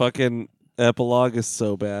 The fucking epilogue is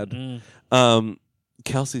so bad.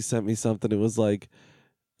 Kelsey sent me something. It was like,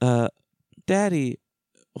 Daddy,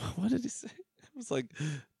 what did he say? It was like,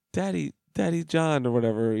 Daddy John or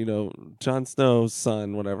whatever, Jon Snow's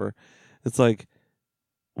son, whatever. It's like,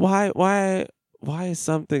 why is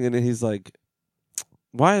something? And then he's like,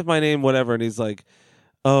 why is my name whatever? And he's like,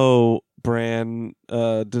 oh, Bran,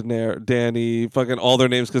 Danny, fucking all their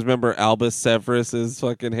names. Because remember, Albus Severus is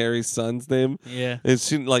fucking Harry's son's name. Yeah. And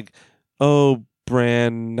she like, oh,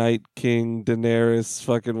 Bran, Night King, Daenerys,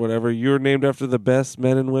 fucking whatever. You're named after the best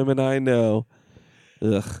men and women I know.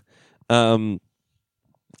 Ugh.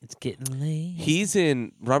 It's getting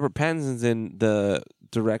late. Robert Pattinson's in the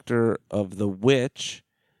director of The Witch,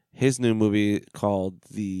 his new movie called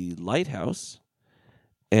The Lighthouse.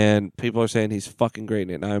 And people are saying he's fucking great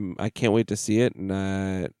in it. And I can't wait to see it.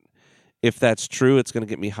 And if that's true, it's going to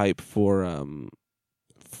get me hype for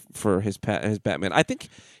his Batman. I think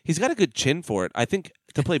he's got a good chin for it. I think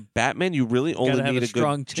to play Batman, you really only need a good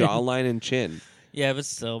jawline and chin. Yeah, but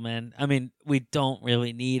still, man. I mean, we don't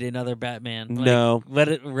really need another Batman. No. Let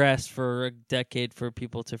it rest for a decade for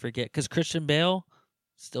people to forget. Because Christian Bale,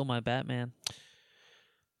 Still my Batman.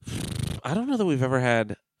 I don't know that we've ever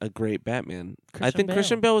had a great Batman. I think Bale.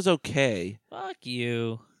 Christian Bale was okay. Fuck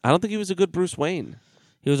you. I don't think he was a good Bruce Wayne.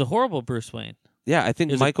 He was a horrible Bruce Wayne. Yeah, I think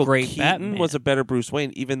He was a Michael great Keaton Batman. was a better Bruce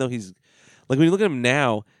Wayne, even though he's like when you look at him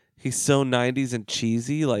now, he's so 90s and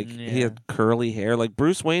cheesy. Like he Yeah. had curly hair. Like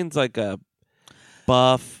Bruce Wayne's like a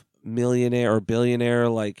buff millionaire or billionaire,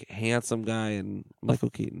 like handsome guy, and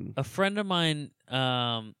Michael Keaton. A friend of mine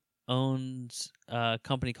owns a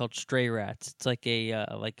company called Stray Rats. It's like a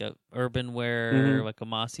urban wear, Mhm. like a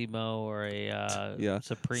Massimo or a Yeah.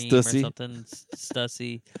 Supreme Stussy. or something.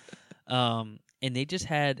 Stussy. And they just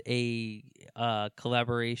had a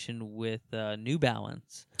collaboration with New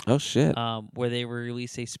Balance, Oh shit! where they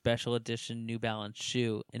released a special edition New Balance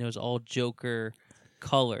shoe, and it was all Joker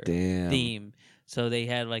color Damn. theme. So they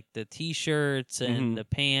had like the T-shirts and Mhm. the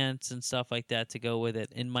pants and stuff like that to go with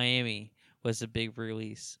it. In Miami was a big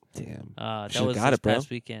release. Damn. That Should've was got this it, bro. past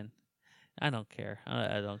weekend. I don't care.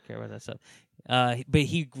 I don't care about that stuff. But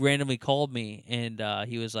he randomly called me and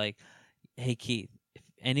he was like, "Hey Keith, if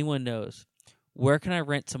anyone knows, where can I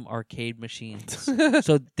rent some arcade machines?"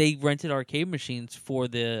 So they rented arcade machines for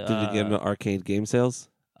the. Did you get him to arcade game sales?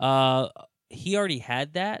 He already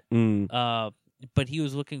had that. Mm. But he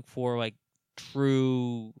was looking for like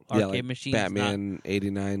true arcade like machines. not- Batman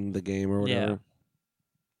 '89, the game or whatever.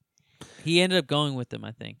 He ended up going with them,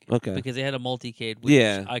 I think. Okay. Because they had a multicade, which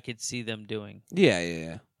Yeah. I could see them doing.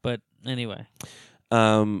 Yeah. But anyway,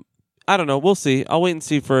 I don't know. We'll see. I'll wait and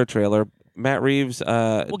see for a trailer. Matt Reeves.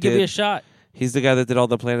 we'll give you a shot. He's the guy that did all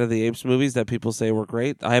the Planet of the Apes movies that people say were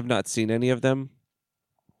great. I have not seen any of them.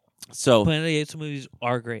 So Planet of the Apes movies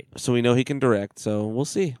are great. so we know he can direct. So we'll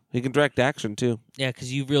see. He can direct action too. Yeah,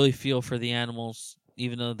 because you really feel for the animals,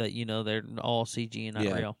 even though that they're all CG and not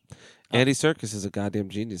Yeah. real. Andy Serkis is a goddamn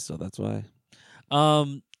genius, so that's why.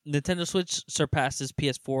 Nintendo Switch surpasses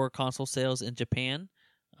PS4 console sales in Japan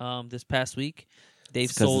this past week. They've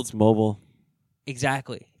Because sold it's mobile.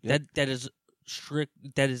 exactly Yep. that is strict.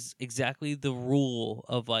 That is exactly the rule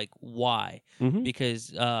of like why Mhm. because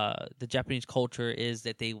the Japanese culture is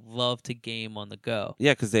that they love to game on the go.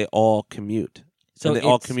 Yeah, because they all commute. So And they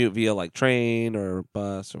all it's- commute via like train or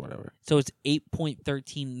bus or whatever. So it's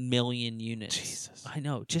 8.13 million units. Jesus, I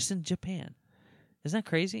know, just in Japan. Isn't that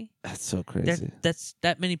crazy? that's so crazy. That's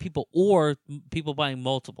that many people, or people buying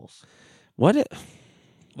multiples.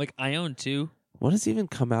 Like I own 2. What has even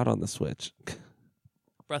come out on the Switch?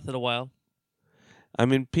 Breath of the Wild. I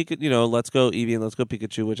mean, Let's Go Eevee and Let's Go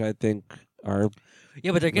Pikachu, which I think are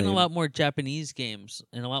Yeah, but they're getting lame. a lot more Japanese games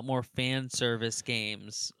and a lot more fan service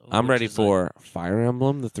games. I'm which ready is for Fire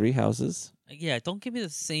Emblem, the Three Houses. like, yeah, don't give me the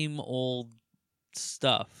same old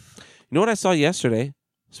stuff. You know what I saw yesterday?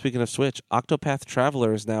 Speaking of Switch, Octopath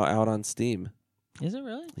Traveler is now out on Steam. Is it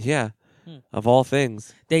really? Yeah, Hmm. of all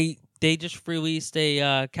things. They just released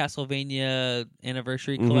a Castlevania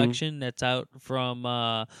anniversary Mhm. collection that's out from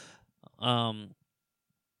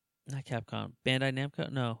not Capcom, Bandai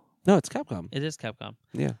Namco. No, No, it's Capcom. it is Capcom.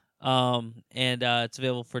 Yeah, And it's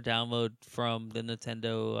available for download from the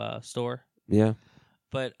Nintendo store. yeah.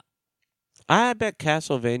 But I bet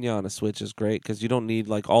Castlevania on a Switch is great because you don't need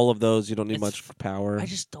like all of those. You don't need It's- much power. I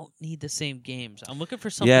just don't need the same games. I'm looking for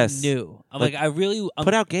something Yes. new. I'm Like, I'm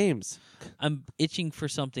Put out games. I'm itching for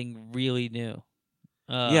something really new.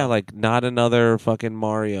 Yeah, like not another fucking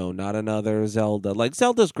Mario, not another Zelda. Like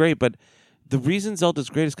Zelda's great, but the reason Zelda's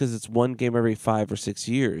great is because it's one game every 5 or 6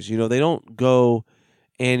 years. You know, they don't go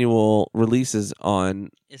annual releases on.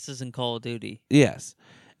 This isn't Call of Duty. Yes,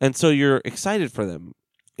 and so you're excited for them.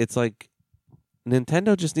 It's like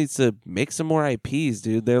Nintendo just needs to make some more IPs,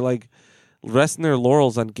 dude. They're like resting their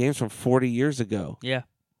laurels on games from 40 years ago. Yeah.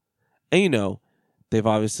 And you know, they've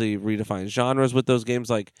obviously redefined genres with those games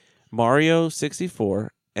like Mario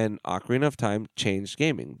 64 and Ocarina of Time changed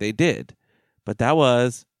gaming. They did. But that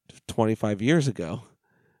was 25 years ago.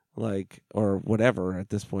 Like, or whatever at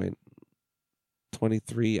this point.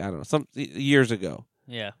 23, I don't know, some years ago.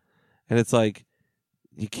 Yeah. And it's like,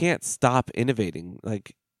 you can't stop innovating.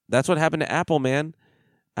 Like, that's what happened to Apple, man.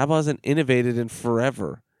 Apple hasn't innovated in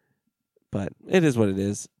forever. But it is what it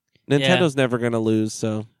is. Nintendo's never going to lose,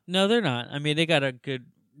 so. No, they're not. I mean, they got a good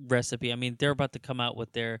recipe. I mean, they're about to come out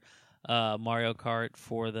with their Mario Kart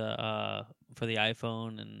for the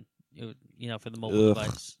iPhone and for the mobile Ugh.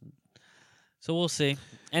 device. So we'll see.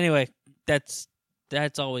 Anyway, that's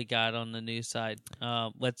all we got on the news side.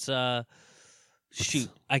 Let's shoot.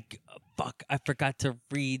 I forgot to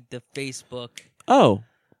read the Facebook. Oh.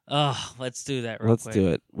 Let's do that. Let's do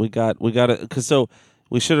it. We got it because so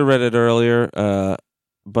we should have read it earlier,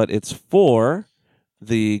 but it's for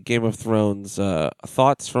the Game of Thrones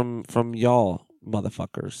thoughts from y'all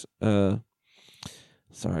motherfuckers.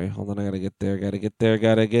 Sorry, hold on. I gotta get there. Gotta get there.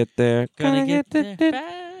 Gotta get there. Gonna get there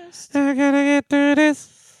fast. I gotta get through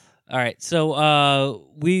this. All right, so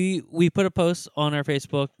we put a post on our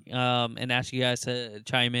Facebook and asked you guys to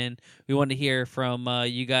chime in. We want to hear from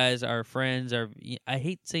you guys, our friends, I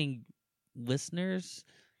hate saying listeners,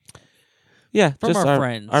 Yeah, from just our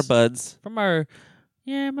friends, our buds. from our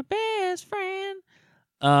my best friend.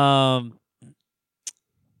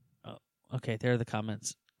 Okay, there are the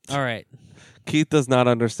comments. All right, Keith does not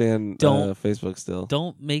understand Facebook still.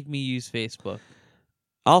 don't make me use Facebook.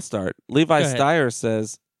 I'll start. Levi Go ahead. Steyer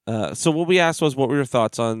says, so what we asked was what were your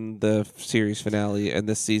thoughts on the series finale and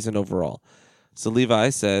this season overall. So Levi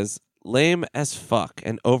says, lame as fuck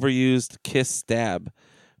and overused kiss stab.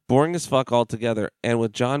 Boring as fuck altogether. And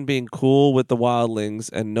with John being cool with the wildlings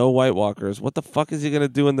and no White Walkers, what the fuck is he going to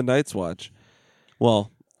do in the Night's Watch?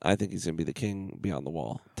 Well, I think he's going to be the king beyond the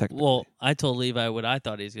wall, technically. Well, I told Levi what I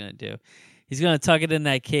thought he was going to do. He's going to tuck it in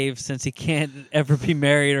that cave since he can't ever be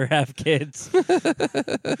married or have kids.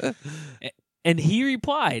 And he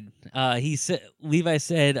replied, Levi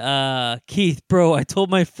said, Keith, bro, I told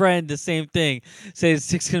my friend the same thing. Said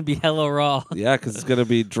it's going to be hella raw. Yeah, because it's going to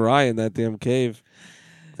be dry in that damn cave.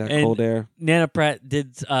 That And cold air. Nana Pratt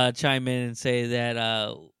did chime in and say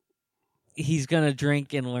that he's going to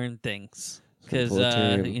drink and learn things. Because,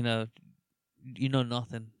 Proletarian. you know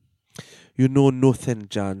nothing. You know nothing,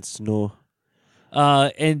 Jon Snow.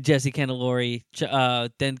 And Jesse Candelori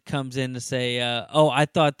then comes in to say, I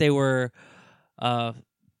thought they were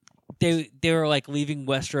they were like leaving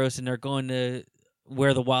Westeros and they're going to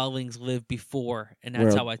where the wildlings lived before, and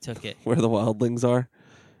that's how I took it. Where the wildlings are.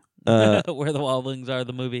 Where the wildlings are,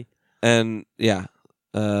 the movie. And yeah,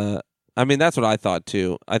 I mean, that's what I thought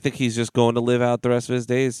too. I think he's just going to live out the rest of his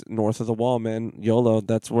days north of the wall, man. YOLO.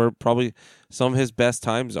 That's where probably some of his best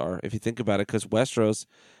times are, if you think about it, because Westeros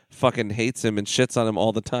fucking hates him and shits on him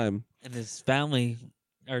all the time. And his family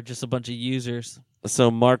are just a bunch of users.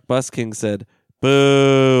 So Mark Busking said,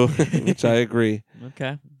 boo, which I agree.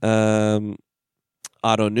 Okay.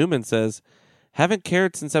 Otto Newman says, haven't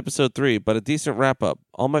cared since episode 3, but a decent wrap-up.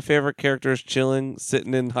 All my favorite characters chilling,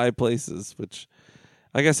 sitting in high places, which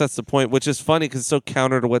I guess that's the point, which is funny because it's so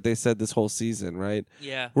counter to what they said this whole season, right?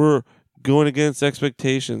 Yeah. We're going against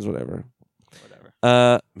expectations, whatever.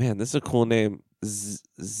 Man, this is a cool name.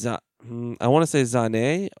 I want to say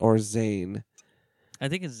Zane or Zane. I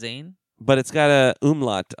think it's Zane. But it's got a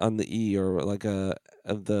umlaut on the E or like the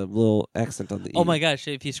little accent on the E. Oh my gosh,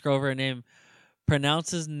 if you scroll over her name,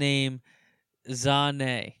 pronounce his name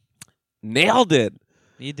Zane. Nailed it.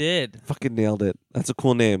 You did. Fucking nailed it. That's a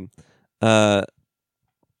cool name.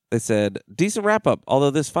 They said, decent wrap-up,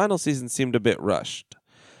 although this final season seemed a bit rushed.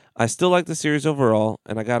 I still like the series overall,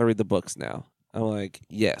 and I got to read the books now. I'm like,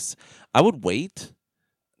 yes. I would wait.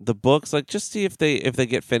 The books, like, just see if they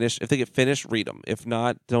get finished. If they get finished, read them. If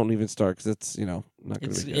not, don't even start because it's, not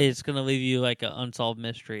going to be good. It's going to leave you like an unsolved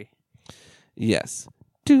mystery. Yes.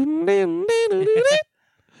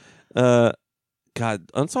 God,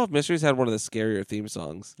 Unsolved Mysteries had one of the scarier theme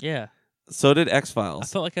songs. Yeah. So did I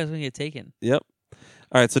X-Files. felt like I was going to get taken. Yep.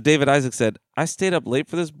 All right, so David Isaac said, I stayed up late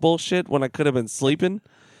for this bullshit when I could have been sleeping.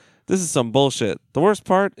 This is some bullshit. The worst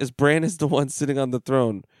part is Bran is the one sitting on the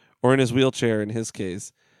throne, or in his wheelchair in his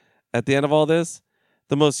case. At the end of all this,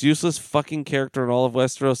 the most useless fucking character in all of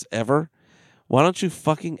Westeros ever. Why don't you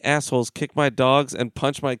fucking assholes kick my dogs and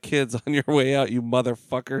punch my kids on your way out, you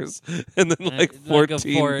motherfuckers? And then like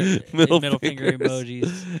 14 middle finger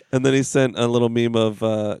emojis. And then he sent a little meme of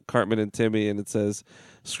Cartman and Timmy, and it says,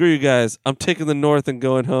 screw you guys, I'm taking the north and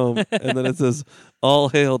going home. And then it says, all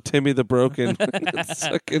hail Timmy the Broken. It's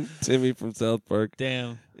fucking Timmy from South Park.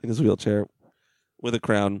 Damn. In his wheelchair with a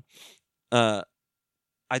crown. I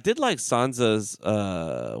did like Sansa's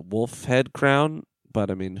wolf head crown, but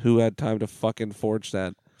I mean, who had time to fucking forge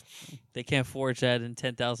that? They can't forge that in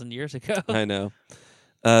 10,000 years ago. I know.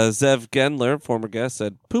 Zev Gendler, former guest,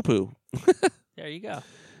 said poo-poo. There you go.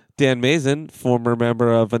 Dan Mason, former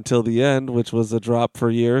member of Until the End, which was a drop for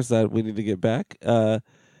years that we need to get back,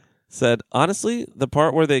 said, honestly, the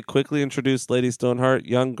part where they quickly introduced Lady Stoneheart,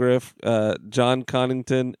 young Griff, John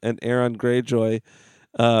Connington, and Aaron Greyjoy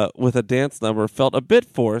with a dance number felt a bit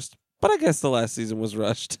forced, but I guess the last season was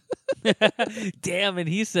rushed. Damn, and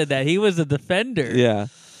he said that. He was a defender. Yeah.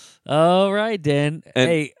 All right, Dan. And-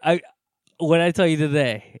 hey, what I tell you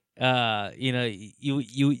today,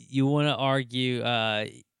 you want to argue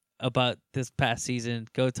about this past season,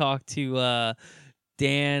 go talk to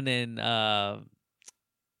Dan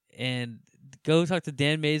and go talk to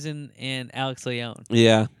Dan Mason and Alex Leone.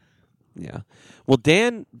 Yeah. Yeah. Well,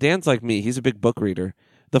 Dan's like me. He's a big book reader.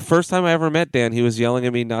 The first time I ever met Dan, he was yelling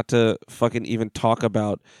at me not to fucking even talk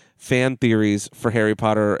about fan theories for Harry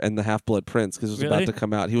Potter and the Half-Blood Prince because it was Really? about to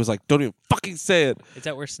come out. He was like, don't even fucking say it. Is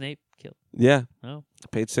that where Snape killed? Yeah. Oh.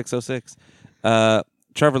 Page 606.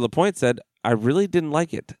 Trevor Lapointe said, I really didn't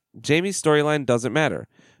like it. Jamie's storyline doesn't matter.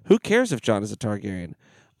 Who cares if Jon is a Targaryen?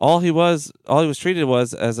 All he was treated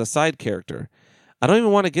was as a side character. I don't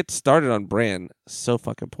even want to get started on Bran. So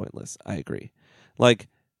fucking pointless. I agree. Like,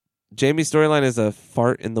 Jamie's storyline is a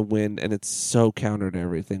fart in the wind, and it's so counter to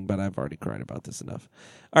everything, but I've already cried about this enough.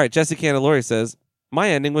 All right, Jesse Candelori says, my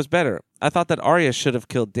ending was better. I thought that Arya should have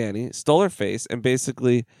killed Dany, stole her face, and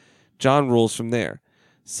basically Jon rules from there.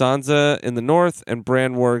 Sansa in the north, and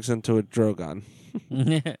Bran works into a Drogon.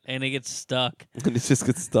 And it gets stuck. And it just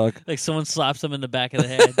gets stuck. Like someone slaps him in the back of the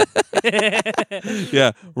head.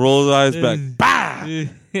 Yeah, rolls his eyes back. Bah!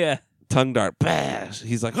 Yeah. Tongue dart. Bash.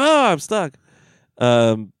 He's like, oh, I'm stuck.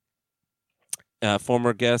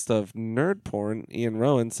 Former guest of Nerd Porn, Ian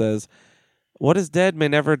Rowan, says, what is dead may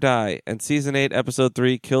never die, and Season 8, Episode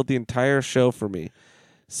 3 killed the entire show for me.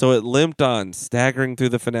 So it limped on, staggering through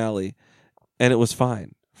the finale, and it was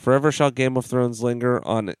fine. Forever shall Game of Thrones linger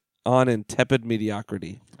on in tepid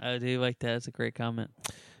mediocrity. I do like that. It's a great comment.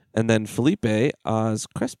 And then Felipe Oz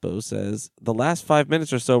Crespo says, the last 5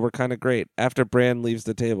 minutes or so were kind of great after Bran leaves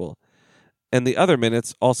the table. And the other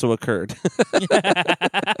minutes also occurred.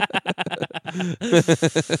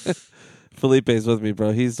 Felipe's with me,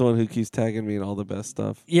 bro. He's the one who keeps tagging me in all the best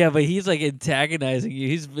stuff. Yeah, but he's like antagonizing you.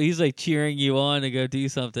 He's like cheering you on to go do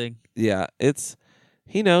something. Yeah,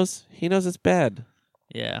 he knows it's bad.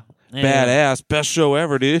 Yeah. Anyway, Badass. Best show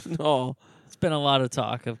ever, dude. Oh. It's been a lot of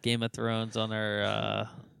talk of Game of Thrones on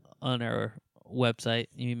our website.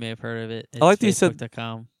 You may have heard of it. It's I like that you said-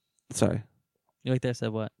 Facebook.com. Sorry. You like that I said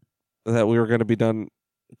what? That we were going to be done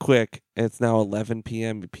quick. It's now 11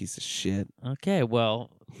 p.m., you piece of shit. Okay, well,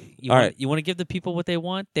 All right. You want to give the people what they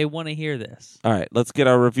want? They want to hear this. All right, let's get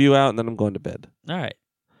our review out, and then I'm going to bed. All right.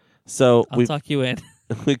 So I'll talk you in.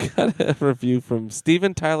 we got a review from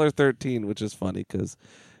Steven Tyler 13, which is funny because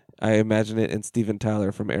I imagine it in Steven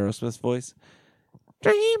Tyler from Aerosmith's voice.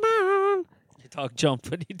 Dream on. Your dog jumped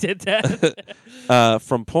when you did that.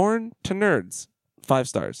 From porn to nerds, 5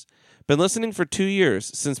 stars. Been listening for 2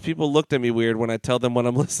 years since people looked at me weird when I tell them what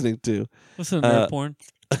I'm listening to. Listen to nerd porn.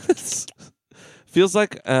 Feels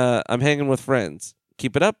like I'm hanging with friends.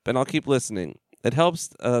 Keep it up, and I'll keep listening. It helps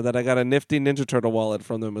that I got a nifty Ninja Turtle wallet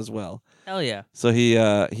from them as well. Hell yeah. So he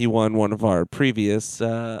won one of our previous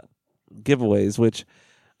giveaways, which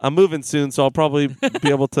I'm moving soon, so I'll probably be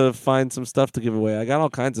able to find some stuff to give away. I got all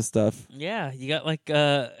kinds of stuff. Yeah, you got like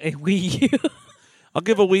a Wii U. I'll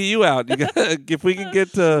give a Wii U out. If we can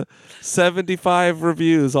get to 75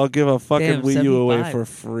 reviews, I'll give a fucking Damn, Wii U away 75. for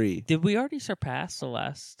free. Did we already surpass the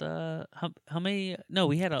last? How many? No,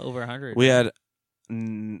 we had over 100. We had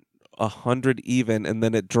 100 even, and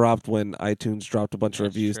then it dropped when iTunes dropped a bunch of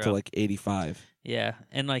That's reviews to true. like 85. Yeah,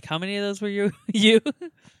 and like how many of those were you? You.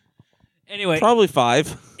 Anyway, Probably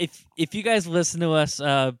 5. if you guys listen to us,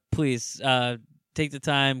 please take the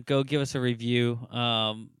time, go give us a review.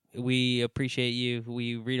 We appreciate you.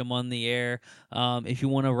 We read them on the air. If you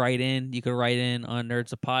want to write in, you can write in on Nerds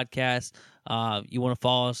the Podcast. You want to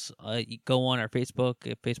follow us, you go on our Facebook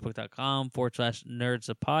at facebook.com/Nerds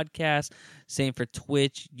the Podcast. Same for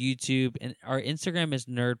Twitch, YouTube, and our Instagram is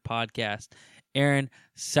Nerd Podcast. Aaron,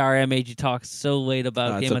 sorry I made you talk so late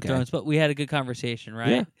about It's Game of okay. Thrones, but we had a good conversation,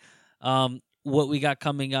 right? What we got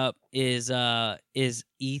coming up is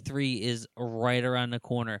E3 is right around the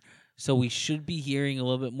corner. So we should be hearing a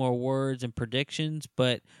little bit more words and predictions,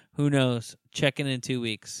 but who knows? Check in 2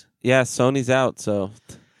 weeks. Yeah, Sony's out, so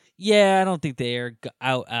Yeah, I don't think they are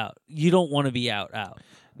out. You don't want to be out.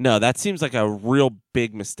 no, that seems like a real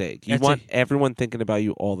big mistake. You That's want everyone thinking about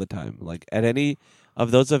you all the time. Like at any of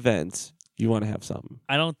those events, you want to have something.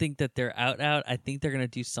 I don't think that they're out. I think they're going to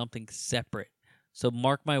do something separate. So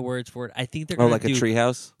mark my words for it. I think they're Oh, going to like a do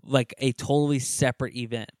treehouse? like a totally separate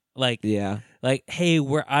event. Yeah. Like, hey,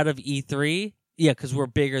 we're out of E3. Yeah, because we're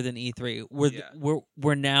bigger than E3.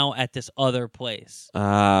 We're now at this other place,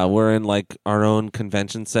 We're in like our own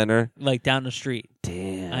convention center. like down the street.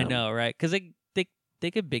 Damn. I know, right? Because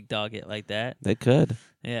they could big dog it like that. They could.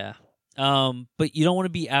 Yeah. But you don't want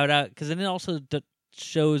to be out because then it also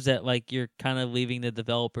shows that like you're kind of leaving the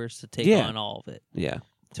developers to take Yeah. on all of it. Yeah.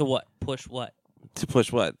 To what? Push what? To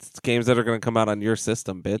push what? It's games that are going to come out on your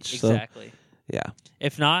system, bitch. Exactly. So, yeah.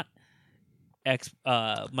 If not,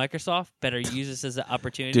 Microsoft better use this as an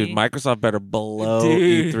opportunity. Dude, Microsoft better blow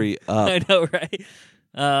Dude. E3 I up. know, right?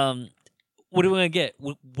 What are we gonna get?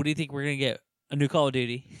 What do you think we're gonna get? A new Call of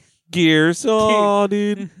Duty? Gears. Oh,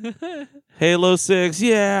 dude. Halo 6.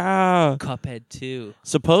 Yeah. Cuphead 2.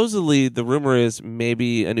 Supposedly, the rumor is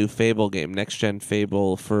maybe a new Fable game, next-gen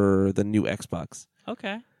Fable for the new Xbox.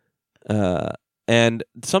 Okay. And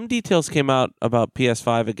some details came out about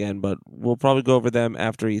PS5 again, but we'll probably go over them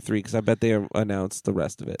after E3 because I bet they announced the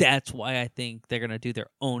rest of it. That's why I think they're going to do their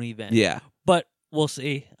own event. Yeah. But we'll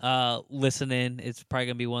see. Listen in. It's probably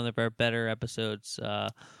going to be one of our better episodes.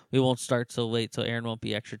 We won't start so late, so Aaron won't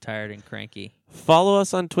be extra tired and cranky. Follow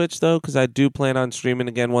us on Twitch, though, because I do plan on streaming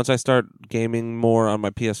again once I start gaming more on my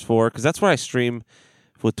PS4, because that's where I stream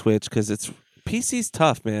with Twitch, because PC's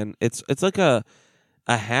tough, man. It's like a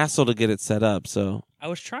hassle to get it set up. So I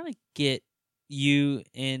was trying to get you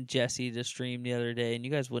and Jesse to stream the other day, and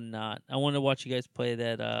you guys would not. I wanted to watch you guys play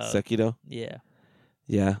that. Sekiro? Yeah.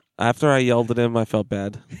 After I yelled at him, I felt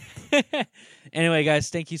bad. Anyway, guys,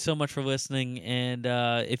 thank you so much for listening. And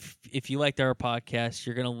if you liked our podcast,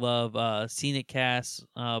 you're gonna love Scenic Cast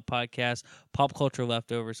podcast, Pop Culture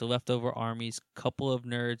Leftovers, the Leftover Armies, Couple of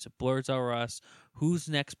Nerds, Blurs Are Us, Who's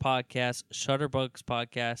Next podcast, Shutterbugs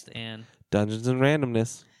podcast, and Dungeons and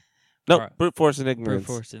Randomness. No, Right. Brute Force and Ignorance.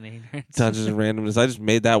 Brute Force and Ignorance. Dungeons and Randomness. I just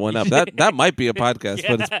made that one up. That might be a podcast,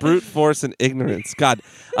 but it's Brute Force and Ignorance. God,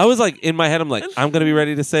 I was like, in my head, I'm like, I'm going to be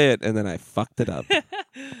ready to say it, and then I fucked it up.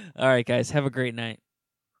 All right, guys, have a great night.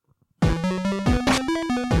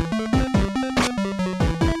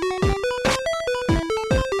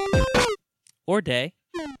 Or day.